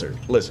 Lizard,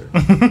 lizard.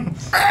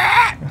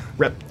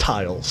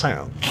 Reptile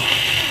sound.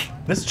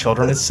 This,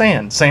 children, is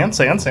sand. Sand,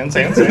 sand, sand,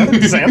 sand,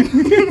 sand,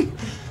 sand.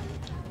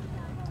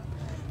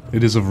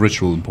 It is of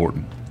ritual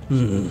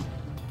importance.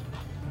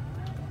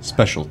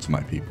 Special to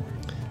my people.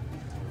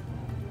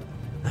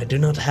 I do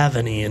not have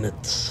any in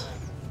its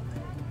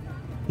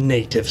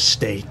native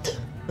state,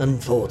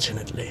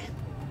 unfortunately.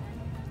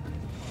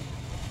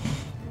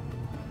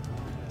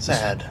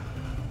 Sad.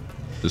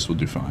 This will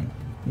do fine.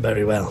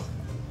 Very well.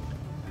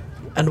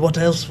 And what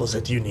else was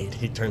it you need?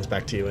 He turns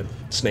back to you in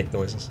snake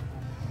noises.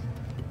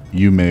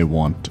 You may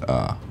want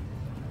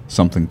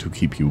something to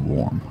keep you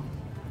warm.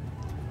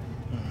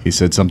 He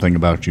said something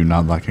about you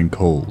not liking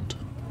cold.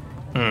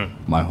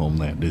 My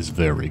homeland is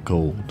very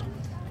cold.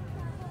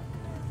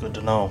 Good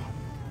to know.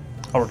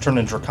 I'll return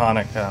in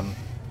Draconic. I'm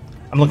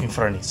looking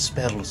for any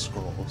spell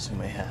scrolls you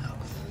may have.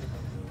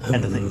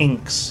 And the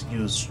inks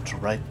used to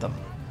write them.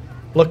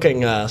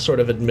 Looking sort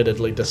of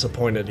admittedly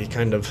disappointed, he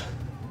kind of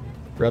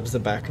rubs the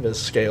back of his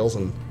scales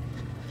and...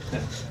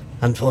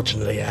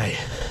 Unfortunately, I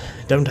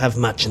don't have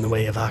much in the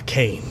way of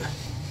arcane.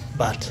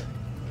 But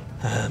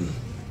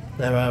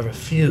there are a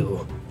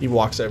few. He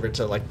walks over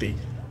to like the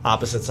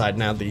opposite side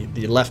now, the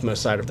leftmost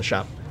side of the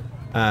shop.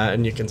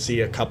 And you can see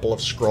a couple of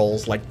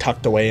scrolls like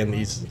tucked away in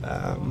these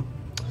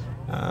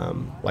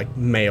like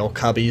mail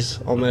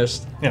cubbies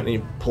almost. Yeah. And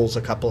he pulls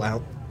a couple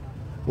out.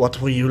 What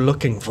were you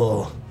looking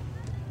for?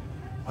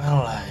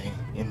 Well, I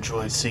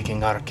enjoy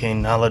seeking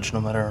arcane knowledge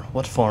no matter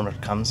what form it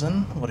comes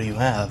in. What do you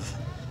have?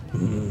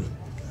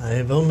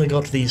 I've only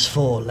got these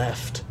 4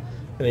 left.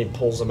 And he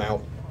pulls them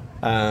out.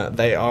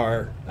 They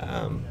are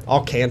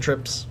all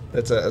cantrips.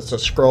 It's a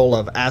scroll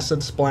of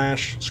Acid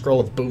Splash, scroll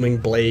of Booming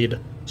Blade,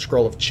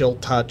 scroll of Chill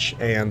Touch,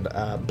 and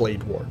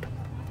Blade Ward.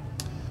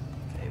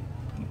 Okay.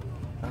 I'm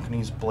not gonna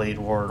use Blade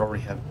Ward.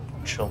 Already have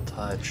Chill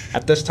Touch.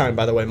 At this time,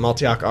 by the way,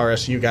 Maltiak,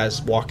 Aris, you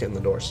guys walk in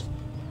the doors.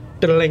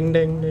 Ding,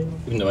 ding,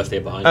 ding. Even though I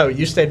stayed behind. Oh,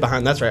 you stayed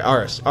behind. That's right.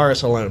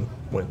 Aris alone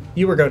went.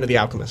 You were going to the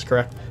Alchemist,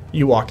 correct?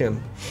 You walk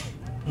in.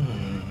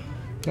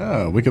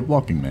 Ah, Wicked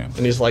Walking Man.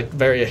 And he's like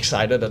very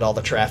excited at all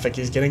the traffic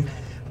he's getting.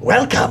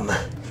 Welcome!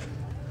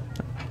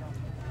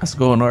 How's it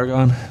going,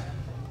 Argon?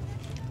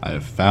 I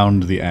have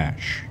found the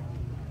ash.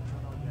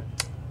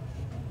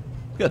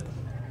 Good.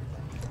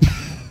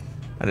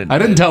 I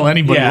didn't tell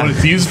anybody Yeah. what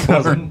it's used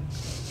for.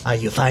 Are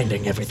you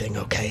finding everything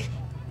okay?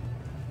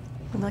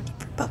 I'm looking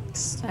for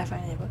books. Did I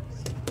find any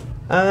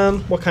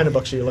books? What kind of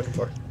books are you looking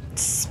for?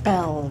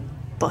 Spell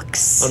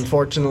books.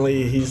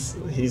 Unfortunately,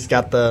 he's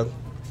got the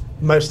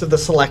most of the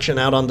selection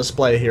out on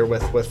display here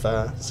with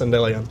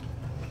Sandelion.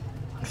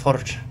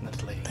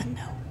 Unfortunately. Then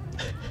no.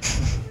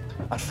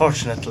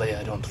 Unfortunately,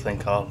 I don't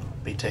think I'll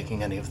be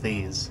taking any of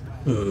these.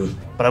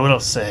 But I will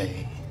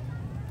say,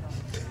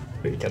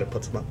 He kind of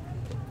puts them up.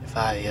 if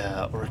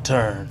I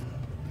return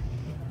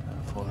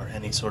for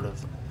any sort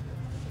of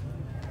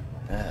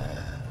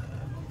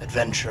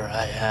adventure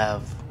I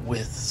have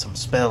with some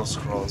spell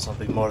scrolls, I'll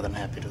be more than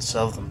happy to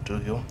sell them to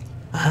you.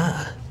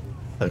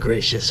 A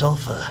gracious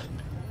offer.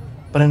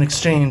 But in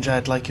exchange,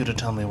 I'd like you to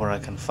tell me where I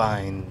can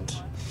find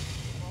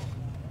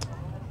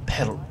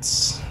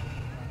pelts.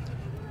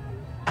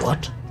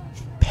 What?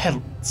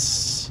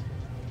 Pelts.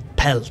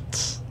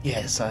 Pelts.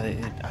 Yes,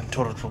 I'm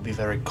told it will be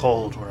very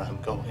cold where I'm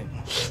going.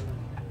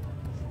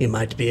 You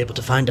might be able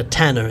to find a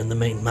tanner in the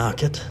main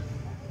market.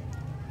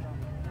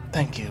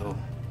 Thank you.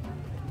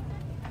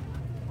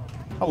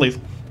 I'll leave.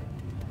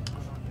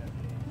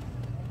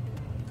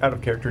 Out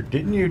of character,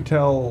 didn't you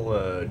tell?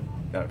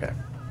 Okay.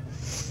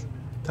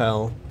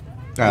 Tell.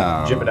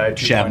 Jebediah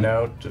Shab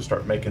 2.0 to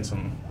start making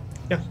some.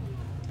 Yeah.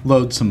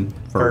 load some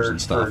furs Fur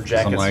and stuff. 'Cause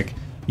jackets. I'm like,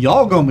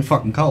 y'all gonna be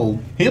fucking cold.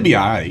 He'll be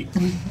alright.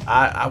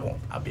 I won't.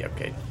 I'll be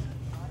okay.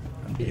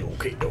 I'll be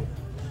okay though.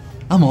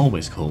 I'm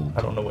always cold.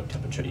 I don't know what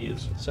temperature he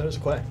is. So is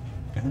Quay.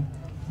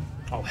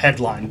 Oh,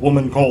 headline: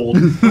 Woman cold.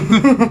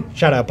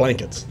 Shout out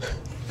blankets.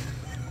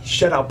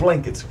 Shut out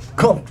blankets.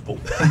 Comfortable.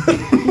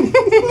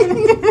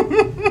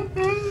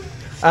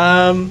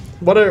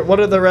 What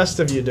are the rest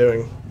of you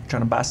doing?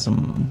 Trying to buy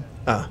some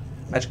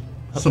magic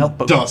Some health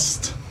potions.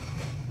 dust.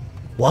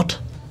 What?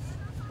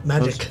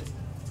 Magic. I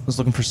was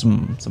looking for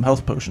some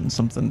health potions,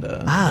 something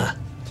to.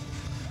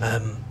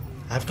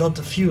 I've got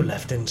a few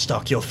left in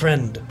stock. Your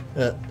friend.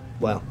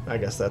 Well, I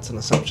guess that's an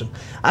assumption.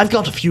 I've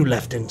got a few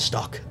left in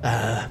stock.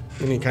 And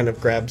he kind of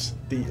grabs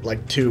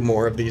two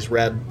more of these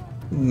red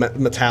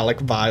metallic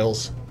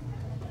vials.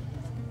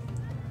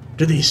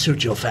 Do these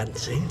suit your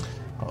fancy?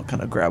 I'll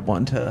kind of grab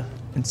one to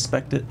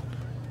inspect it.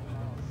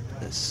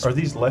 Are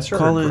these lesser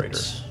Call or it. greater?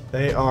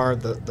 They are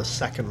the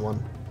second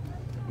one.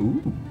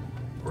 Ooh.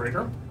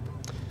 Greater.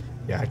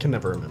 Yeah, I can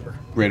never remember.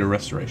 Greater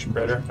restoration.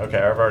 Greater? Okay,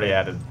 I've already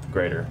added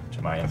greater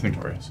to my I think.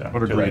 inventory. So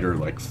What are too late. greater,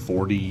 like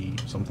 40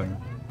 something?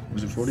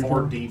 Was it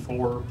 44?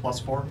 4d4 plus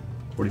 4.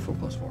 44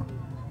 plus 4.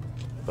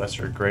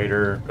 Lesser,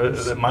 greater.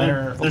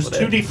 Minor. There's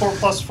 2d4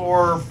 plus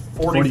 4,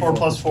 44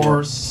 plus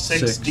 4,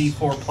 6.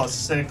 6d4 plus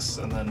 6,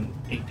 and then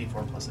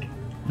 8d4 plus 8.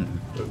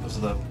 Mm-hmm. Those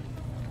are the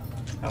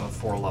kind of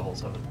 4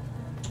 levels of it.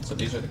 So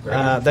these are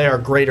the They are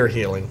greater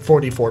healing.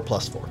 44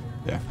 plus 4.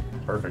 Yeah.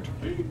 Perfect.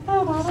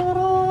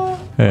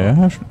 Hey, I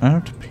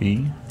have to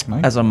pee.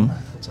 As I'm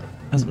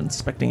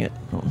inspecting it,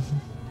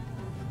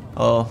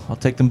 I'll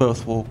take them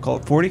both. We'll call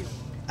it 40.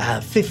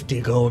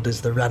 50 gold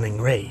is the running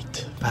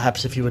rate.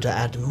 Perhaps if you were to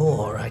add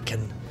more, I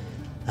can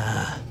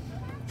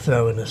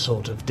throw in a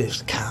sort of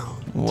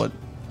discount. What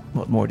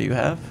more do you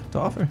have to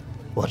offer?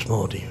 What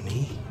more do you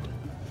need?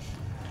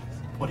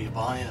 What are you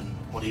buying?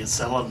 What are you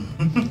selling?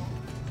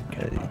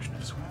 Okay.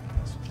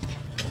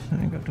 I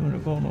ain't got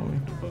 200 gold on me.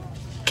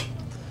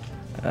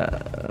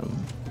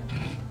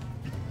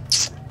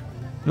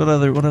 What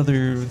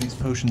other of these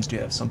potions do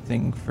you have?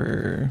 Something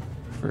for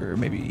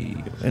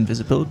maybe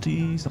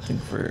invisibility? Something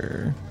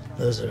for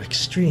Those are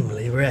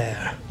extremely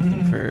rare,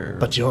 for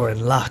but you're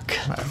in luck.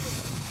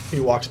 He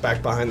walks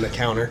back behind the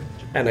counter,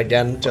 and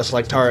again, just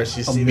like Taurus,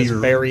 you see this mirror.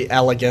 very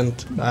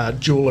elegant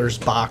jeweler's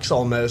box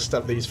almost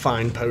of these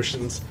fine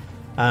potions.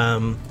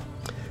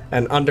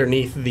 And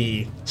underneath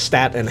the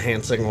stat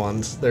enhancing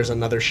ones, there's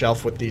another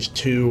shelf with these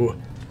two.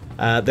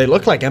 They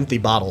look like empty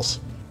bottles.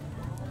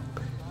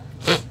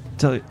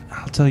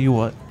 I'll tell you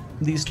what.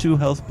 These 2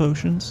 health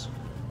potions.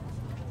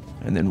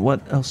 And then what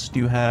else do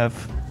you have?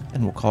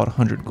 And we'll call it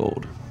 100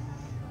 gold.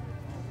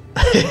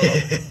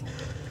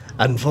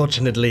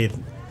 Unfortunately,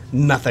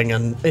 nothing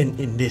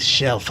in this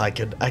shelf I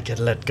could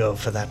let go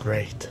for that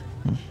rate.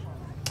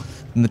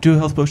 And the 2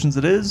 health potions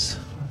it is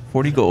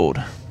 40 gold.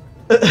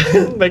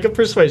 Make a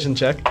persuasion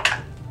check.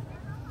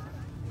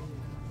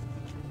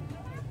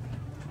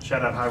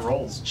 Shout out high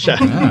rolls.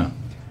 Yeah.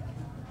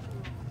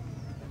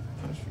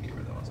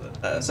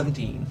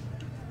 17.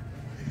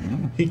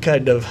 He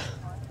kind of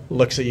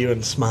looks at you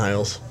and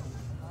smiles.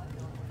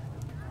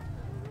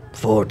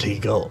 40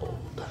 gold.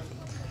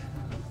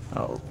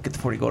 I'll get the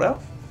 40 gold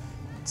out.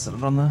 Set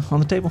it on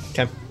the table.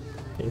 Okay.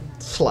 He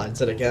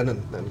slides it again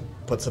and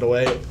puts it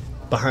away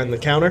behind the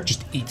counter.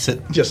 Just eats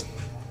it. Just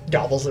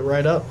gobbles it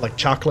right up like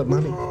chocolate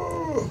money.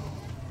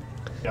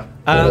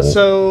 Yeah.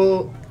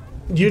 So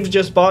you've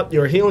just bought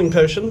your healing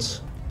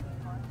potions.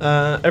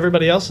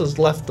 Everybody else has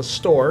left the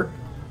store.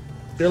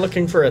 You're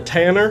looking for a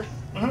tanner.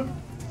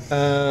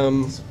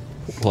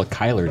 What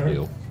Kyler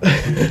do?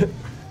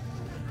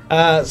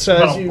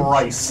 So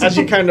Bryce. as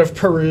you kind of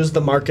peruse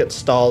the market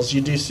stalls,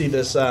 you do see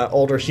this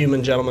older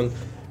human gentleman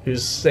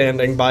who's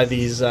standing by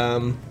these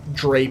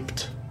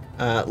draped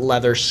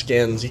leather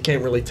skins. You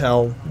can't really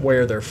tell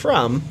where they're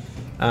from,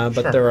 but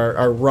Sure. there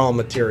are raw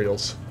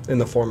materials in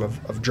the form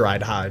of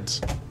dried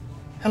hides.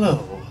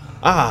 Hello.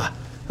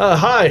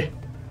 Hi.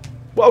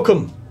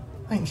 Welcome.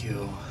 Thank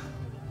you.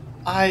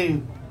 I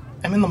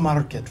am in the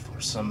market for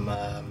some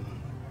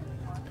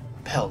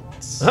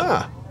pelts.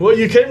 Well,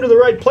 you came to the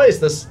right place.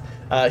 This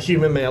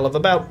human male of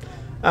about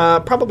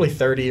probably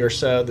 30 or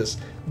so, this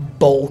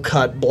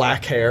bowl-cut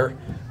black hair.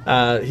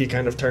 He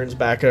kind of turns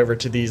back over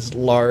to these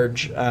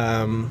large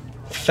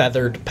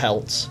feathered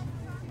pelts.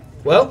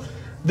 Well,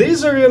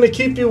 these are going to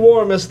keep you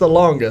warmest the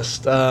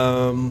longest.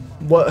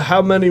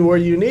 How many were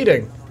you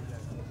needing?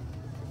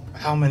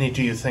 How many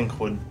do you think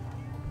would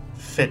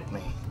fit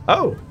me?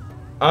 Oh,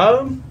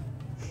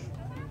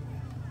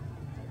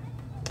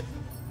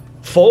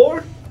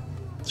 4?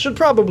 Should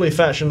probably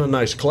fashion a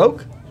nice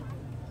cloak.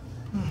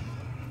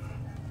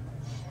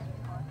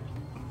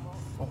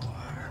 4.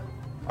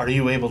 Are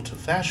you able to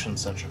fashion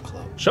such a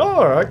cloak?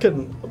 Sure, I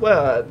can.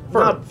 Well,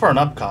 For an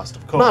up cost,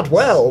 of course. not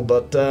well,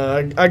 but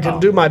I can Oh.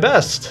 do my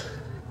best.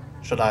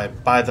 should I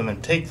buy them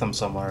and take them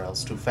somewhere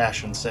else to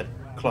fashion said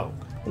cloak?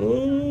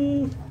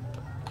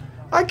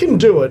 I can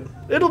do it.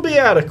 It'll be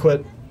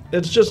adequate.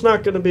 It's just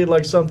not going to be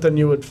like something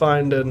you would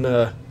find in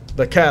the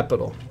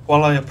capital.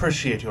 While I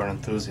appreciate your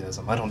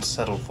enthusiasm, I don't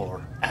settle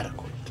for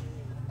adequate.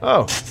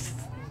 Oh.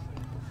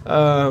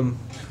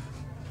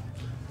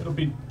 It'll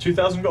be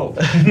 2,000 gold.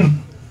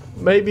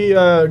 Maybe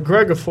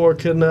Gregofor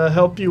can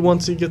help you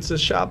once he gets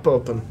his shop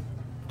open.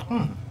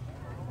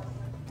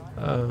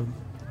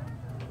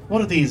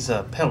 What are these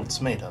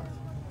pelts made of?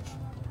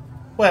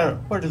 Where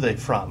do they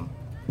from?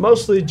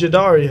 Mostly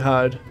Jadari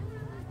hide.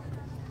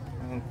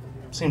 I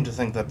seem to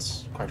think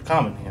that's quite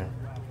common here.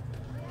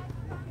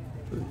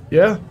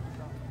 Yeah?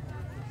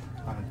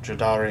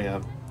 Jadari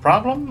a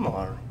problem,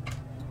 or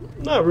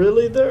Not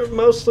really. They're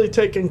mostly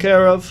taken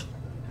care of.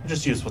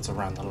 just use what's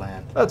around the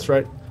land? That's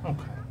right.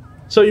 Okay.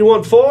 So you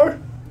want 4?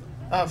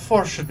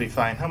 4 should be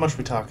fine. How much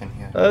we talking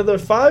here? They're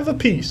 5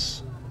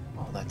 apiece.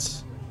 Oh,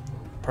 that's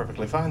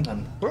perfectly fine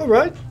then. All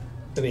right.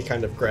 And he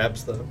kind of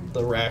grabs the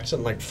racks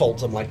and like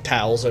folds them like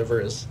towels over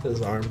his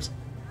arms.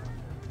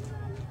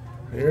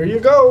 Here you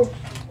go.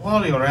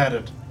 While you're at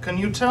it, can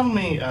you tell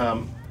me,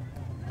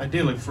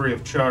 ideally free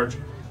of charge,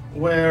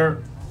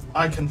 where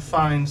I can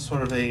find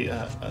sort of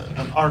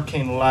an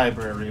arcane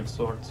library of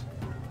sorts?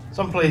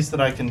 Someplace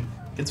that I can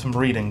get some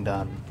reading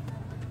done.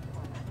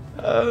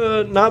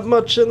 Not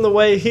much in the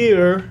way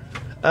here.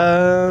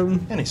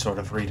 Any sort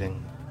of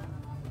reading.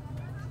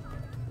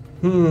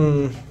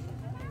 I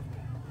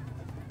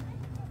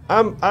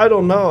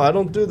don't know. I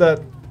don't do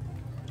that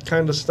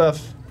kind of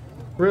stuff,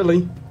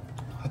 really.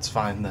 That's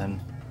fine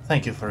then.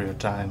 Thank you for your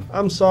time.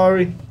 I'm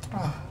sorry.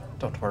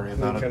 Don't worry He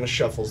about kind it. of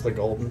shuffles the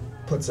gold and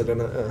puts it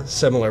in a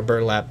similar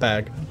burlap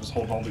bag. Just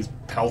hold all these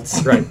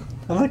pelts. Right.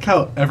 I like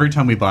how every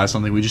time we buy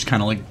something, we just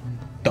kind of like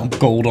dump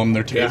gold on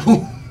their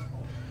table.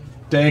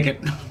 Dang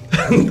it.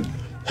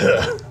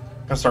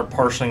 Gonna start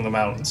portioning them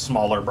out in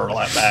smaller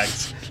burlap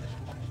bags.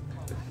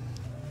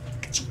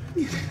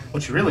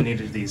 What you really need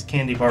are these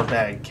candy bar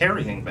bag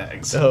carrying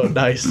bags. Oh,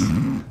 nice.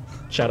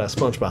 Shout out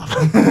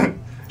SpongeBob.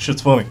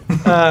 Shit's funny.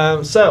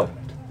 So,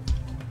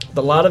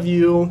 the lot of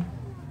you,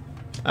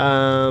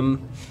 where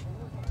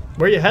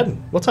you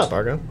heading? What's up,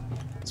 Argon?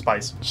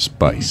 Spice.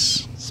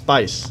 Spice.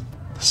 Spice.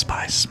 The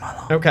spice, my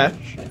lord. Okay.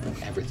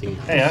 Everything.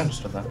 Hey, I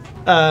understood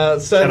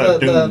that. So Shout out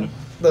the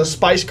Dune.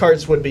 spice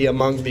carts would be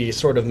among the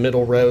sort of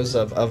middle rows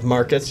of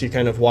markets. You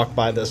kind of walk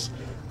by this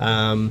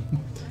a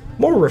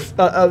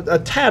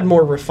tad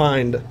more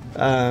refined.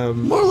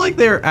 More like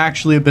they're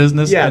actually a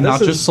business Yeah, and this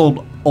not is- just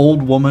sold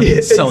old woman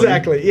selling.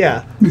 Exactly.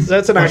 Yeah. So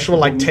that's an actual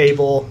like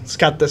table. It's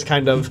got this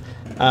kind of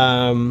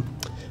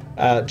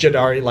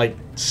Jadari like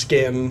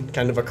skin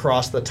kind of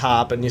across the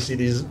top, and you see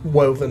these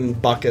woven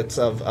buckets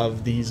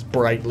of these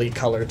brightly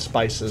colored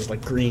spices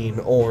like green,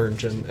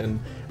 orange, and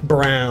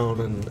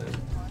brown, and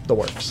the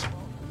works.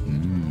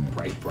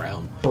 Bright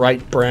brown.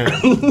 Bright brown,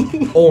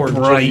 orange,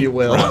 Bright if you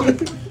will.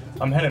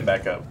 I'm heading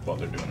back up while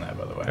they're doing that,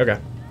 by the way. Okay.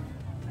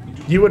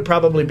 You would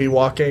probably be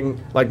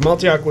walking, like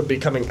Maltiak would be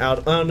coming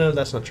out. Oh no,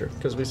 that's not true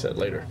because we said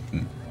later.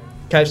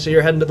 Okay, so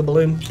you're heading to the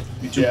balloon.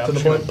 Yeah, To the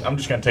blimp? I'm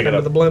just gonna take Head it to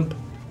up. the blimp.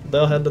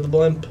 They'll head to the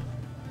blimp.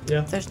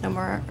 Yeah. There's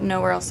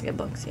nowhere else to get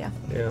books. Yeah.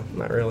 Yeah,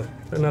 not really.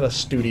 They're not a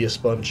studious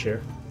bunch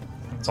here.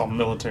 It's all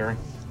military.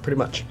 Pretty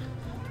much.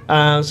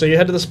 So you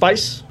head to the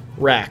spice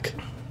rack.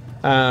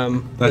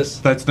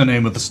 That's the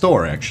name of the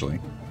store, actually.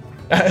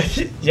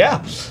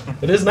 Yeah,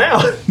 it is now.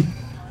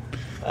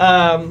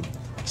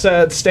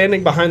 So it's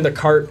standing behind the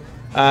cart,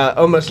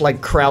 almost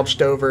like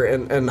crouched over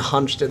and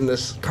hunched in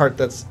this cart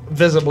that's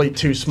visibly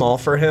too small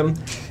for him.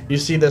 You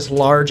see this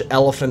large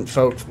elephant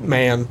folk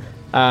man,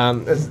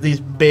 these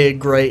big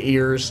gray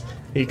ears.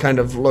 He kind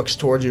of looks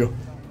towards you.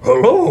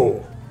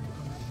 Hello.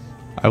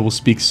 I will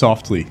speak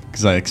softly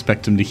because I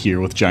expect him to hear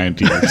with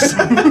giant ears.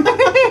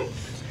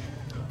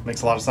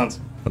 Makes a lot of sense.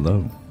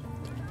 Hello.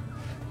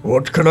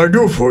 What can I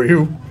do for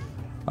you?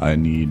 I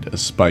need a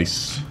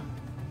spice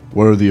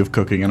worthy of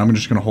cooking, and I'm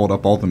just going to hold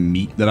up all the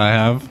meat that I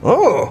have.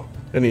 Oh.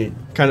 And he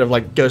kind of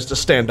like goes to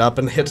stand up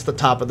and hits the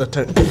top of the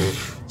tent.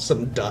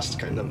 Some dust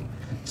kind of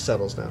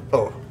settles down.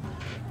 Oh.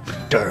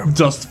 Damn.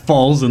 Dust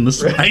falls in the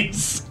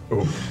spice.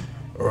 Oh.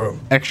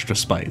 Extra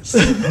spice. So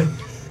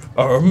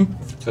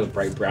the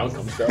bright brown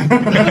comes from.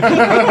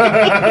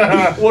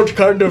 What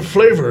kind of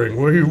flavoring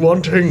were you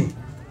wanting?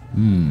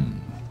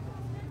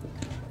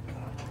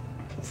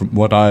 From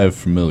what I am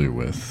familiar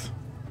with,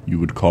 you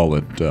would call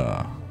it,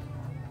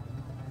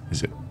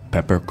 is it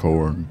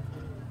peppercorn?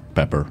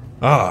 Pepper.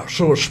 Ah,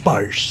 so a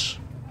spice.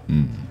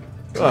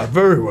 Ah,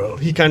 very well.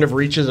 He kind of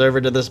reaches over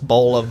to this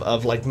bowl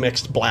of like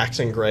mixed blacks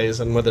and grays,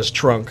 and with his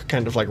trunk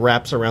kind of like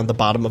wraps around the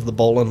bottom of the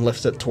bowl and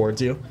lifts it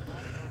towards you.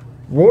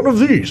 One of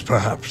these,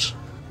 perhaps.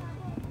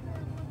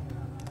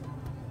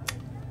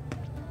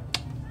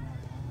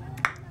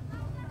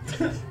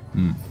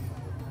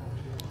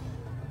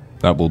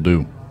 That will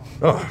do.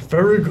 Ah,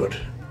 very good.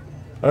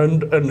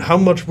 And how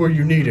much were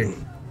you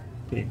needing?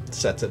 He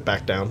sets it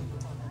back down.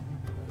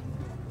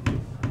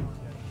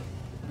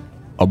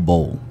 A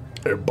bowl.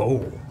 A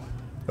bowl.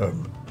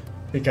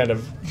 He kind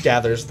of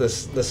gathers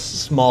this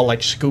small,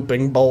 like,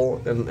 scooping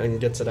bowl and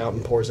gets it out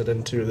and pours it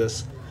into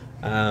this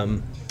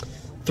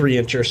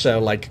 3-inch or so,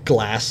 like,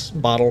 glass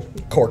bottle,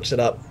 corks it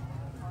up.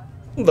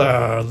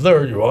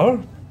 There you are.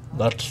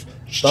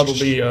 That'll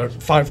be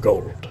 5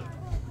 gold.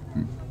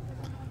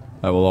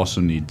 I will also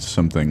need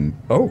something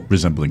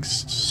resembling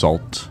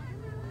salt.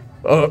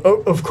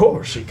 Of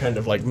course. He kind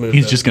of, like, moves.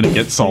 He's just gonna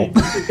get salt.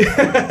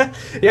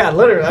 Yeah,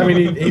 literally. I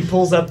mean, he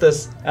pulls up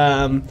this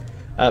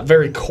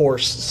very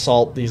coarse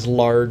salt, these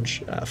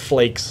large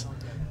flakes,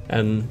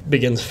 and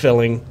begins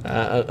filling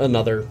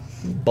another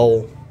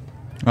bowl.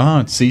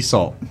 It's sea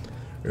salt.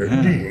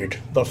 Indeed,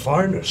 the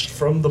finest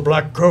from the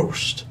Black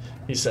Coast.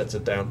 He sets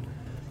it down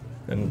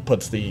and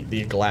puts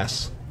the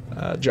glass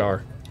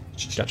jar.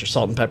 Got your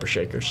salt and pepper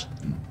shakers.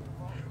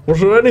 Was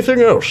there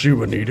anything else you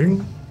were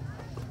needing?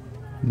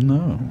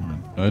 No,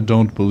 I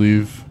don't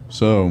believe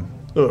so.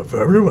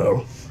 Very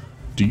well.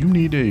 Do you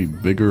need a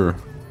bigger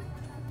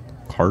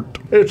cart?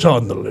 It's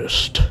on the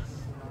list.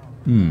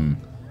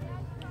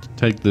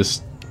 Take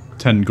this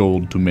 10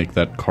 gold to make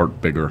that cart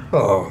bigger.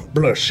 Oh,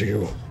 bless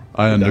you.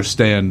 I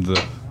understand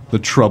the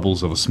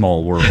troubles of a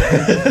small world.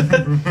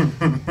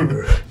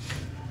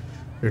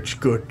 It's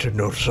good to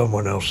know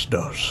someone else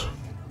does.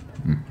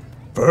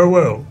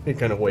 Farewell. He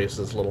kind of waves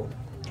his little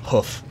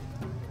hoof.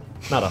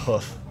 Not a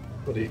hoof.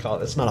 What do you call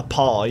it? It's not a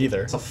paw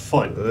either. It's a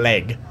foot.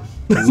 Leg.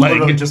 It's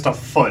literally just a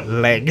foot.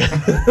 Leg.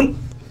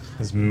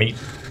 His meat.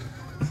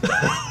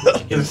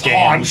 His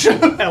haunch.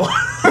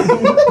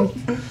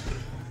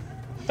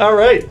 All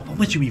right. How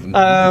much you even?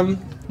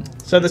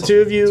 So the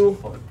two of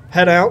you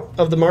head out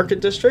of the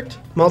market district.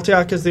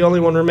 Maltiak is the only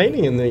one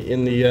remaining in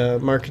the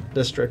market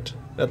district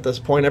at this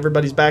point.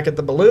 Everybody's back at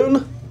the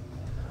balloon.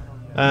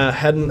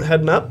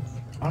 Heading up.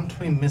 Aren't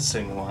we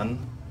missing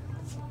one?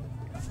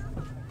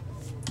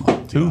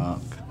 Who?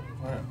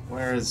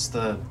 Where is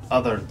the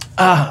other?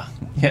 Ah,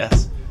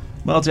 yes.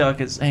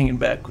 Maltiak is hanging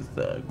back with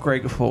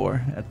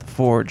Gregofor at the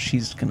forge.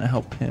 He's gonna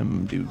help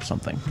him do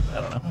something.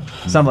 I don't know.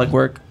 Sounded like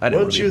work. I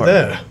didn't. Weren't really you part of it.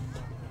 there?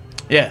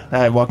 Yeah,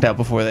 I walked out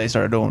before they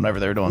started doing whatever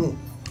they were doing.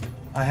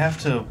 I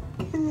have to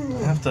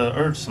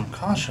urge some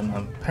caution.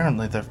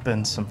 Apparently, there've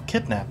been some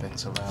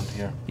kidnappings around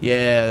here.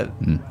 Yeah,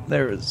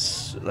 there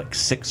was like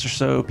 6 or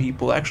so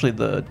people. Actually,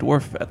 the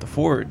dwarf at the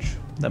forge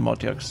that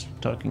Maltiak's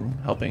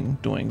helping,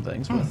 doing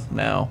things with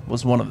now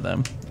was one of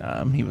them.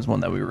 He was one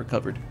that we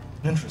recovered.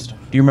 Interesting.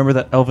 Do you remember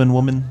that elven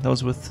woman that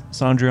was with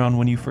Sandrion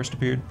when you first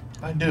appeared?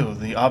 I do.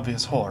 The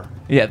obvious whore.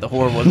 Yeah, the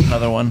whore was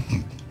another one.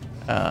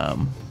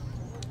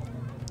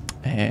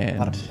 And A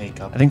lot of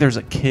makeup. I think there's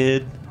a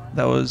kid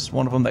that was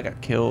one of them that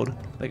got killed.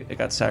 It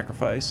got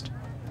sacrificed.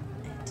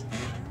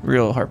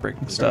 Real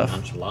heartbreaking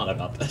stuff. A lot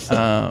about this.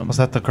 Was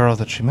that the girl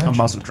that she mentioned?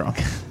 I'm also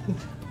drunk.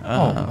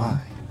 Oh my.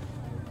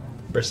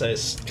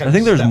 Briseis kind I of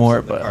think there's steps more,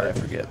 in the but I cart.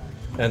 forget.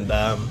 And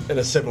in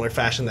a similar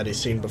fashion that he's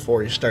seen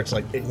before, he starts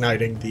like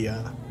igniting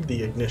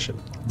the ignition.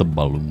 The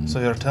balloon. So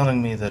you're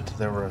telling me that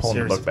there were a Pulling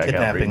the series book of back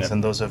out, reading kidnappings it.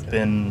 and those have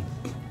been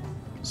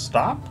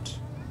stopped?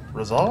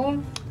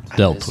 Resolved?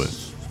 Dealt with.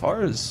 As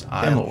far as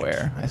I'm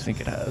aware, I think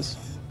it has.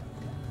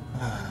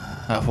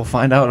 We'll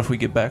find out if we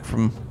get back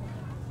from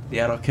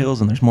the adult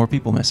kills and there's more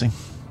people missing.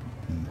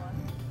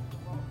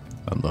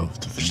 I'd love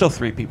to There's think. still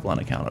 3 people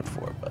unaccounted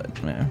for, but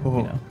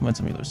win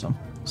some, you lose some.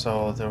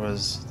 So there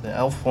was the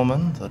elf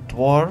woman, the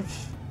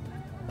dwarf,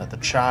 the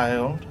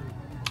child.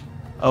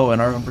 Oh,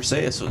 and our own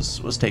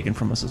Briseis was taken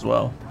from us as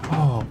well.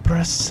 Oh,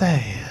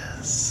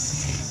 Briseis.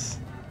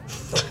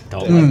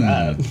 Don't like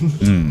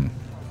that.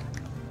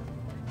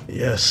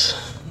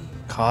 Yes.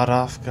 Caught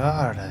off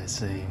guard, I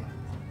see.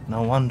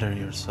 No wonder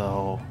you're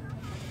so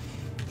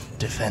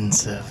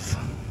defensive.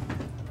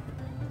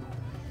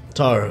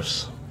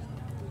 Taurus.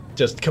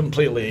 Just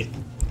completely.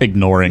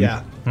 Ignoring.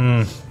 Yeah.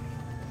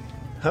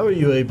 How are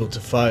you able to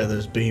fire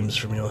those beams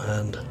from your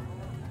hand?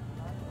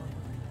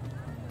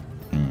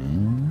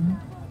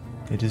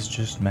 It is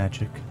just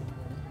magic.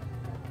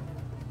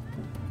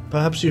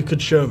 Perhaps you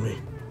could show me.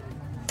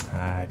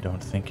 I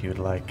don't think you'd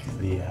like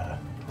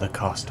the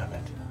cost of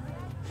it.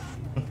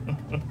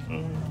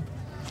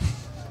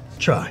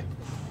 Try.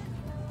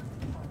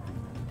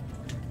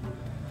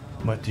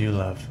 What do you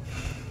love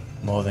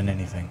more than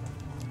anything?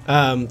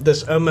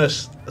 This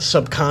almost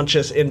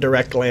subconscious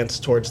indirect glance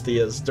towards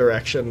Thea's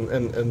direction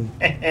and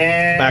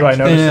back. Do I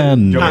notice it?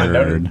 And Do you want me to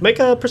note it? nerd. Make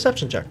a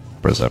perception check.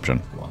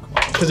 Perception.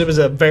 Because it was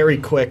a very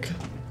quick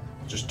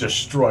Just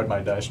destroyed my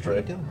dice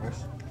tray.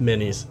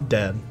 Minnie's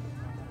dead.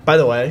 By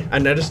the way, I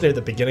noticed near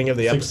the beginning of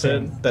the 16.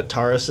 episode that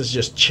Taurus is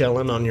just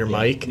chilling on your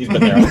mic. He's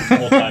been there the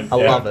whole time. I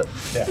Yeah. love it.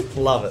 Yeah.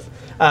 Love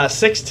it.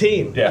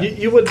 16. Yeah.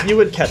 You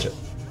would catch it.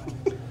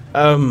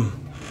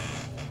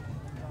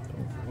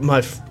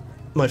 My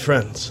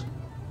friends.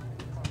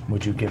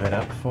 Would you give it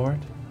up for it?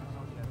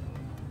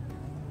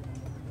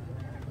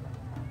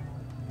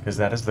 Because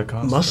that is the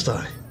cost. Must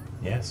I?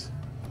 Yes.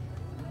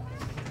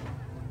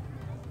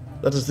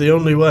 That is the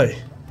only way.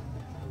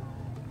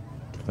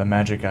 The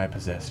magic I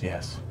possess,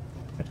 yes.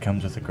 It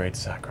comes with a great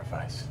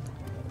sacrifice.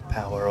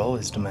 Power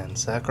always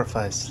demands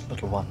sacrifice,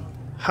 little one.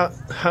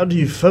 How do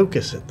you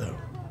focus it though?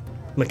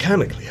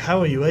 Mechanically, how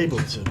are you able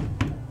to? You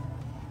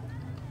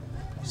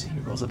see, he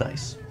rolls a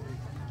dice.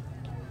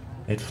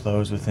 It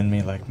flows within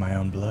me like my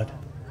own blood.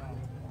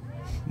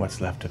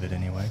 What's left of it,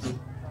 anyways.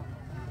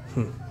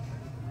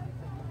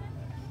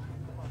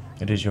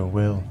 It is your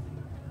will.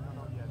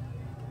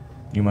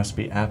 You must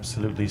be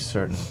absolutely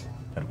certain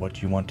that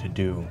what you want to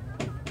do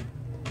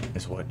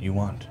is what you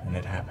want, and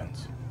it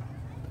happens.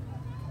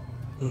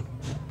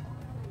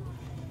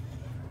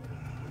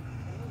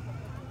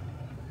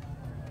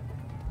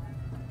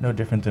 No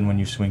different than when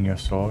you swing your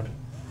sword.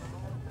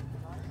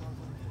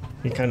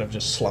 He kind of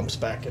just slumps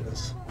back in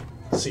his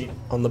seat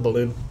on the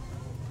balloon.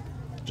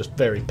 Just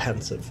very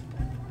pensive.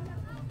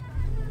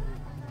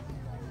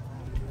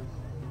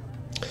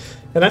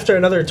 And after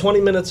another 20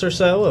 minutes or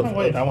so of... Oh,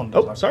 wait, I want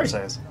to talk sorry.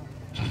 Perseus.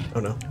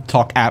 Oh, no.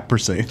 Talk at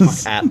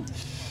Perseus. At.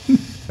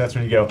 That's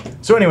when you go.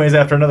 So, anyways,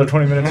 after another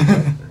 20 minutes.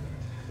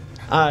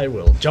 I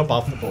will jump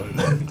off the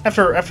balloon.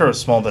 After a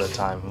small bit of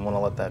time, I want to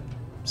let that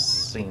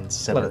scene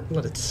simmer.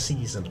 Let it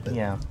season a bit.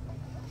 Yeah.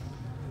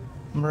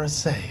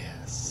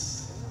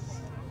 Perseus.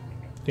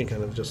 He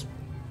kind of just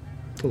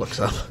looks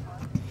up.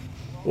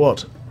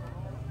 What?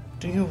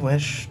 Do you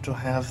wish to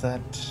have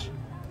that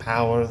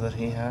power that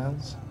he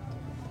has?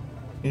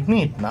 You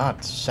need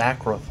not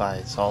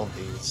sacrifice all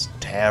these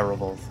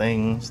terrible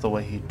things the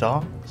way he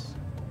talks.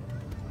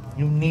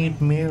 You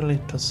need merely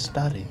to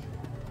study.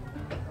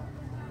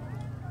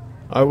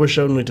 I wish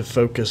only to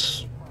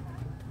focus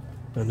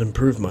and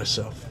improve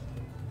myself.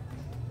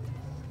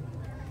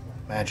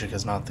 Magic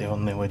is not the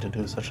only way to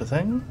do such a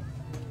thing.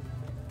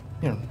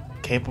 You're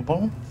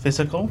capable,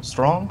 physical,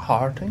 strong,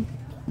 hearty.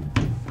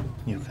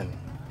 You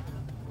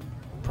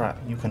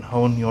can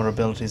hone your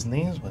abilities in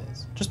these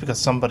ways. Just because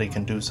somebody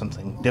can do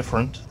something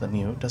different than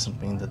you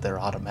doesn't mean that they're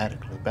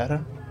automatically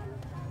better.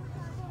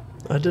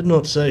 I did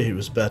not say he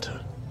was better.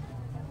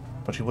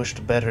 But you wish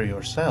to better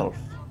yourself.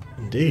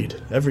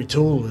 Indeed, every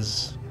tool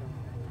is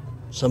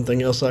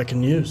something else I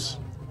can use.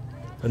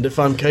 And if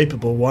I'm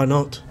capable, why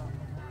not?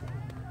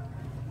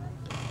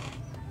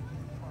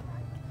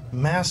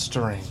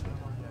 Mastering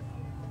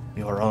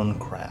your own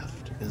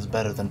craft is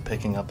better than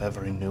picking up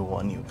every new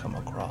one you come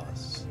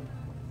across.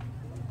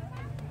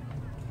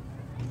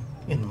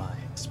 In my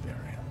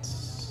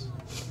experience.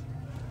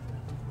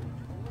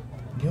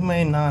 You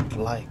may not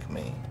like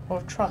me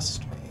or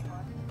trust me,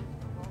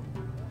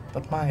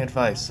 but my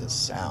advice is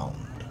sound.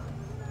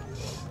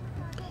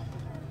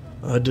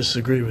 I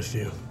disagree with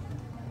you.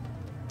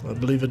 I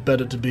believe it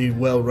better to be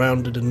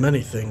well-rounded in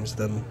many things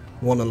than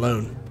one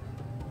alone.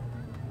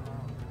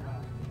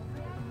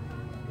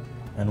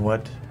 And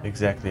what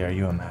exactly are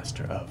you a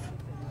master of?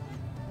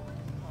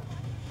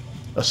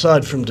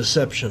 Aside from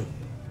deception.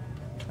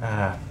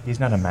 Ah, he's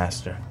not a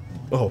master.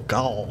 Oh,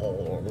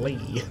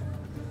 golly.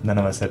 None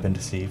of us have been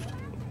deceived.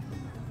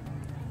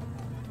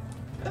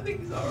 I think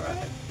he's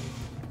alright.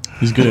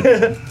 He's good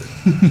at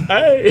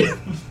Hey!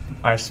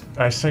 I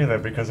say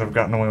that because I've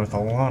gotten away with a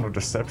lot of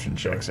deception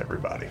checks,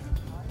 everybody.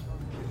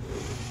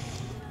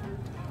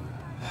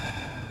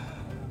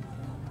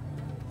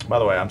 By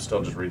the way, I'm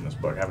still just reading this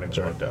book. I haven't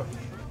even looked up.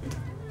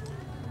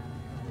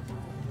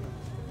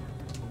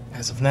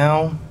 As of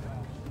now,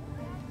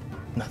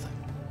 nothing.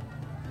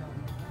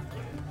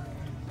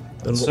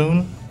 Then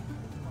Soon,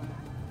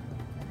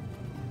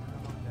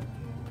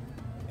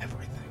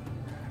 everything.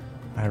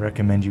 I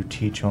recommend you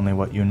teach only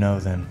what you know,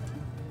 then.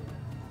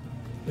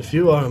 If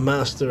you are a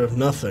master of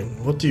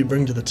nothing, what do you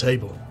bring to the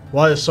table?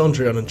 Why has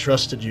Sondrion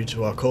entrusted you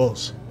to our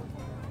cause?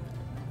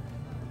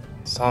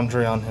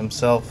 Sondrion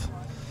himself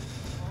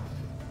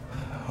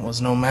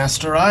was no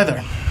master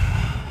either.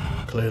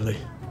 Clearly.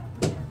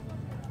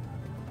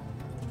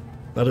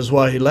 That is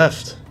why he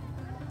left.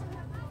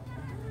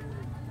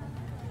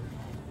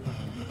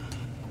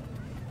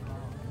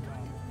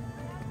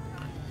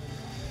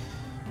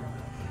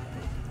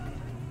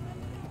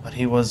 But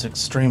he was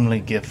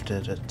extremely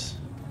gifted at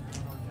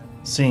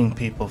seeing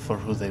people for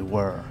who they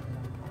were,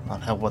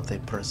 not what they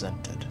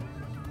presented.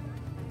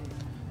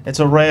 It's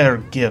a rare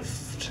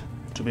gift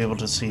to be able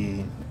to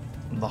see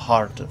the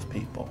heart of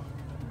people,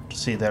 to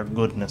see their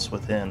goodness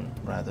within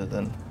rather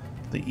than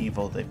the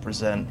evil they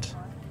present.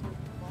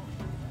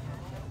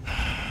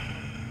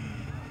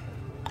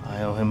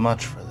 I owe him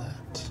much for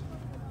that.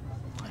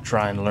 I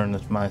try and learn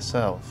it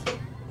myself,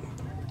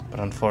 but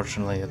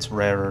unfortunately it's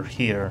rarer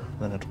here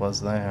than it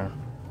was there.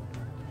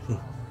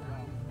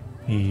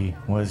 He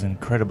was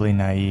incredibly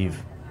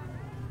naive.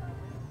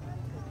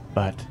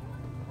 But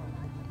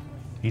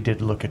he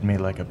did look at me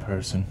like a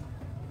person,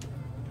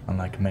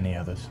 unlike many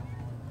others.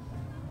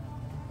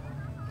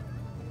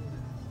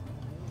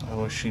 I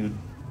wish you'd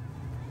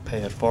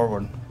pay it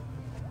forward.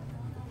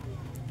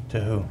 To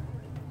who?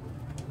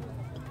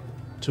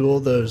 To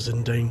all those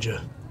in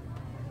danger.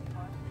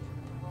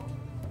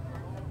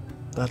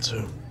 That's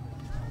who.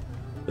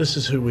 This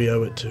is who we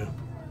owe it to.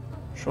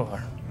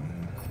 Sure.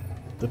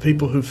 The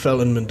people who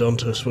fell in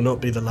Mendontos will not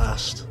be the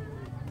last.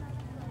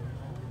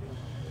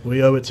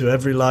 We owe it to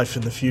every life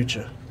in the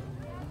future.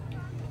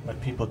 But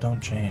people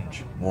don't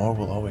change. War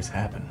will always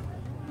happen.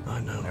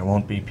 I know. There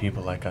won't be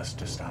people like us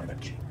to stop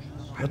it.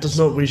 That does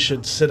not we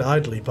should sit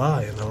idly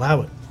by and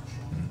allow it.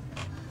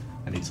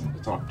 I need someone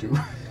to talk to.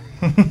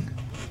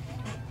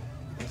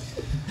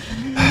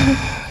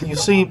 You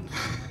see,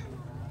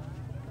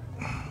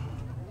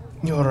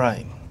 you're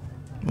right.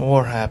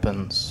 War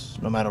happens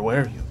no matter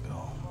where you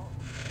go.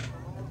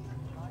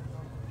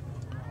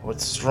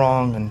 With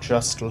strong and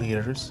just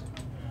leaders,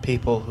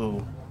 people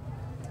who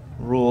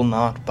rule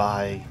not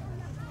by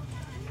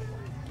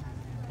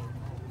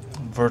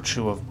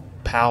virtue of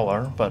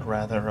power, but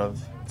rather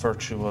of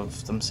virtue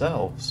of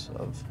themselves,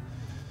 of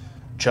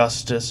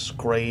justice,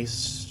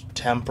 grace,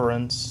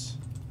 temperance.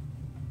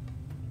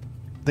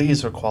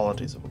 These are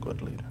qualities of a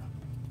good leader.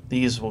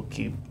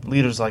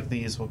 Leaders like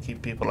these will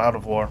keep people out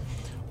of war,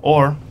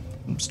 or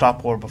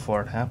stop war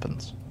before it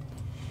happens.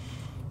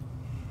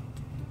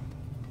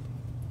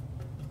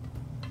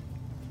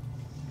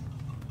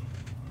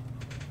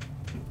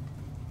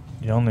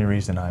 The only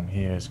reason I'm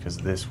here is because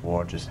this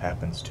war just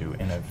happens to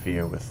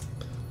interfere with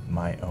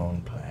my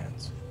own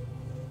plans.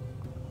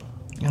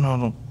 You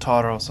know,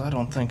 Taros, I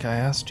don't think I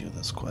asked you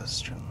this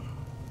question.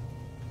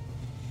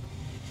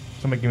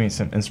 Somebody give me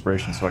some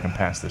inspiration so I can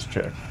pass this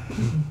check.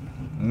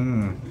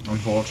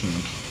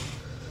 Unfortunate.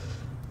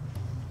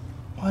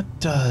 What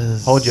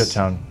does... Hold your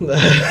tongue.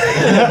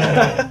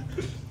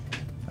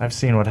 I've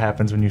seen what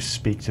happens when you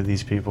speak to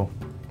these people.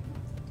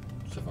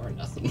 So far,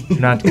 nothing.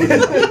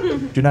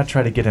 Do not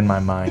try to get in my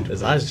mind.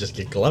 His eyes just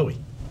get glowy.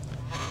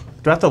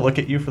 Do I have to look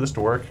at you for this to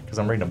work? Because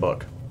I'm reading a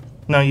book.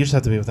 No, you just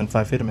have to be within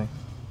 5 feet of me.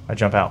 I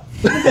jump out.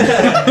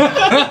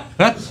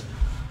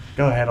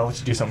 Go ahead, I'll let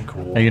you do something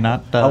cool. Are you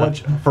not? I'll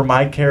let you, for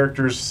my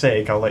character's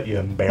sake, I'll let you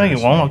embarrass No,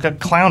 you won't. me. I'll get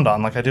clowned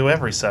on like I do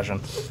every session.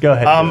 Go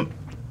ahead. Do it.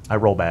 I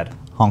roll bad.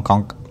 Honk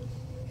honk.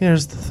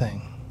 Here's the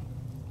thing.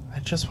 I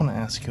just want to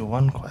ask you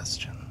one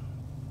question.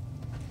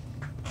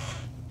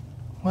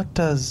 What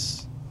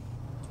does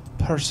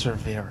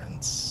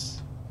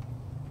perseverance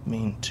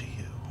mean to you?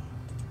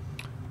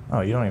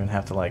 Oh, you don't even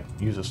have to like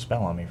use a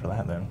spell on me for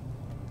that then.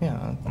 Yeah.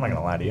 I'm not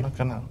gonna lie to you. I'm not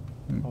gonna.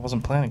 I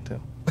wasn't planning to.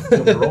 You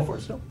want me to roll for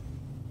it still?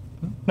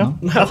 No,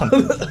 nothing.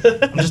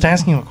 I'm just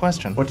asking you a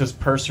question. What does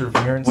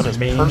perseverance What does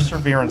mean?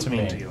 perseverance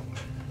mean to you?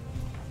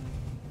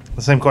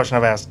 The same question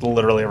I've asked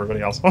literally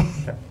everybody else.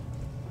 Okay.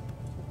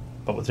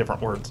 But with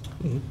different words.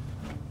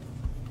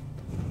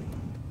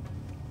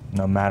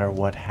 No matter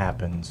what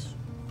happens,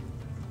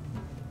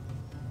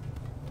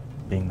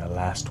 being the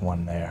last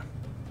one there.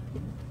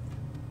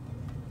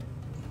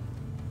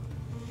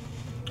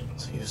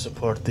 So you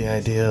support the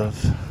idea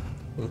of...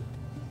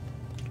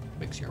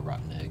 Makes you a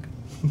rotten egg.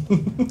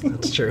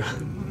 That's true.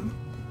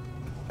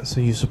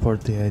 So you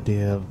support the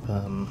idea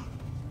of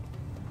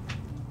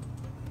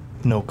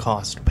no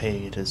cost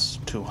paid is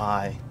too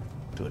high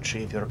to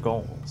achieve your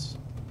goals.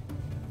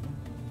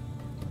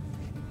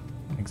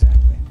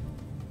 Exactly.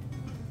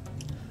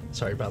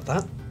 Sorry about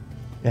that.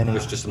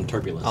 There's just some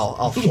turbulence.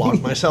 I'll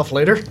flog myself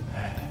later.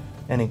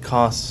 Any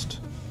cost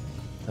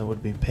that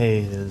would be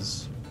paid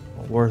is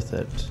worth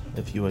it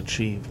if you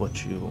achieve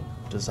what you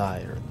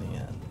desire in the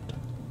end.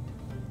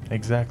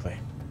 Exactly.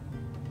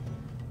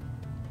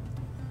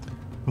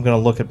 I'm gonna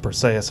look at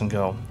Perseus and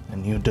go,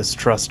 and you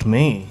distrust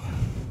me?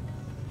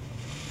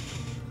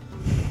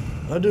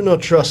 I do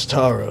not trust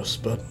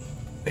Taros, but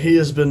he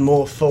has been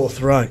more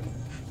forthright.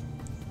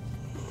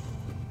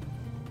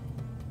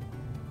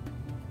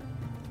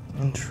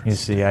 You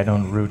see, I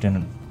don't root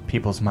in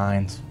people's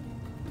minds.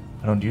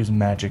 I don't use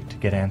magic to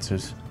get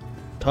answers.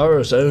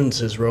 Taros owns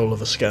his role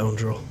of a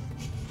scoundrel.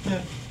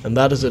 And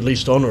that is at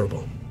least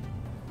honorable.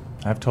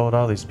 I've told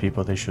all these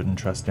people they shouldn't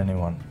trust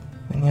anyone.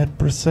 And yet,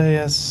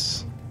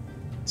 Perseus,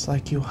 it's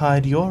like you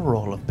hide your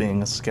role of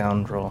being a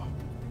scoundrel.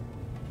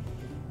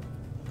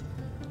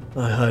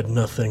 I hide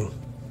nothing.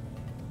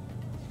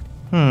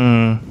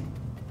 I'll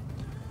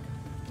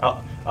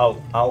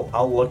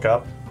look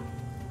up.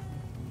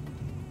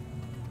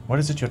 What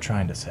is it you're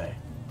trying to say?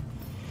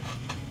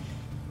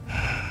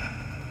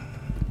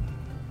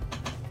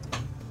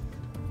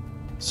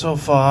 So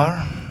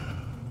far,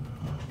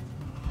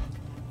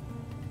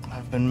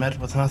 I've been met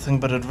with nothing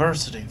but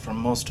adversity from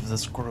most of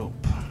this group.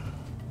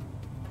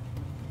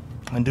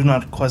 I do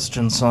not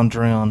question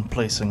Cendrillon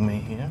placing me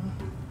here.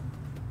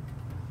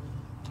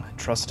 I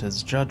trust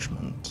his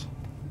judgment.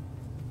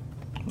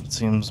 It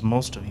seems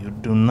most of you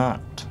do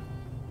not.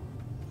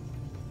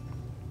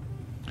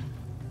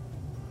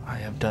 I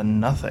have done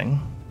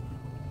nothing,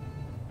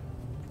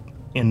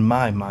 in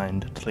my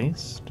mind at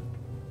least,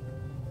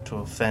 to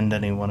offend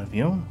any one of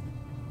you.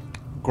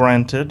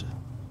 Granted,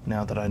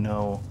 now that I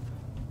know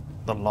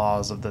the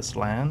laws of this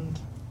land,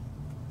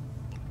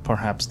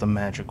 perhaps the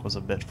magic was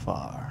a bit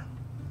far.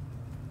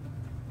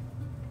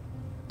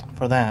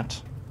 For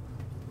that,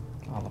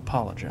 I'll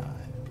apologize.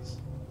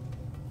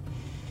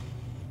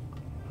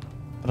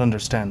 But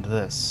understand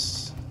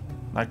this.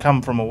 I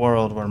come from a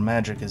world where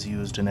magic is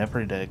used in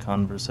everyday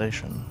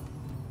conversation.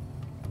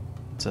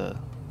 It's a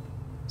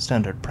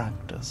standard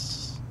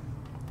practice.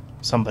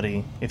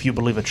 If you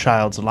believe a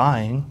child's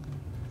lying,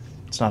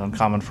 it's not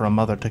uncommon for a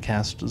mother to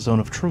cast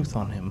Zone of Truth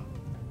on him.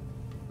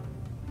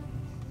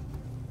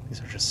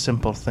 These are just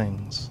simple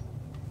things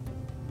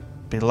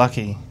be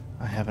lucky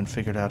I haven't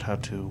figured out how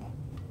to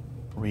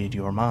read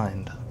your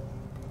mind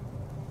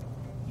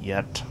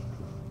yet.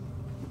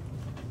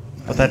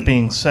 But that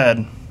being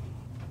said,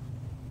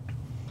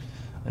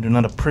 I do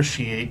not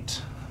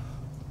appreciate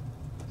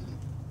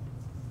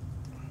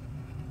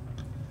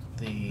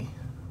the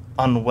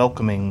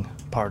unwelcoming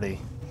party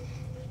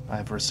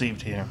I've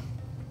received here,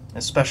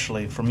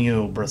 especially from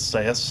you,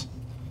 Briseis.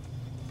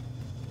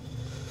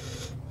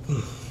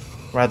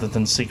 Rather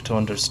than seek to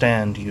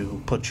understand,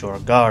 you put your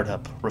guard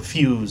up,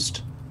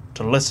 refused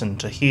to listen,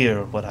 to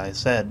hear what I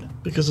said.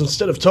 Because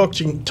instead of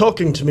talking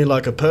to me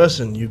like a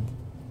person, you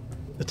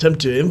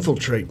attempt to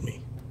infiltrate me.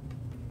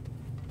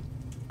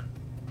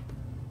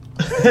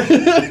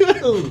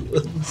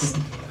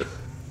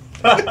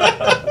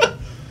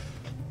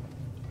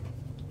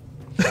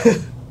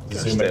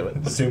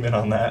 Zoom in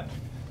on that.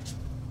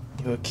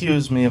 You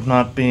accuse me of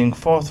not being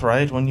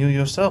forthright when you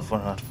yourself were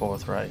not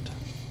forthright.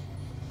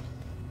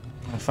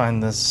 I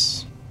find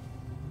this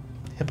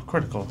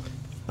hypocritical.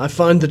 I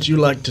find that you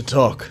like to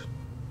talk.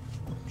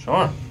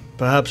 Sure.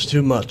 Perhaps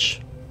too much.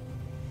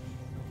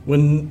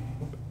 When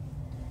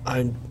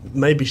I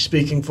may be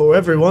speaking for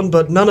everyone,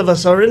 but none of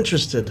us are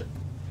interested.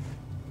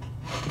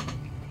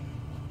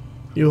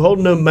 You hold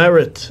no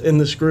merit in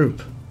this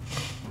group.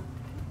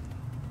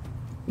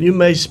 You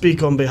may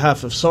speak on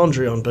behalf of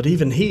Cendrillon, but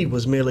even he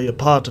was merely a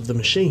part of the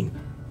machine.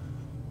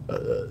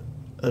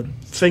 A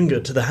finger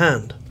to the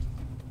hand.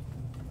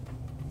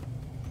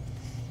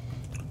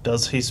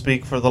 Does he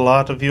speak for the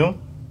lot of you?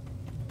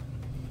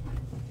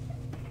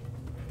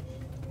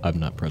 I'm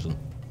not present.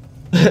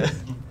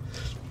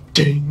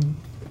 Ding,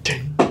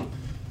 ding.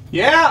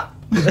 Yeah!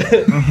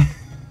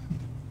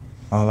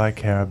 All I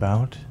care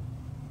about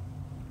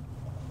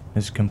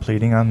is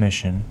completing our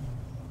mission.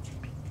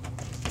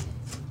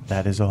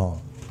 That is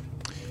all.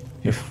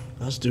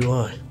 As do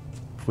I.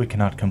 If we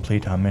cannot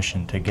complete our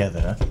mission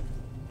together,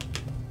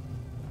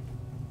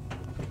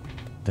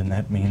 then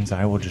that means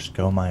I will just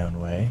go my own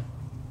way,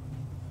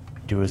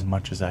 do as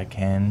much as I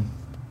can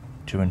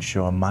to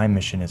ensure my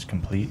mission is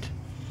complete,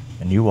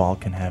 and you all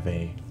can have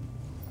a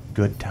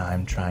good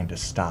time trying to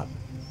stop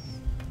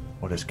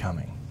what is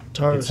coming.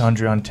 Did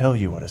Cendrillon tell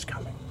you what is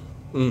coming?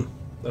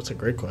 That's a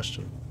great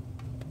question.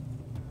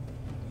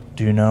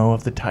 Do you know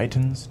of the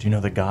Titans? Do you know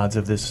the gods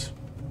of this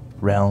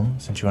realm,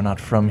 since you are not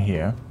from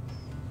here?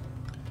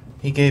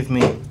 He gave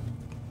me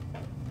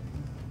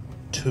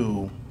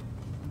 2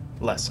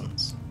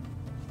 lessons.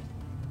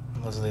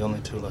 Those are the only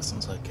 2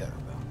 lessons I care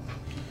about.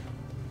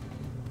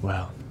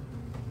 Well,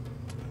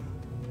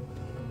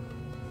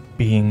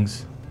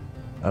 beings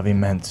of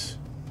immense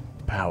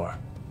power.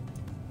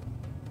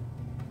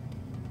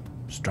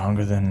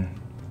 Stronger than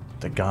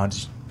the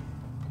gods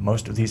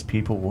most of these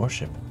people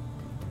worship.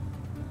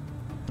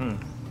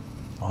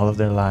 All of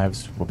their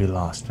lives will be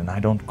lost, and I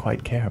don't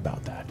quite care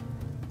about that.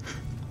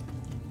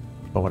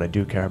 But what I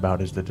do care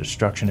about is the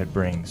destruction it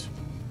brings.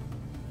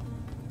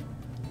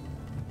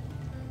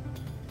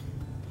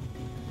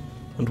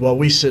 And while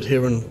we sit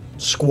here and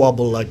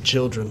squabble like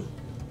children,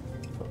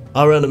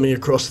 our enemy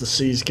across the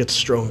seas gets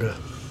stronger.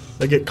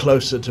 They get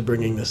closer to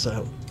bringing this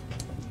out.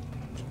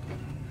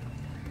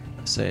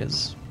 I say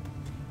as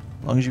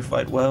long as you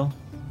fight well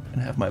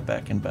and have my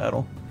back in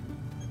battle,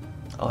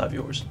 I'll have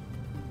yours.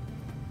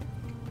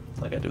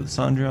 Like I do with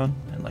Cendrillon,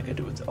 and like I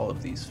do with all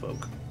of these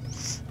folk.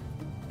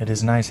 It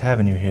is nice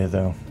having you here,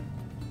 though.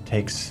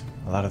 Takes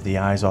a lot of the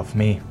eyes off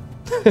me.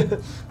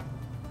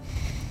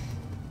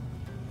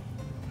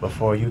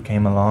 Before you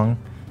came along,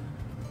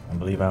 I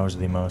believe I was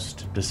the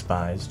most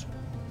despised.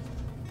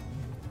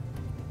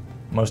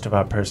 Most of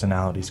our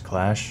personalities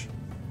clash,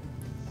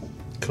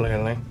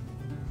 Clearly.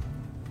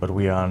 but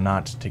we are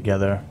not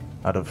together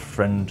out of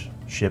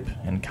friendship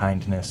and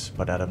kindness,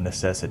 but out of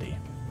necessity.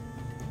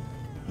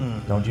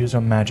 Don't use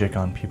our magic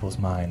on people's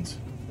minds,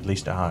 at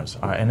least ours.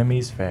 Our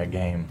enemies, fair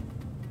game.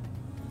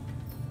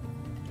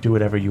 Do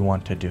whatever you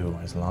want to do,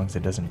 as long as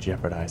it doesn't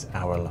jeopardize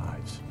our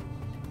lives.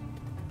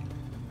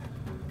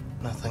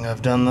 Nothing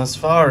I've done thus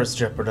far has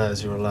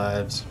jeopardized your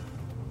lives.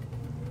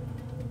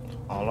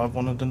 All I've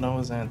wanted to know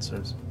is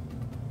answers.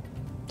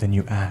 Then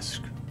you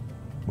ask,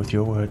 with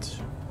your words,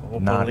 Oh,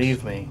 not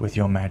believe me. with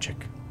your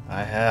magic.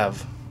 I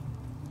have.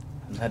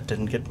 And that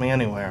didn't get me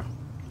anywhere.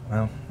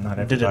 Well, not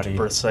Did everybody. it,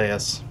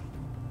 Briseis?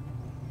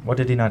 What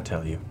did he not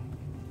tell you?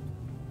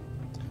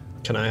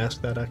 Can I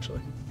ask that, actually?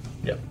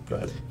 Yep, go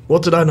ahead.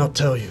 What did I not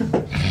tell you?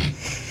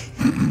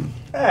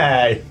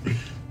 Hey!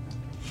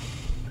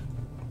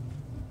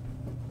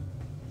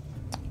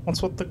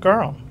 What's with the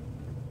girl?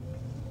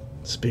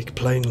 Speak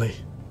plainly.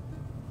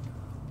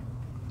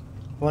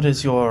 What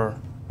is your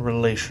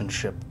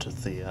relationship to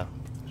Thea?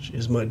 She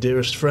is my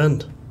dearest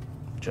friend.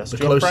 Just The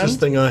your closest friend?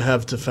 thing I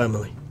have to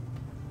family.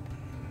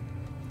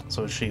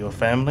 So is she your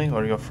family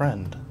or your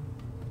friend?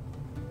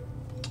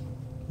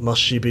 Must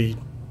she be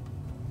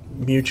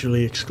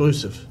mutually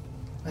exclusive?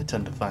 I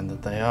tend to find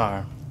that they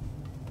are.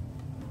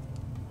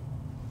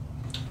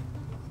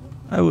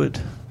 I would,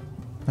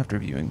 after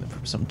viewing them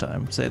for some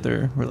time, say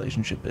their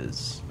relationship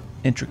is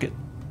intricate.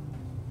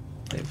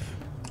 They've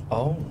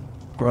Oh.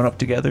 grown up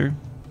together.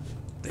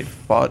 They've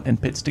fought in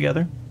pits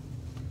together.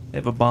 They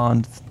have a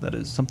bond that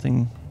is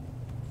something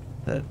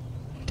that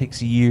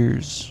takes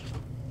years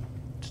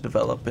to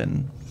develop,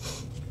 and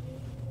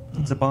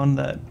it's a bond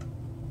that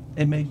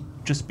it may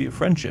just be a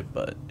friendship,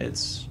 but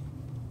it's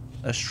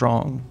a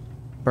strong,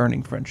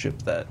 burning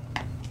friendship that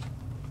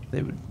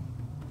they would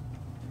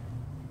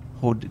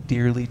hold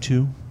dearly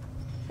to.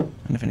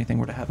 And if anything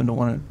were to happen to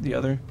one or the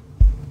other,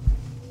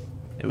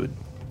 it would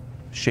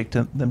shake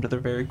them to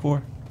their very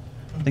core.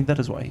 I think that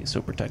is why he's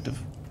so protective.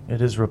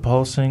 It is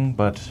repulsing,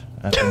 but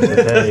at the end of the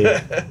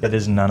day, it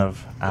is none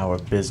of our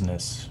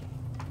business.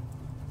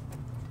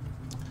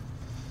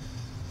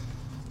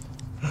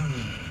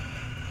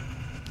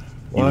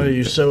 Why are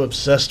you so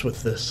obsessed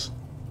with this?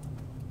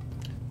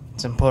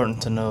 It's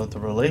important to know the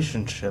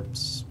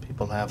relationships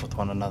people have with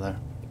one another.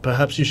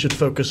 Perhaps you should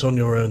focus on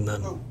your own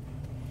then.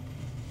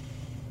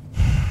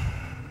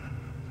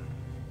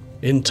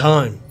 In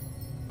time,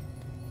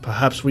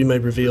 perhaps we may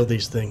reveal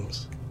these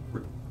things.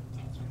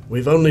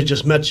 We've only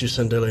just met you,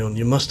 Sandelion.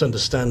 You must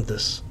understand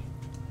this.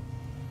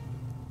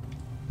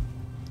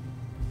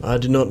 I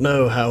do not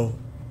know how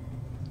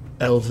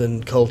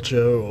elven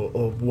culture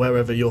or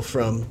wherever you're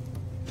from.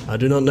 I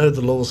do not know the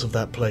laws of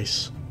that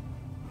place.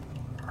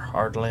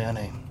 Hardly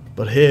any.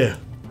 But here,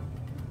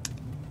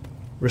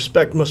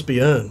 respect must be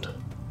earned.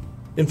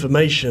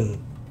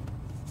 Information,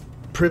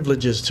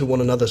 privileges to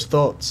one another's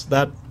thoughts,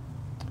 that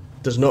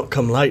does not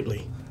come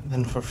lightly.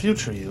 Then for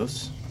future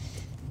use,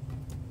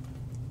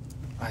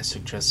 I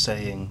suggest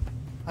saying,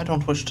 I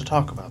don't wish to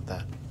talk about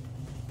that.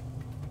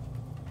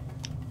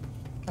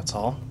 That's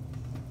all.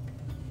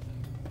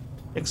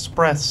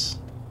 Express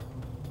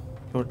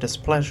your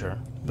displeasure.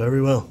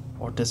 Very well.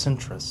 Or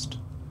disinterest.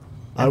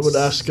 I would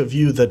ask of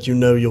you that you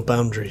know your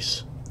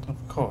boundaries. Of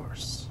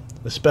course.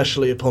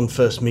 Especially upon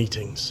first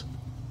meetings.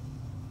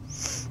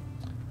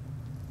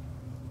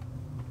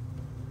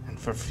 And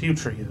for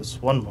future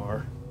use, one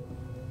more.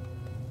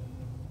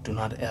 Do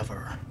not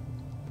ever,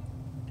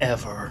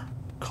 ever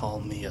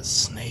call me a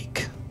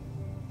snake.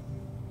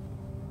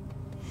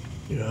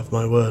 You have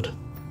my word.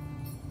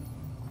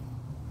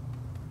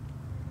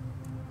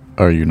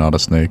 Are you not a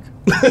snake?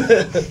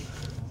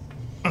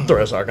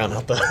 Throws Argon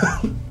out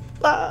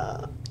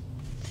the...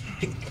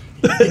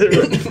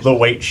 The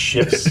weight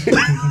shifts.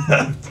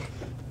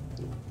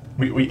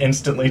 we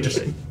instantly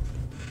just...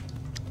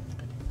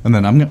 And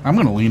then I'm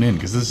going to lean in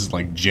because this is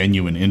like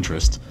genuine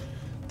interest.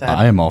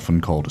 I am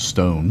often called a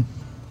stone.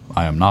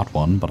 I am not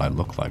one, but I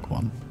look like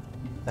one.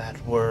 That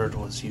word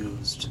was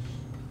used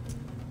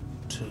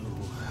to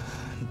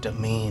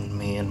demean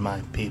me and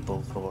my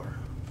people for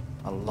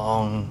a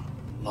long,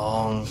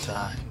 long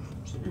time.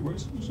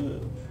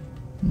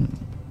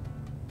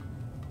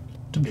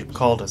 To be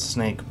called a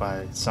snake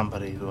by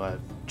somebody who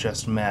I've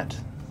just met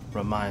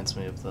reminds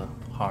me of the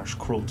harsh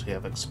cruelty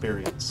I've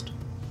experienced.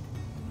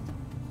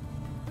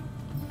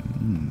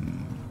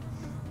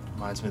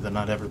 Reminds me that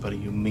not everybody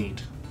you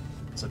meet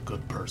is a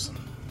good person.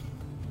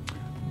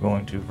 I'm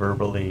going to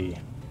verbally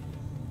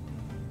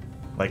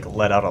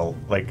let out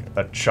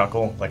a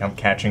chuckle, like I'm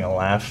catching a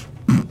laugh,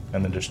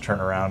 and then just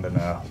turn around and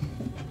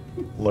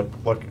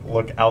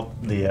look out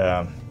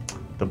the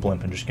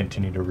blimp and just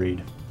continue to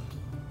read.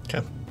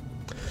 Okay.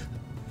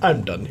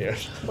 I'm done here.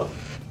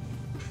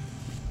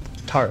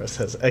 Taurus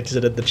has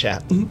exited the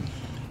chat.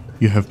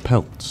 You have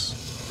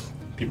pelts.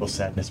 People's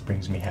sadness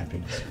brings me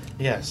happiness.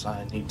 Yes,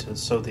 I need to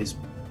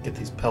get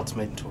these pelts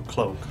made into a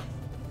cloak.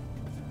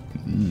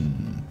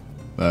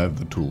 I have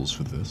the tools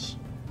for this.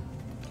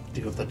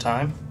 Do you have the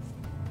time?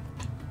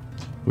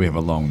 We have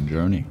a long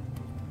journey.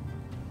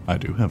 I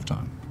do have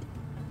time.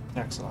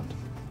 Excellent.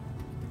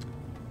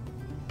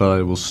 But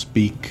I will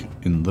speak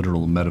in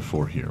literal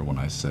metaphor here when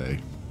I say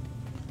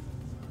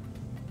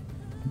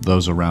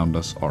those around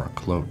us are a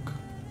cloak.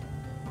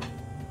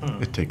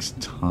 It takes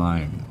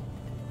time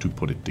to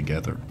put it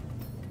together.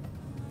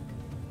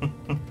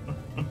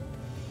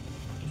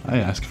 I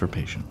ask for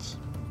patience.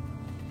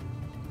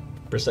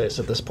 Briseis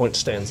at this point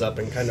stands up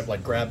and kind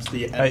of grabs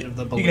the edge of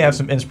the balloon. You can have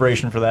some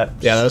inspiration for that.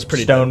 Yeah, that was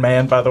pretty Stone dope.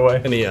 man, by the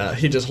way. And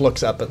he just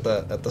looks up at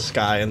the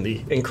sky and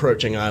the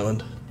encroaching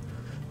island,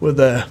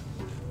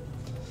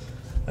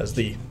 as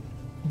the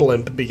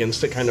blimp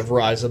begins to kind of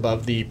rise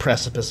above the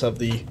precipice of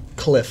the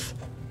cliff.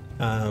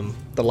 A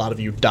lot of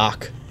you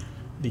dock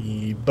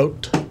the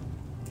boat,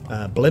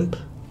 blimp,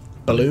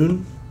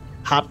 balloon,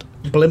 hot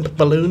blimp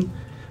balloon,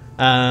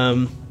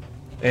 and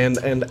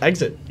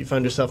exit. You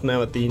find yourself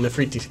now at the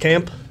Nefriti's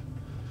camp.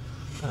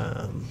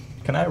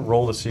 Can I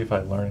roll to see if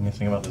I learn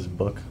anything about this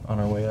book on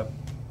our way up?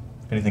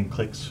 If anything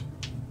clicks?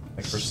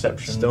 Like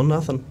perception? Still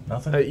nothing.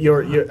 Nothing?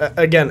 You're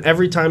again,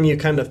 every time you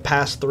kind of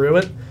pass through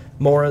it,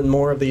 more and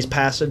more of these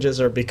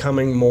passages are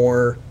becoming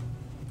more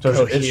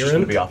coherent. It's just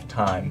going to be off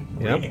time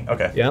reading.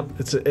 Okay. Yep.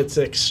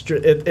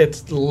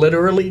 It's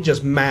literally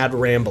just mad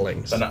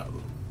ramblings. So no.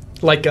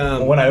 Like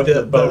when I open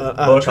the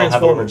book,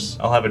 Transformers.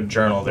 I'll have a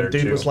journal there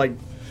Dude too. was like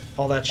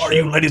all that shit. Are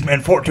you ladies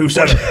man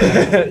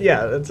 427?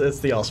 Yeah, it's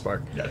the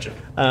Allspark. Gotcha.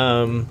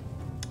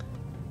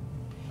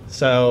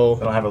 So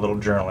Then I'll have a little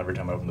journal every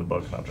time I open the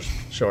book, and I'll just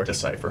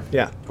decipher.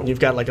 Yeah, Cool. you've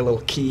got like a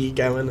little key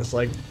going. It's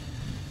like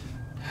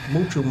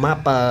mucho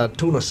mapa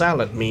tuna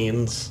salad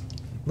means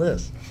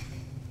this.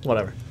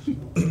 Whatever.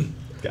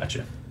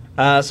 Gotcha.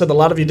 So the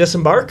lot of you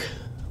disembark.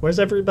 Where's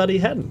everybody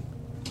heading?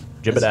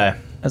 Jebediah.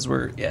 As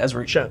we're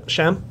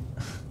Sham?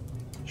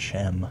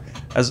 Shem.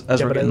 as we're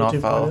Jebediah getting off,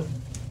 2.0?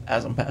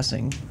 as I'm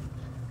passing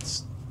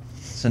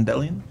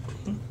Sindelian,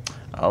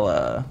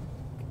 I'll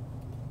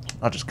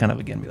just kind of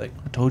again be like,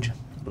 I told you,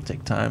 it'll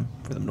take time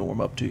for them to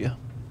warm up to you.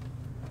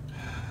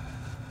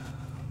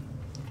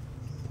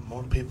 The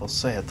more people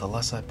say it, the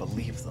less I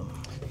believe them.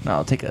 Now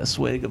I'll take a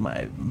swig of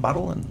my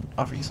bottle and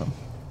offer you some.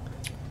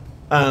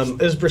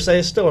 Is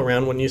Briseis still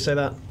around when you say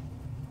that?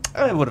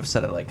 I would have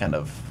said it like kind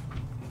of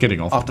Getting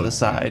off to the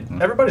side.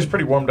 Everybody's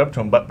pretty warmed up to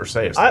him, but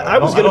Briseis. I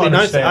was going to be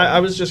nice. understand. I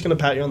was just going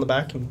to pat you on the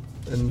back and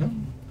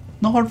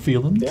No hard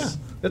feelings. yeah,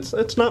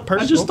 it's not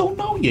personal. I just don't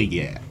know you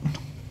yet.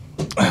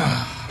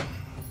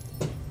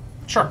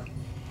 Sure.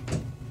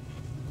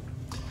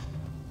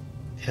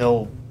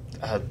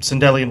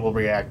 Sindelian will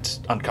react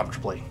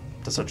uncomfortably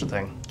to such a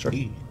thing. Sure.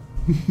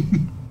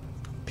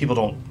 People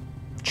don't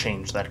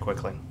change that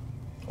quickly,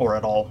 or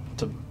at all,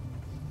 to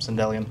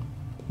Sindelian.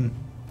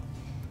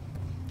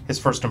 His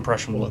first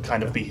impression will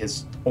kind of be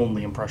his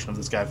only impression of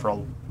this guy for a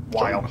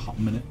while.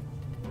 A minute.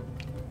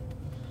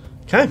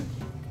 Okay.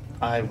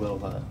 I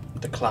will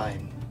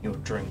decline your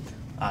drink.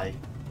 I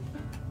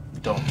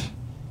don't.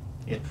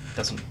 It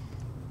doesn't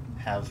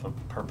have a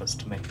purpose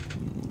to me.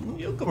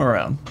 You'll come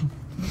around.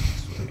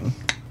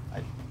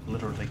 I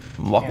literally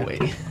Walk can't.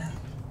 away.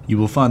 You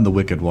will find the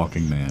wicked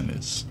walking man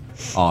is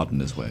odd in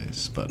his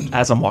ways, but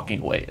As I'm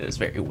walking away, it is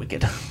very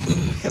wicked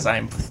because I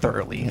am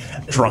thoroughly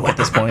drunk at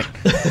this point.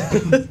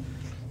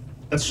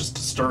 That's just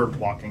disturbed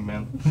walking,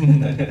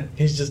 man.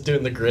 He's just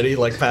doing the gritty,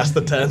 like past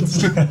the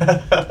tents.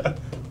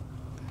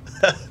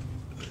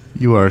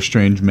 you are a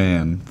strange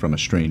man from a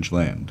strange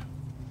land.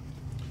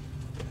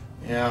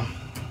 Yeah.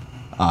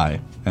 I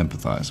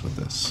empathize with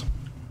this.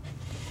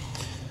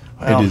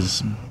 Well, It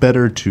is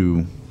better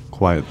to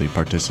quietly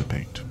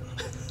participate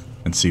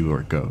and see where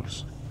it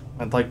goes.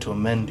 I'd like to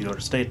amend your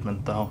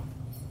statement, though.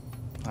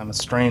 I'm a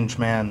strange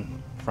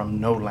man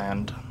from no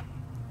land.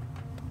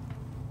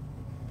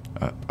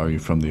 Are you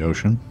from the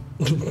ocean?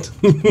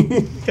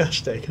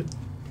 Gosh dang it.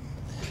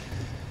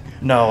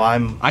 No,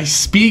 I'm... I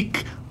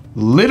speak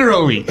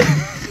literally.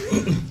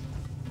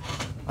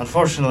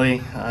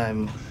 Unfortunately,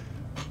 I'm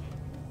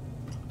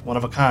one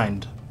of a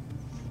kind.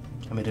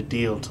 I made a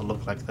deal to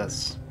look like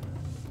this.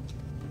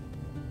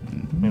 I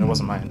mean, it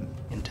wasn't my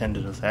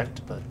intended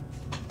effect, but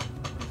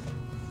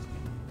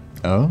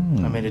Oh.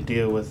 I made a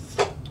deal with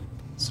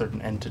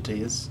certain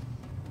entities.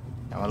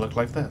 Now I look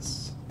like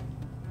this.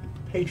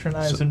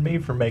 Patronizing me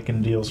for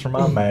making deals for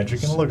my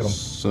magic, and look at them.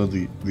 So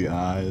the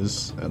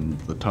eyes and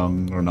the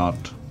tongue are not.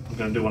 I'm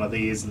gonna do one of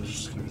these, and there's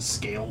just gonna be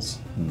scales.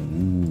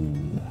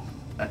 Ooh.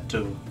 That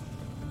too.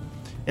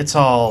 It's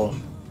all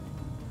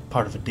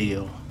part of a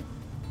deal.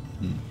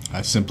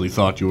 I simply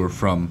thought you were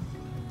from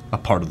a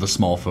part of the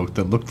small folk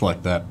that looked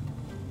like that.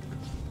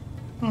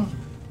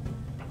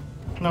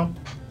 No.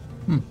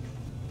 You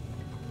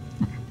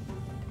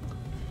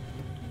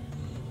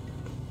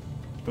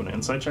want to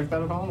insight check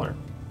that at all, or you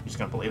just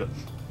gonna believe it?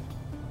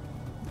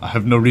 I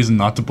have no reason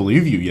not to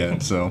believe you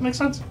yet, so. Makes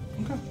sense.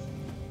 Okay.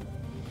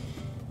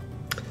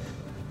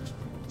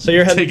 So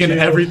you're heading Taking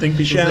to everything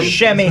people Shem. say.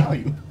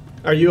 Shemmy.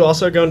 Are you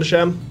also going to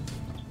Shem?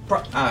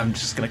 I'm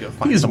just gonna go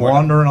find He's somewhere.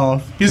 wandering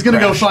off. He's gonna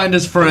go Crash. find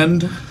his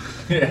friend.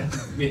 Yeah,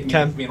 me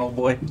an old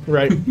boy.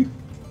 Right.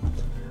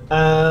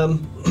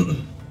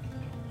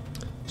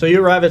 So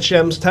you arrive at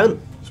Shem's tent.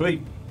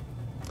 Sweet.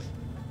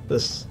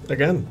 This,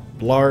 again,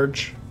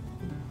 large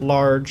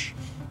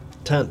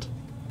tent.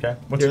 Okay.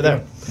 What's You're he there.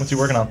 doing? What's he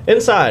working on?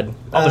 Inside.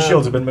 All the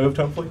shields have been moved,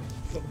 hopefully.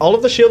 All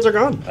of the shields are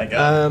gone. I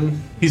got it.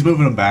 He's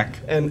moving him back.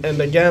 And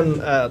again,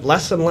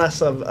 less and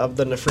less of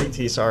the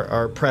Nefritis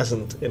are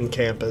present in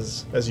camp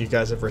as you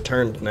guys have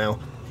returned now.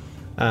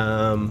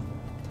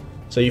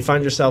 So you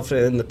find yourself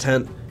in the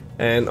tent,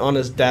 and on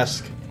his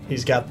desk,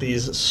 he's got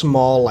these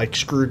small, like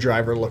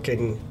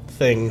screwdriver-looking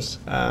things.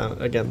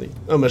 Again,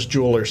 almost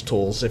jeweler's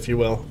tools, if you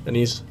will. And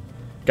he's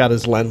got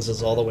his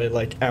lenses all the way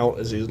like out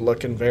as he's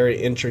looking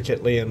very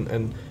intricately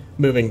and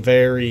moving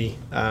very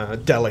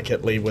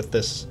delicately with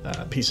this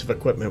piece of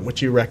equipment,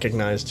 which you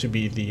recognize to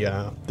be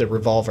the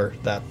revolver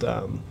that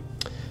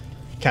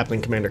Captain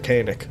Commander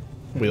Koenig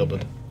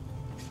wielded.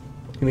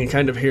 And he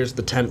kind of hears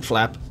the tent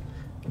flap.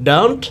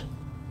 Don't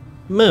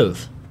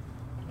move.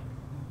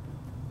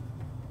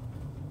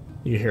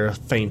 You hear a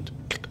faint.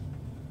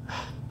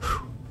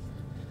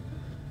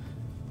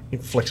 He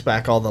flicks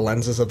back all the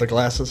lenses of the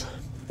glasses.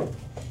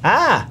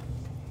 Ah!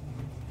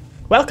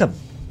 Welcome.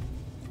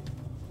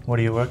 What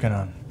are you working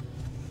on?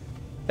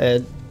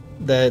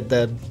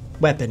 The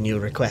weapon you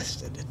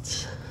requested.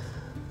 It's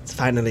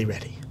finally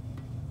ready.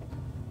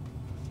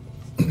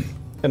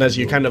 And as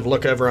you kind of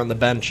look over on the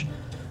bench,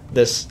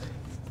 this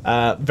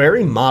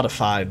very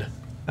modified,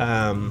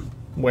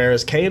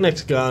 whereas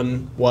Koenig's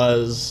gun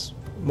was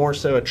more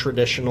so a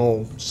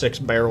traditional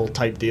 6-barrel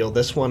type deal.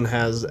 This one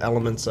has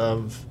elements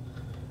of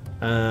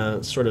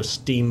sort of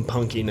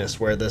steampunkiness,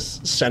 where this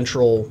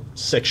central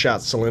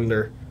 6-shot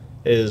cylinder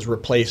is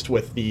replaced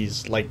with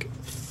these like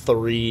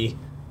 3,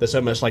 this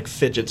almost like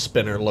fidget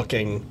spinner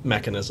looking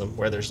mechanism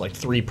where there's like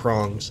 3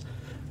 prongs,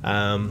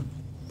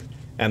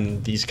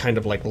 and these kind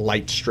of like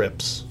light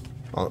strips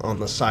on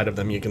the side of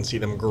them. You can see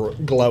them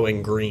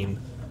glowing green.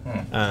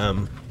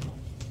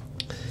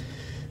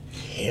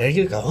 Here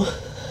you go.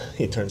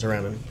 He turns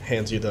around and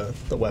hands you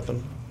the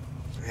weapon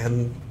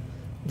and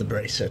the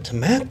bracer to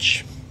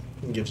match.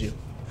 He gives you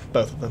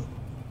both of them.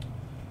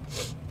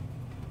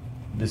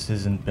 This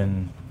hasn't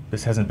been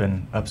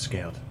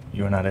upscaled.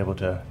 You were not able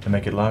to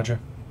make it larger?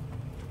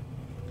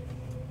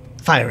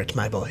 Fire it,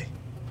 my boy.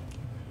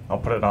 I'll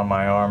put it on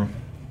my arm.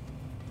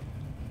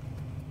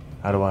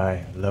 How do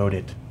I load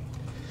it?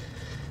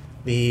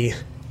 The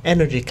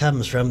energy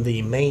comes from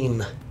the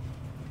main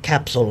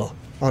capsule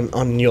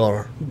on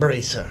your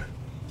bracer.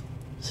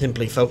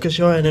 Simply focus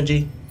your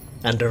energy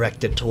and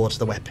direct it towards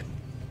the weapon.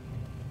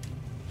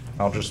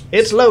 I'll just...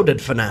 It's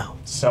loaded for now.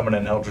 Summon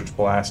an Eldritch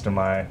Blast in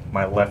my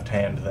left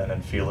hand then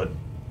and feel it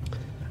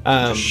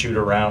just shoot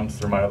around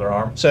through my other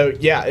arm. So,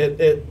 yeah,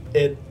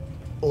 it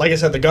like I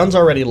said, the gun's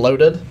already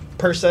loaded,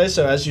 per se,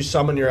 so as you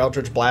summon your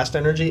Eldritch Blast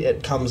energy,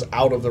 it comes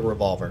out of the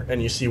revolver,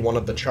 and you see one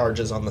of the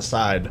charges on the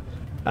side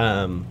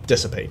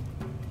dissipate.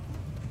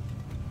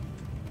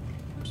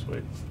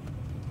 Sweet.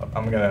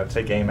 I'm going to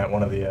take aim at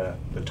one of the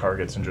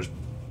targets and just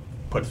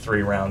put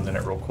 3 rounds in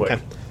it real quick.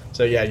 Okay.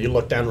 So, yeah, you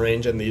look down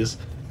range, and these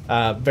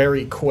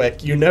very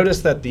quick. You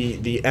notice that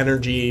the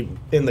energy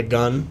in the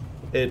gun,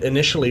 it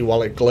initially,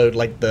 while it glowed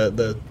like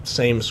the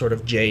same sort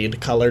of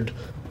jade-colored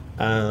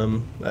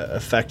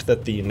effect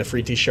that the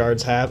Nefertiti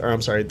shards have, or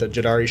I'm sorry, the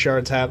Jadari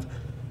shards have,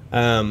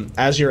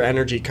 as your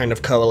energy kind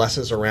of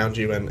coalesces around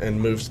you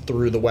and moves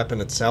through the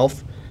weapon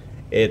itself,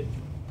 it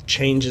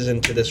changes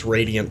into this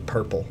radiant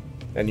purple.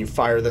 And you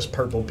fire this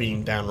purple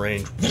beam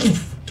downrange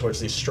towards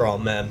these straw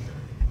men,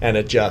 and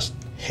it just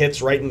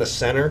hits right in the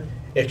center,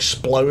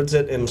 explodes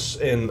it in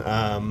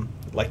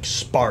like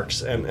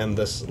sparks, and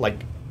this like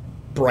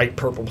bright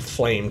purple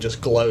flame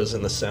just glows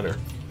in the center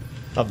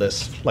of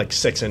this like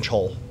 6-inch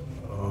hole.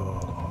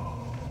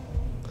 Oh,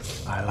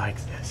 I like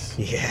this.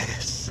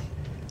 Yes,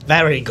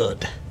 very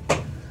good.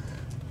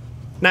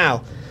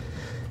 Now,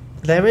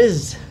 there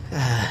is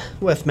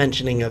worth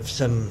mentioning of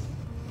some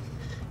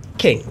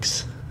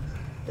kinks.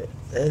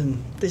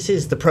 This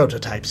is the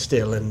prototype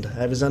still, and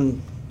I was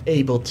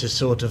unable to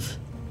sort of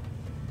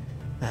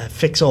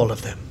fix all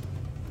of them.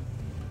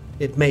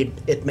 It may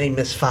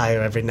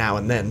misfire every now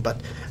and then,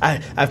 but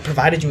I've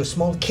provided you a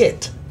small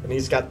kit. And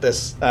he's got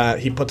this,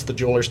 he puts the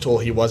jeweler's tool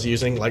he was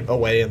using like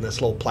away in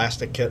this little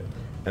plastic kit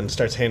and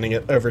starts handing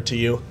it over to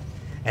you.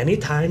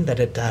 Anytime that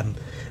it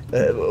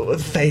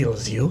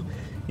fails you,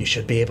 you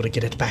should be able to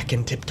get it back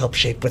in tip-top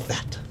shape with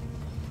that.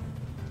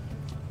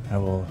 I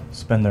will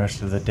spend the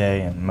rest of the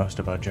day and most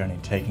of our journey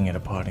taking it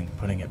apart and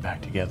putting it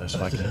back together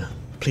so I can...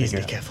 Please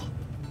be careful.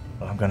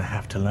 Well, I'm going to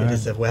have to learn. It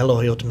is a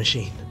well-oiled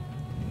machine.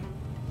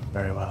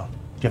 Very well.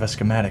 Do you have a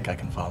schematic I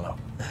can follow?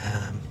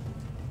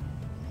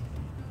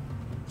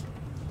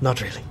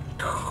 Not really.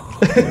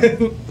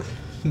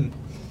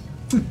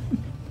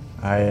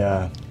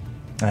 I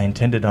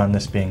intended on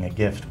this being a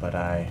gift, but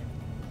I'm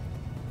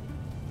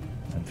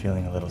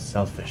feeling a little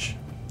selfish.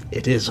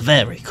 It is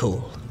very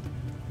cool.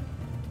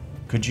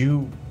 Could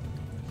you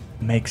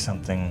make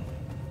something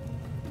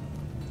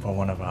for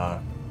one of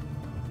our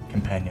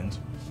companions?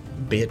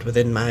 Be it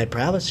within my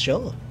prowess,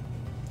 sure.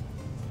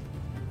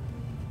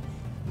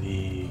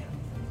 The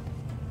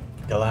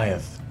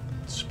Goliath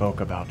spoke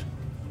about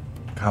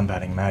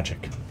combating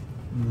magic.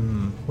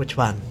 Which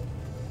one?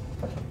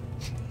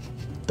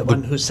 The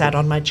one who sat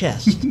on my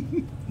chest?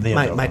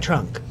 my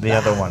trunk? The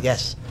other one.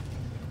 Yes.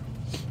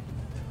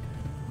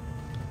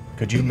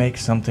 Could you make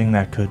something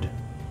that could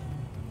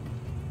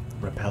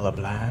repel a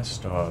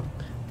blast or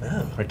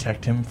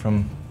protect him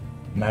from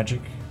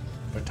magic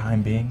for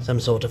time being? Some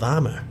sort of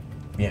armor?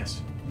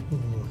 Yes.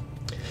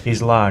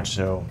 He's large,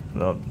 so...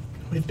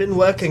 We've been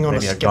working on a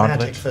maybe a schematic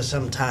gauntlet? for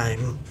some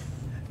time.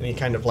 And he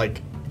kind of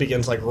like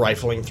begins like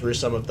rifling through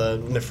some of the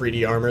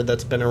Nefertiti armor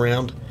that's been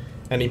around.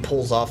 And he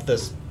pulls off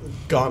this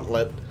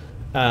gauntlet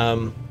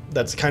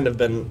that's kind of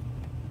been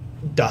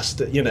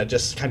dusted,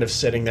 just kind of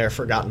sitting there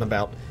forgotten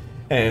about.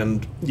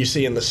 And you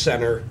see in the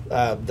center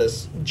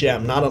this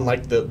gem, not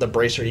unlike the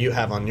bracer you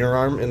have on your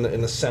arm. In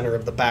the center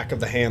of the back of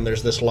the hand,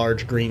 there's this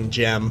large green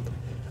gem,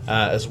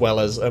 as well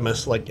as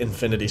almost like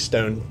infinity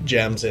stone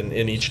gems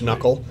in each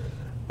knuckle.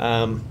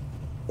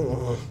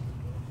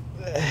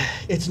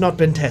 It's not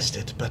been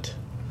tested, but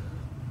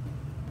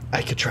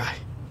I could try.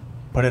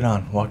 Put it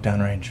on. Walk down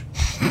range.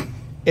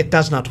 It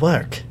does not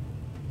work.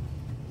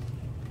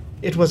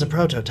 It was a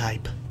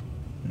prototype.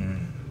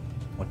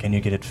 Well, can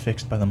you get it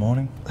fixed by the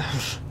morning?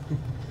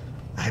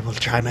 I will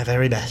try my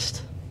very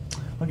best.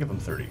 I'll give him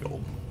 30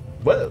 gold.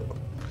 Whoa.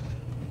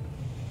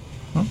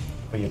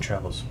 For your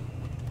travels.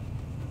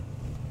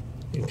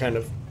 He kind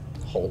of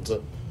holds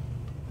it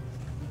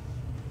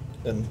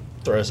and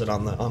throws it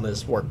on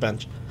his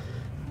workbench.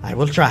 I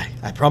will try.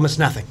 I promise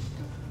nothing.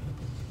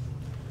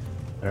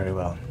 Very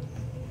well.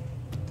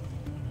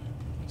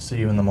 See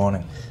you in the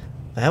morning.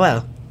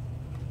 Well.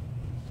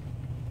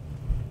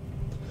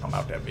 I'm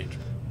out that bitch.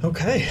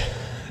 Okay.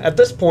 At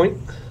this point,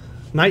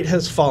 night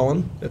has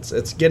fallen.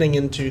 It's getting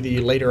into the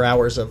later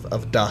hours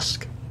of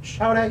dusk.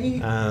 Shout at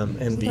you.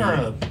 And Isn't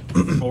there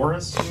a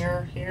forest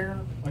near here,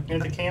 like near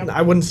the camp?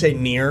 I wouldn't say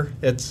near.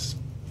 It's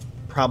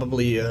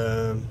probably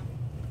 8-10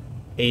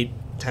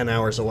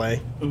 hours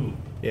away. Ooh.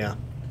 Yeah,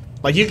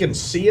 like you can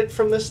see it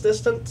from this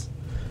distance,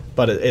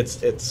 but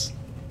it's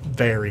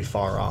very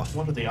far off.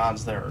 What are the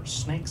odds there are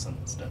snakes in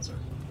this desert?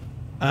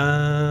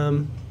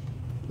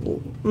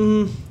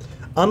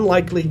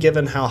 Unlikely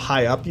given how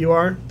high up you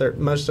are.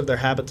 Most of their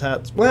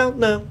habitats. Well,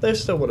 no, they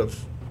still would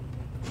have.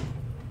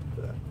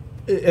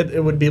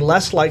 It would be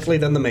less likely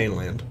than the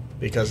mainland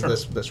because Sure.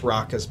 this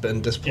rock has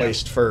been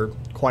displaced for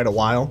quite a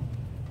while.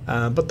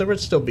 But there would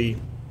still be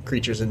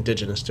creatures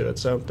indigenous to it.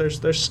 So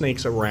there's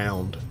snakes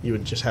around. You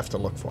would just have to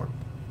look for them.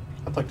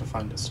 I'd like to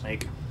find a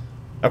snake.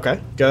 Okay,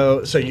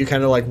 go. So you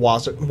kind of like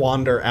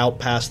wander out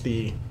past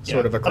the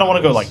sort of. I don't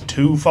want to go like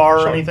too far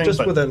or Sure, anything. just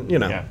but within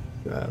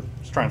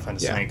just try and find a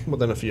snake.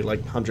 within a few like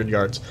 100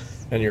 yards,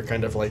 and you're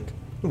kind of like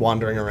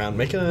wandering around.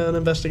 Make an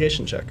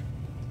investigation check,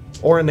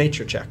 or a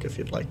nature check if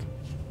you'd like.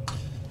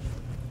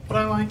 What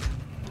I like?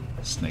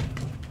 Snake.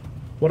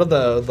 What are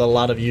the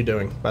lot of you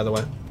doing, by the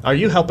way? Are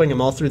you helping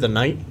him all through the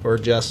night, or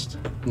just?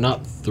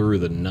 Not through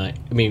the night.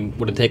 I mean,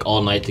 would it take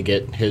all night to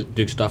get his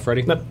Duke's stuff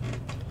ready? Nope.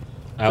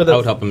 I would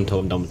help him until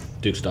I'm done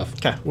with Duke's stuff.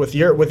 Okay, with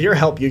your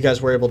help, you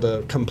guys were able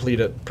to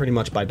complete it pretty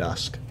much by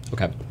dusk.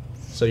 Okay.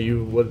 So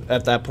you would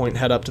at that point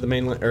head up to the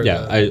mainland. Or Yeah,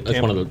 the I just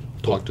camp? wanted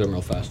to talk to him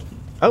real fast.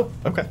 Oh,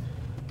 okay.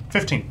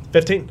 15.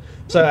 15.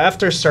 So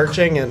after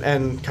searching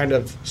and kind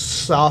of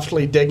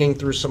softly digging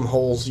through some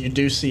holes, you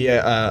do see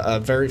a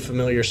very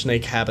familiar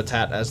snake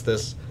habitat as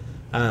this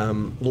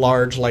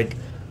large, like,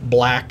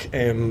 black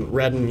and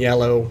red and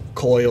yellow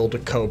coiled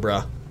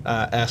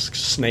cobra-esque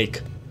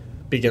snake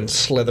begins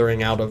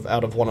slithering out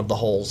of one of the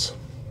holes,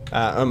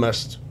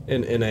 almost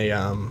in a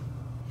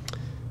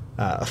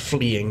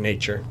fleeing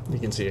nature. You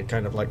can see it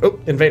kind of like, oh,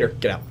 invader,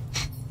 get out.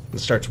 And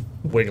starts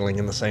wiggling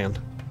in the sand.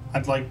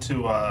 I'd like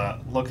to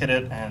look at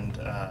it and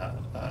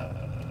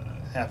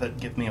have it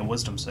give me a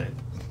wisdom save.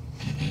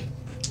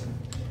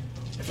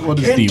 What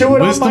is can't the do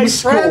it on wisdom my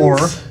score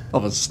friends.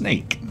 of a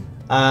snake?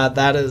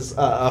 That is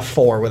a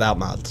 4 without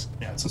mods.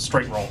 Yeah, it's a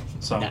straight roll.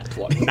 So That's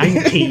what.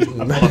 19.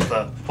 pulled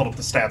up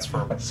the stats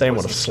for Sam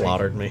would have wisdom save.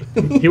 slaughtered me.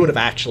 He would have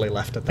actually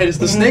left it Hey, there. does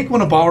the snake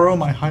want to borrow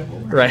my high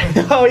roller? Right.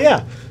 Oh,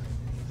 yeah.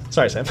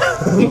 Sorry, Sam.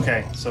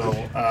 Okay, so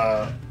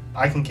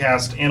I can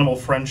cast Animal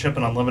Friendship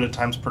in unlimited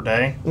times per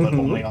day, but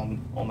only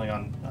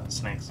on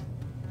snakes.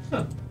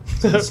 So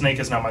the snake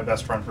is now my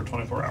best friend for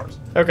 24 hours.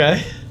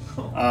 Okay.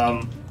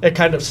 Um, It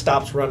kind of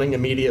stops running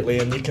immediately,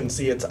 and you can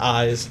see its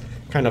eyes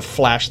kind of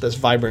flash this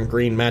vibrant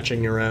green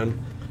matching your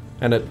own,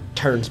 and it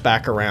turns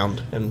back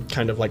around and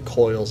kind of like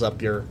coils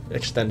up your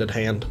extended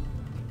hand.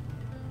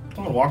 I'm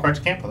gonna walk back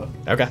to camp with it.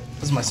 Okay.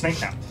 This is my snake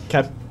now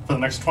Okay. for the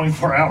next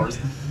 24 hours.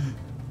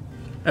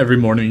 Every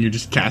morning you're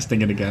just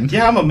casting it again.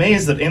 Yeah, I'm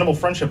amazed that Animal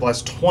Friendship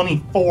lasts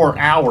 24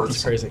 hours.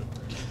 It's crazy.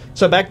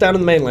 So back down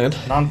in the mainland,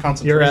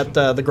 Non-concentration. you're at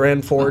the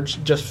Grand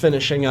Forge, just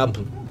finishing up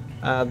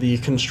the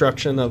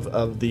construction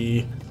of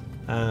the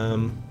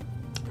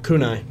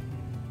kunai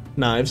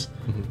knives.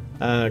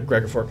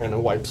 Gregofor kind of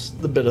wipes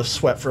the bit of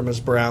sweat from his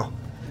brow.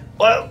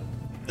 Well,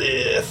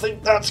 I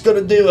think that's going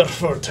to do it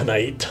for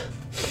tonight.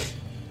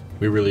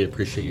 We really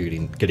appreciate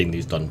you getting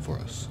these done for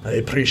us. I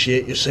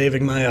appreciate you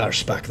saving my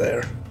arse back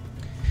there.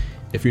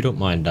 If you don't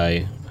mind,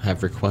 I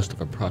have request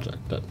of a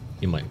project that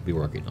you might be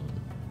working on.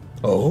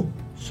 Oh?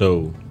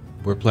 So,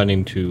 we're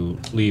planning to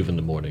leave in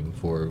the morning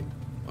for,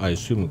 I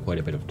assume, quite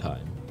a bit of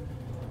time.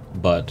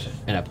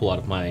 And I pull out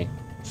of my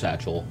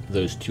satchel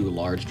those 2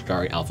 large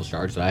Jadari Alpha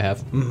shards that I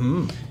have.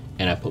 Mm-hmm.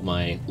 And I put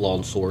my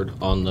long sword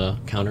on the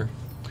counter.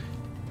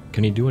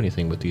 Can you do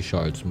anything with these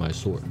shards of my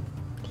sword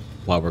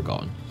while we're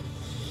gone?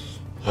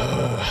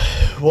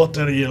 What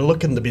are you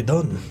looking to be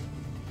done?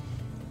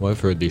 Well, I've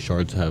heard these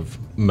shards have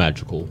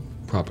magical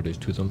properties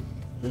to them.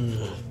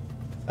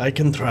 I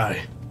can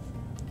try.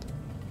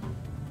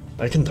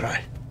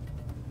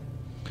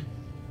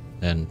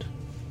 And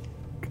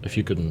if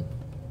you can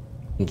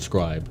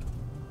inscribe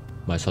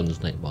my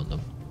son's name on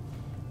them,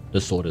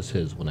 the sword is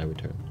his when I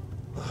return.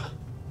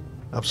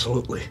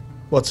 Absolutely.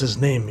 What's his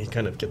name? He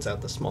kind of gets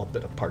out the small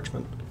bit of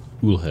parchment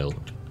Ulhail.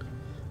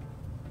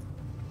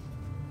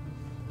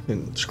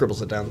 and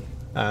scribbles it down.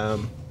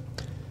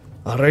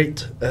 All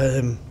right.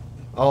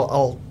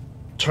 I'll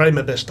try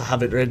my best to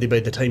have it ready by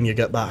the time you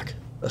get back.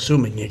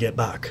 Assuming you get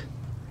back.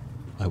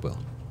 I will.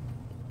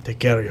 Take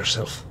care of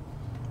yourself.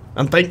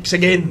 And thanks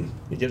again.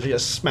 He gives you a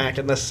smack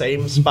in the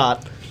same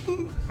spot.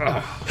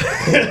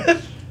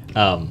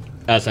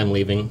 As I'm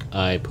leaving,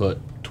 I put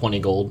 20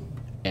 gold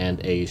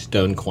and a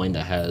stone coin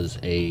that has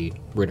a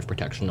ring of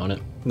protection on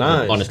it.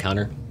 Nice. On his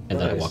counter, and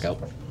then I Nice. walk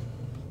out.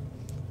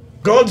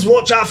 Gods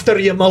watch after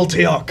you,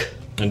 Multioch.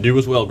 And do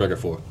as well, Gregor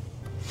 4.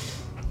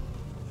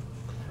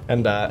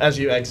 And as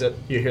you exit,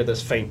 you hear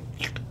this faint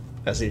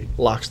as he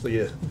locks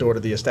the door to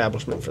the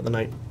establishment for the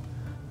night.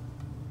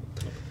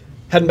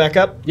 Heading back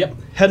up. Yep.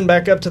 Heading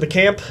back up to the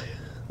camp.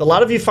 A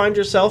lot of you find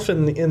yourself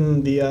in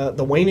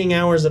the waning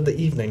hours of the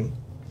evening.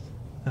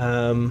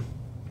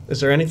 Is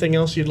there anything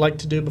else you'd like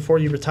to do before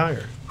you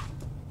retire?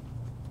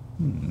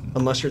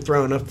 Unless you're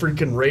throwing a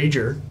freaking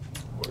rager.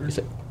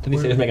 Didn't he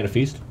say he was making a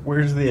feast?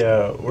 Where's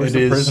the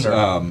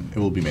prisoner? It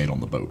will be made on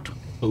the boat.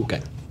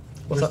 Okay.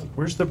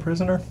 Where's the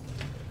prisoner?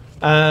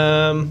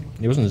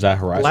 He was in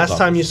Zacharias' Last office.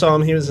 time you saw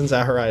him, he was in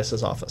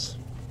Zacharias' office.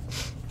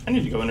 I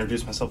need to go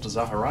introduce myself to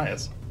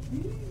Zacharias.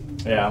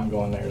 Yeah, I'm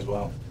going there as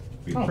well.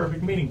 Be a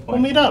perfect meeting point. We'll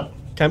meet up.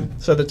 Okay,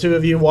 so the two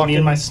of you walk Me in,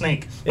 and my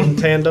snake. in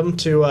tandem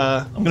to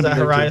gonna be there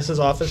Zacharias'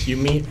 office. You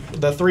meet,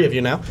 the three of you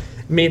now,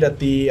 meet at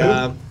the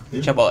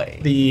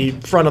Chaboy. the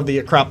front of the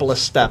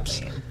Acropolis steps.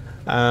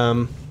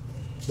 What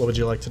would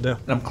you like to do?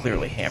 I'm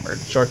clearly hammered.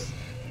 Sure.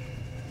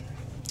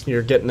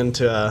 You're getting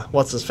into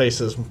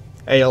what's-his-face's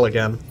ale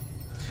again.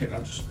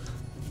 I'm just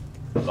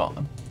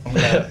gone.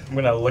 I'm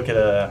gonna look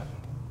at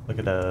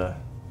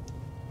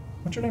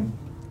what's your name?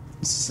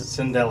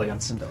 Sindelian.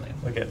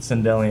 Look at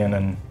Sindelian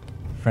and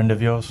friend of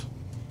yours.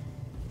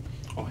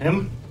 Oh,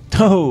 him?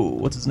 Oh,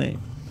 what's his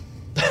name?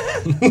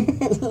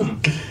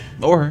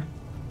 Or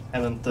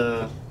Haven't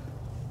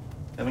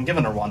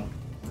given her one.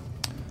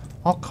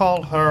 I'll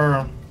call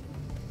her...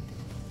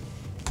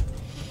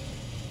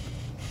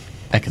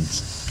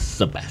 Ekans.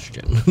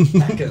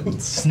 Sebastian.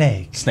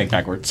 Snake. Snake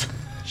backwards.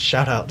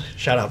 Shout out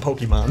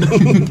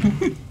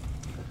Pokemon.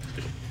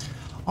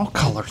 I'll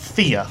call her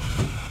Thea.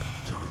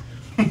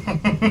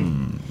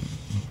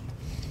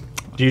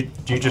 Do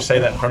you just say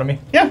that in front of me?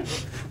 Yeah.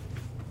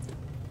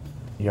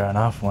 You're an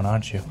off one,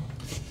 aren't you?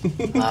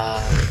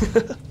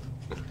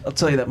 I'll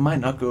tell you that might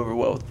not go over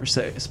well with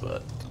Perseus,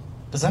 but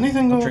Does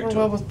anything go I'll over drink to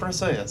well it. with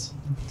Perseus?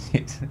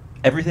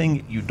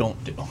 everything you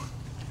don't do.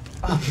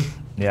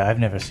 Yeah, I've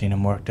never seen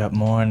him worked up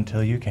more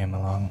until you came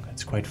along.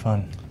 It's quite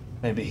fun.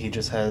 Maybe he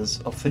just has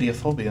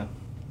ophidiophobia.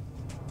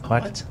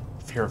 What?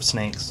 Fear of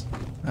snakes.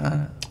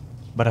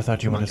 But I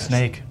thought you were a Monkeys.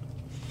 snake.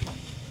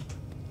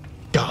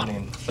 I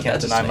mean, can't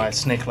that's a deny my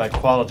snake. snake-like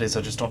qualities,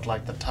 I just don't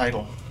like the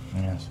title.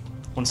 Yes.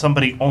 When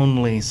somebody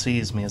only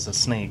sees me as a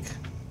snake,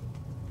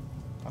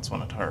 that's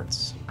when it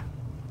hurts.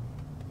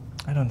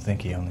 I don't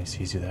think he only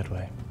sees you that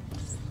way.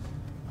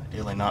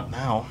 Ideally not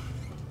now,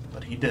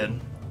 but he did.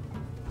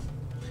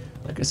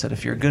 Like I said,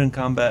 if you're good in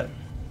combat,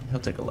 he'll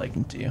take a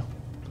liking to you.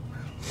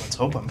 Let's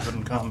hope I'm good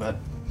in combat.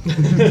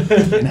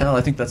 And hell,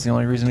 I think that's the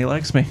only reason he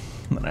likes me.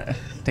 And then I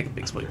take a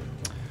big sleep.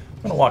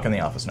 I'm gonna walk in the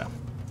office now.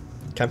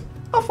 Okay.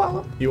 I'll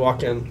follow. You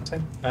walk in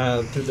Same.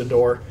 through the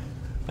door,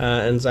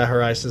 and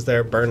Zacharias is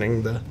there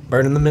burning the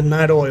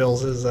midnight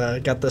oils. Is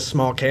got this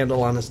small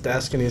candle on his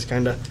desk, and he's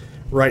kind of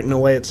writing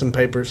away at some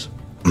papers.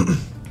 Is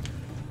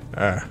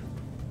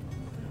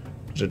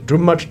it too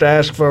much to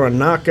ask for a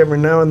knock every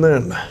now and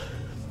then? Do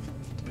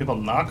people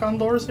knock on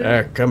doors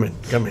here? Come in.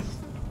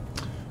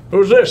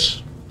 Who's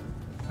this?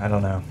 I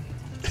don't know.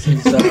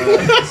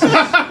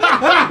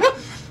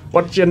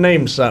 What's your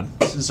name, son?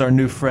 This is our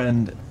new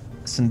friend,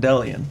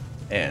 Sindelian,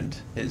 and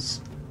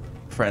his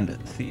friend,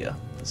 Thea,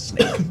 the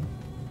snake.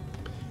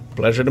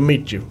 Pleasure to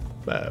meet you,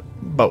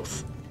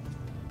 both.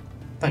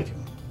 Thank you.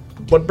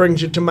 What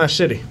brings you to my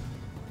city?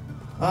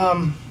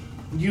 You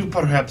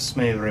perhaps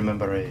may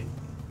remember a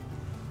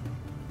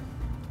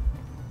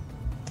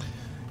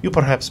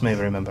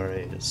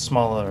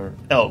smaller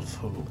elf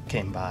who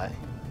came by.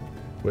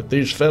 With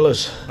these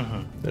fellas?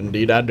 Mm-hmm.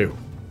 Indeed I do.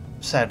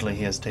 Sadly,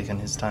 he has taken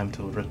his time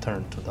to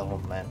return to the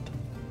homeland.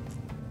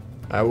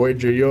 I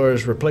wager you're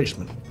his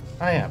replacement.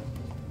 I am.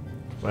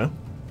 Well,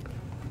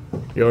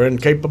 you're in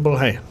capable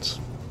hands.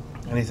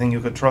 Anything you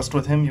could trust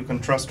with him, you can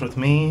trust with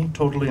me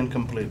totally and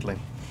completely.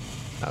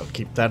 I'll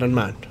keep that in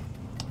mind.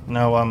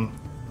 Now,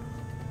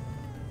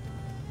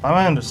 by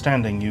my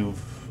understanding,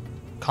 you've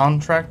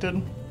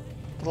contracted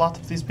a lot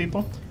of these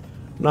people?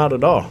 Not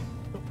at all.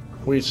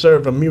 We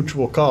serve a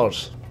mutual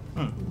cause.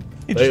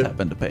 He They- just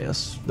happened to pay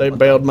us. They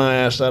bailed my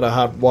ass out of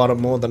hot water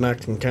more than I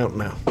can count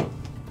now.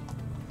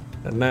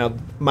 And now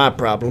my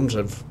problems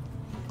have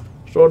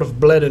sort of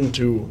bled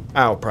into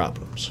our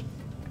problems.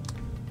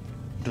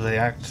 Do they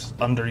act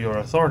under your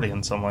authority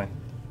in some way?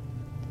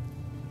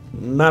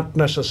 Not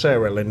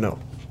necessarily, no.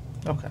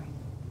 Okay.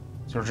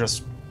 So you're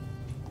just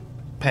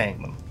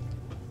paying them.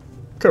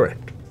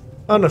 Correct.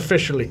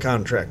 Unofficially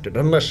contracted,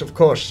 unless, of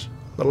course,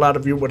 a lot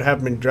of you would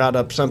have me draw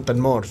up something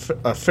more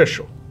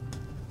official.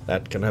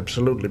 That can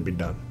absolutely be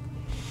done.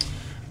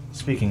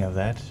 Speaking of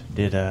that,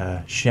 did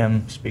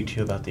Shem speak to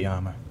you about the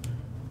armor?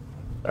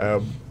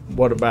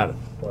 What about it?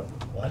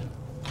 What?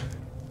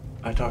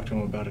 I talked to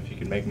him about if he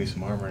could make me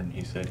some armor, and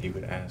he said he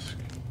would ask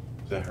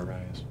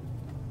Zacharias.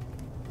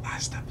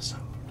 Last episode.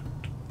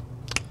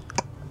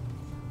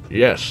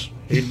 Yes,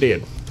 he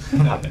did.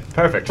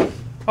 Perfect.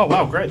 Oh,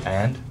 wow, great.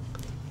 And?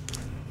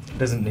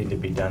 Doesn't need to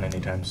be done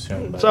anytime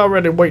soon, It's but...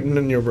 already waiting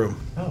in your room.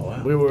 Oh,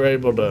 wow. We were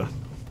able to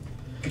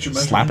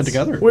Slap it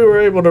together. We were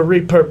able to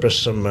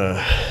repurpose some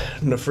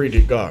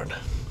Nefriti guard.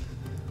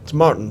 It's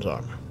Martin's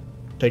armor.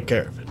 take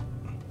care of it.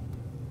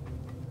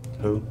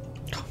 Who?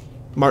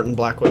 Martin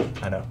Blackwood.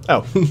 I know.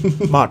 Oh,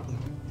 Martin.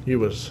 He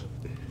was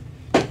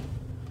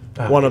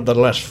one of the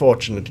less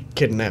fortunate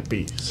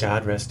kidnappees.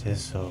 God rest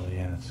his soul,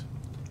 yes.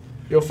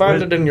 You'll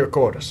find it in your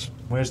quarters.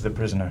 Where's the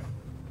prisoner?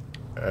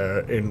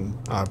 In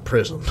our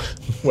prison,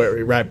 where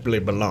he rightfully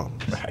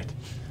belongs. Right.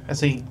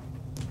 Is he?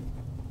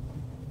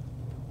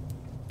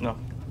 No,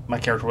 my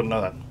character wouldn't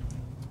know that.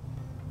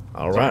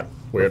 All right,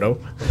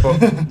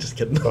 weirdo. Just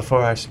kidding.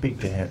 Before I speak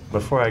to him,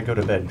 before I go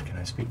to bed, can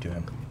I speak to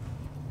him?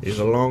 He's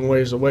a long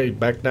ways away,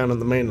 back down in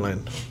the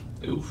mainland.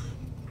 Oof.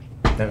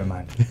 Never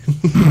mind.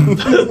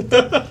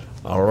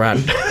 All right.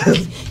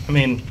 I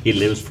mean, He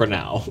lives for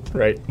now.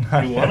 Right.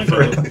 if you want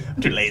to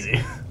go, Too lazy.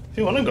 if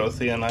you want to go,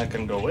 Thea and I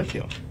can go with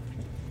you.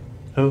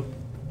 Who?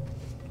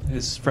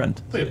 His friend,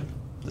 Thea.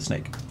 the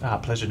snake.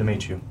 Pleasure to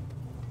meet you.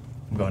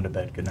 I'm going to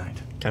bed. Good night.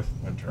 Okay.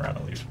 I'm going to turn around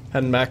and leave.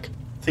 Heading back.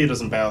 Thea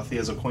doesn't bow.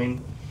 Thea's a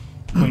queen.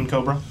 Queen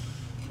Cobra.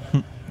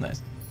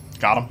 Nice.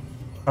 Got him.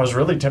 I was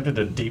really tempted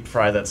to deep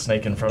fry that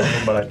snake in front of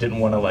him, but I didn't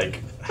want to,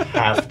 like,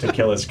 have to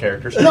kill his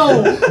character.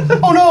 No!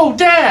 Oh no,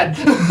 Dad!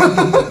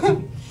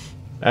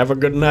 Have a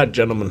good night,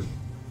 gentlemen.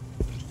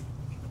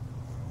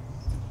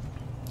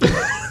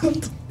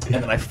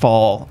 And then I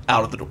fall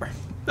out of the door.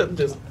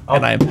 Just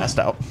And I am passed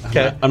out.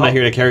 okay. I'm not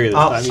here to carry you this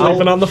time.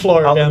 Sleeping on the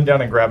floor I'll again. lean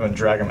down and grab him and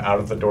drag him out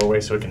of the doorway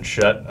so it can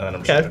shut, and then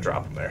I'm just Okay. going to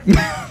drop him there.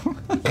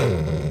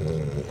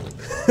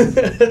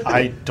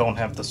 I don't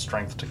have the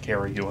strength to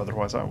carry you,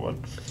 otherwise I would.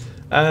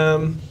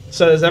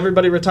 So is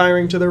everybody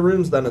retiring to their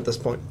rooms then at this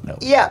point? No.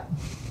 Yeah.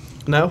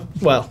 No?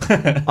 Well,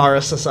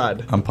 Aris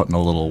aside. I'm putting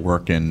a little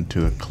work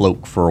into a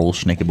cloak for old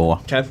snaky boy.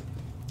 Okay.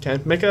 Okay.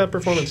 Make a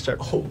performance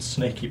check. Old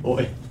snaky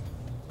boy.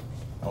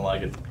 I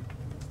like it.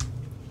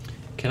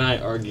 Can I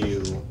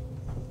argue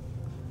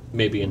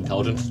maybe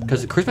intelligence?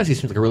 Because charisma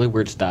seems like a really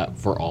weird stat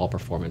for all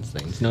performance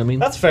things. You know what I mean?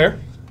 That's fair.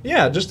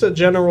 Yeah, just a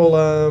general,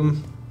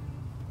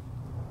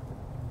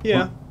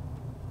 yeah.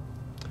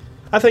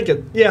 I think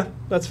it, yeah,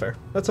 that's fair.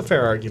 That's a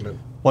fair argument.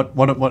 What?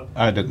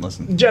 I didn't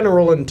listen.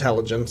 General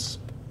intelligence,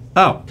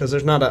 Oh, because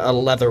there's not a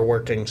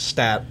leatherworking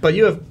stat, but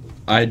you have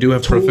I do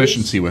have Tools?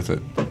 proficiency with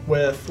it.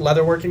 with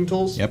leatherworking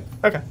tools? Yep.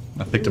 Okay.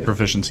 I picked a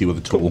proficiency with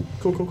a tool.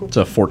 Cool. It's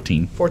a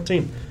 14.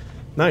 14.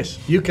 Nice.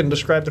 You can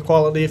describe the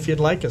quality if you'd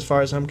like. As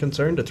far as I'm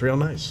concerned, it's real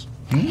nice.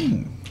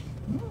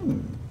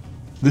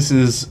 This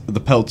is the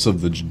pelts of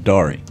the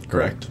Jadari,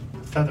 correct?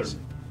 Feathers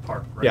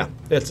part, right? Yeah,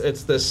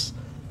 it's this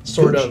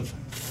sort of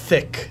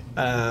thick,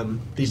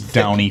 these thick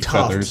Downy tufts.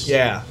 feathers.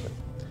 Yeah,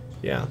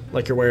 yeah,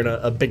 like you're wearing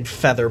a big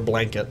feather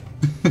blanket.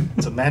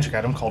 It's a magic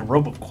item called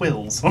Robe of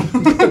Quills.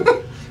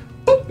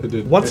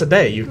 Once a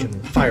day, you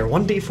can fire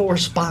 1d4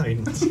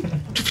 spines.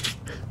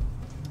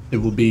 It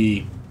will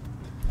be.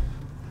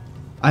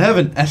 I have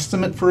an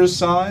estimate for his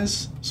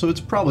size, so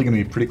it's probably going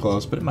to be pretty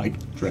close, but it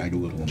might drag a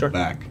little in Sure. the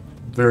back.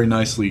 Very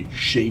nicely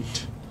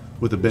shaped,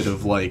 with a bit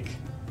of like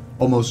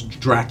almost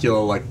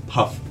Dracula-like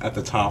puff at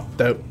the top.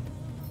 Dope.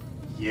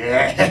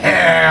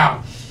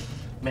 Yeah!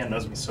 Man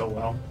knows me so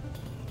well.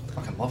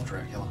 Fucking love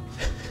Dracula.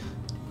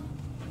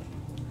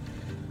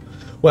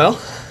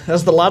 Well,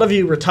 as the lot of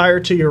you retire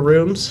to your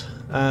rooms,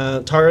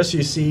 Taurus,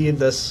 you see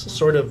this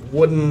sort of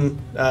wooden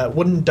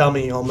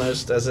dummy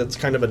almost, as it's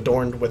kind of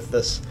adorned with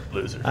this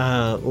Loser.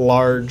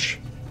 large,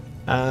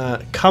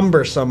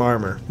 cumbersome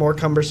armor, more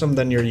cumbersome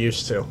than you're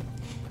used to.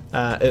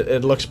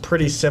 It looks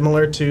pretty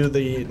similar to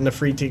the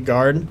Nefertiti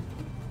guard,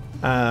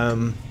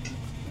 and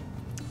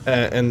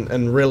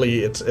really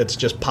it's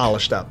just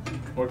polished up.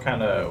 What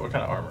kind of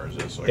armor is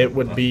this? It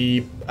would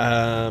be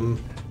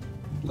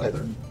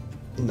Leather.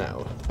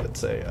 no,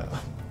 it's a.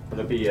 Would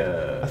it be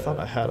a? I thought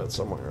I had it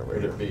somewhere over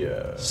Would here. it be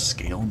a?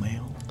 Scale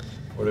mail.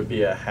 Would it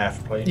be a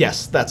half plate?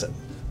 Yes, that's it.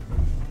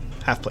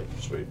 Half plate.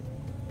 Sweet.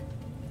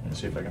 Let me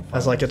see if I can. Find I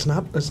was like, it's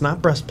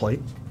not breastplate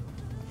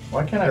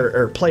Why can't I?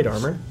 or plate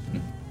armor.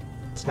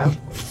 It's not.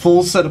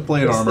 Full set of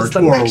plate This armor is the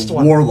to next a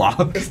one.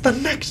 warlock. It's the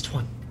next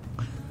one.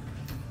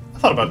 I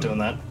thought about doing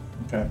that.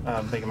 Okay.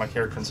 Making my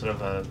character instead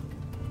of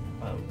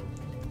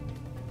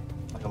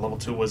like a level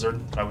 2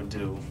 wizard, I would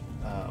do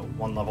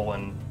 1 level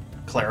in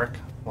cleric,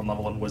 1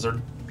 level in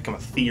wizard, become a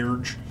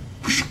theurge.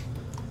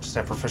 Just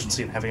have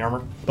proficiency in heavy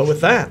armor. But with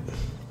that,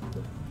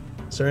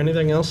 is there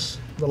anything else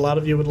that a lot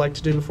of you would like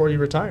to do before you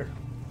retire?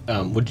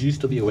 Would you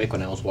still be awake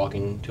when I was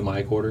walking to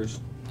my quarters?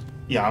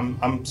 Yeah,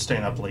 I'm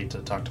staying up late to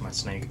talk to my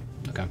snake.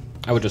 Okay.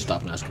 I would just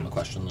stop and ask him a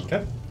question then.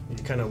 Okay. You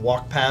kind of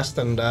walk past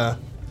and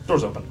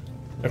Door's open.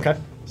 okay,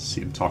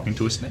 See him talking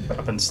to a snake.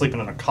 I've been sleeping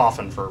in a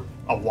coffin for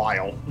a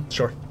while,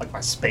 sure. like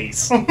my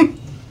space.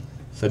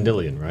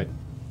 Sandillion, right?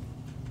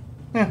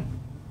 Yeah.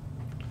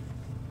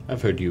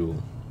 I've heard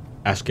you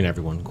asking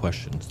everyone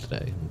questions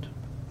today, and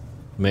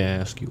may I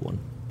ask you one?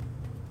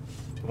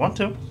 If you want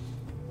to.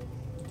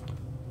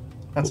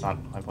 That's not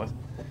my voice.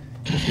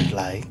 If you'd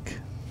like.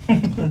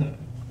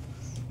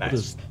 What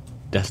does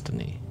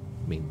destiny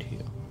mean to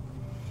you?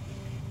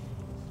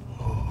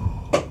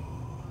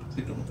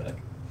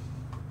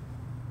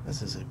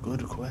 This is a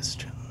good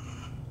question.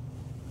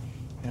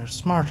 You're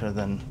smarter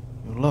than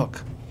you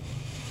look.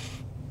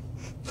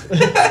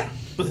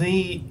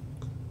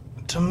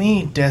 To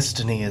me,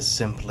 destiny is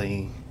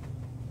simply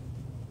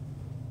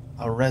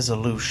a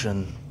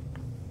resolution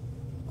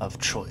of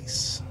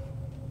choice.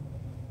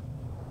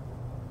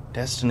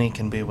 Destiny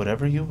can be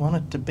whatever you want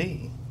it to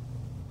be,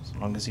 as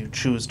long as you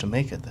choose to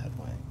make it that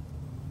way.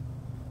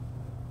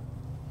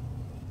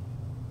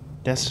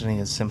 Destiny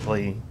is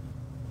simply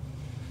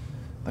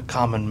the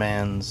common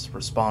man's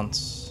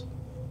response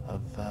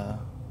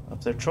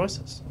of their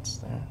choices. It's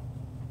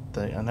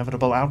the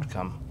inevitable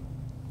outcome.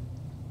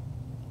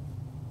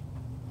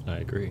 I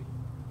agree.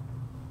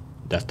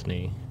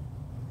 Destiny,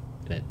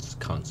 in its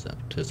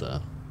concept, is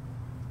a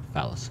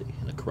fallacy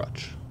and a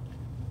crutch.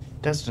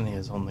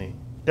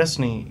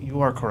 Destiny,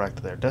 you are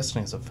correct there.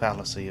 Destiny is a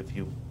fallacy if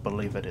you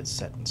believe it is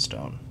set in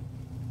stone.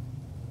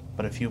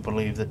 But if you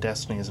believe that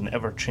destiny is an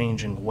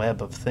ever-changing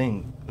web of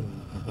things,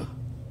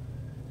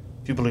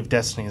 if you believe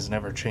destiny is an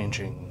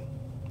ever-changing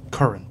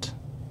current,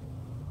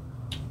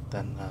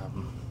 then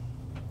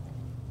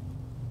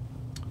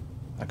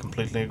I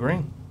completely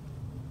agree.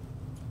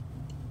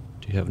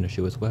 Do you have an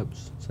issue with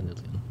webs,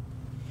 Senilian?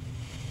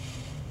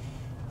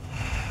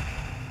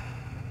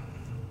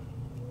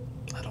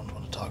 I don't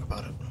want to talk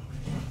about it.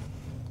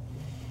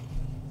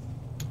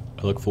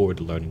 I look forward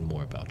to learning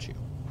more about you.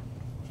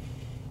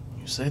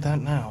 You say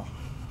that now.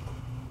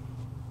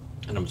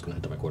 And I'm just going to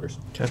head to my quarters.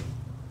 Okay.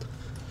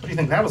 What do you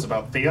think that was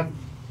about, Thea?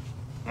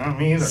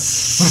 Me either.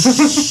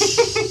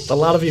 A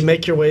lot of you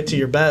make your way to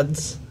your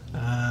beds,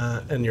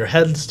 and your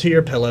heads to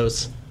your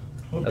pillows,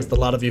 as the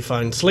lot of you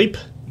find sleep.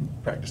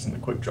 Practicing the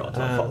quick draw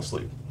until I fall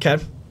asleep.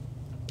 Okay.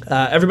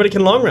 Everybody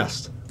can long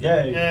rest.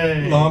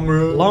 Yay. Long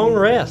road. Long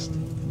rest.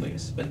 Like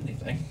spend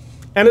anything.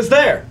 And it's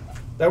there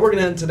that we're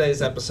going to end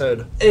today's episode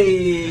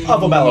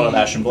Of a Ballad of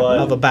Ash and Blood.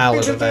 of A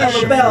Ballad of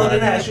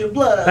Ash and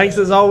Blood. Thanks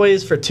as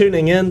always for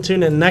tuning in.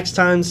 Tune in next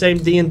time. Same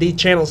D&D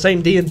channel,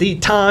 same D&D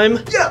time.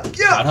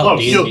 Oh,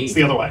 it's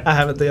the other way. I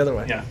have it the other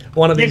way. Yeah.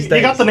 One of these days.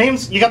 You got the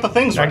names, you got the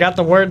things right. I got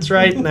the words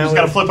right. Now Just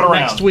gotta flip it around.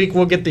 Next week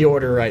we'll get the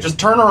order right. Just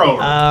turn her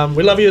over.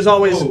 We love you as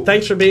always.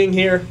 Thanks for being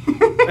here.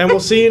 And we'll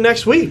see you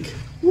next week.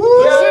 Woo!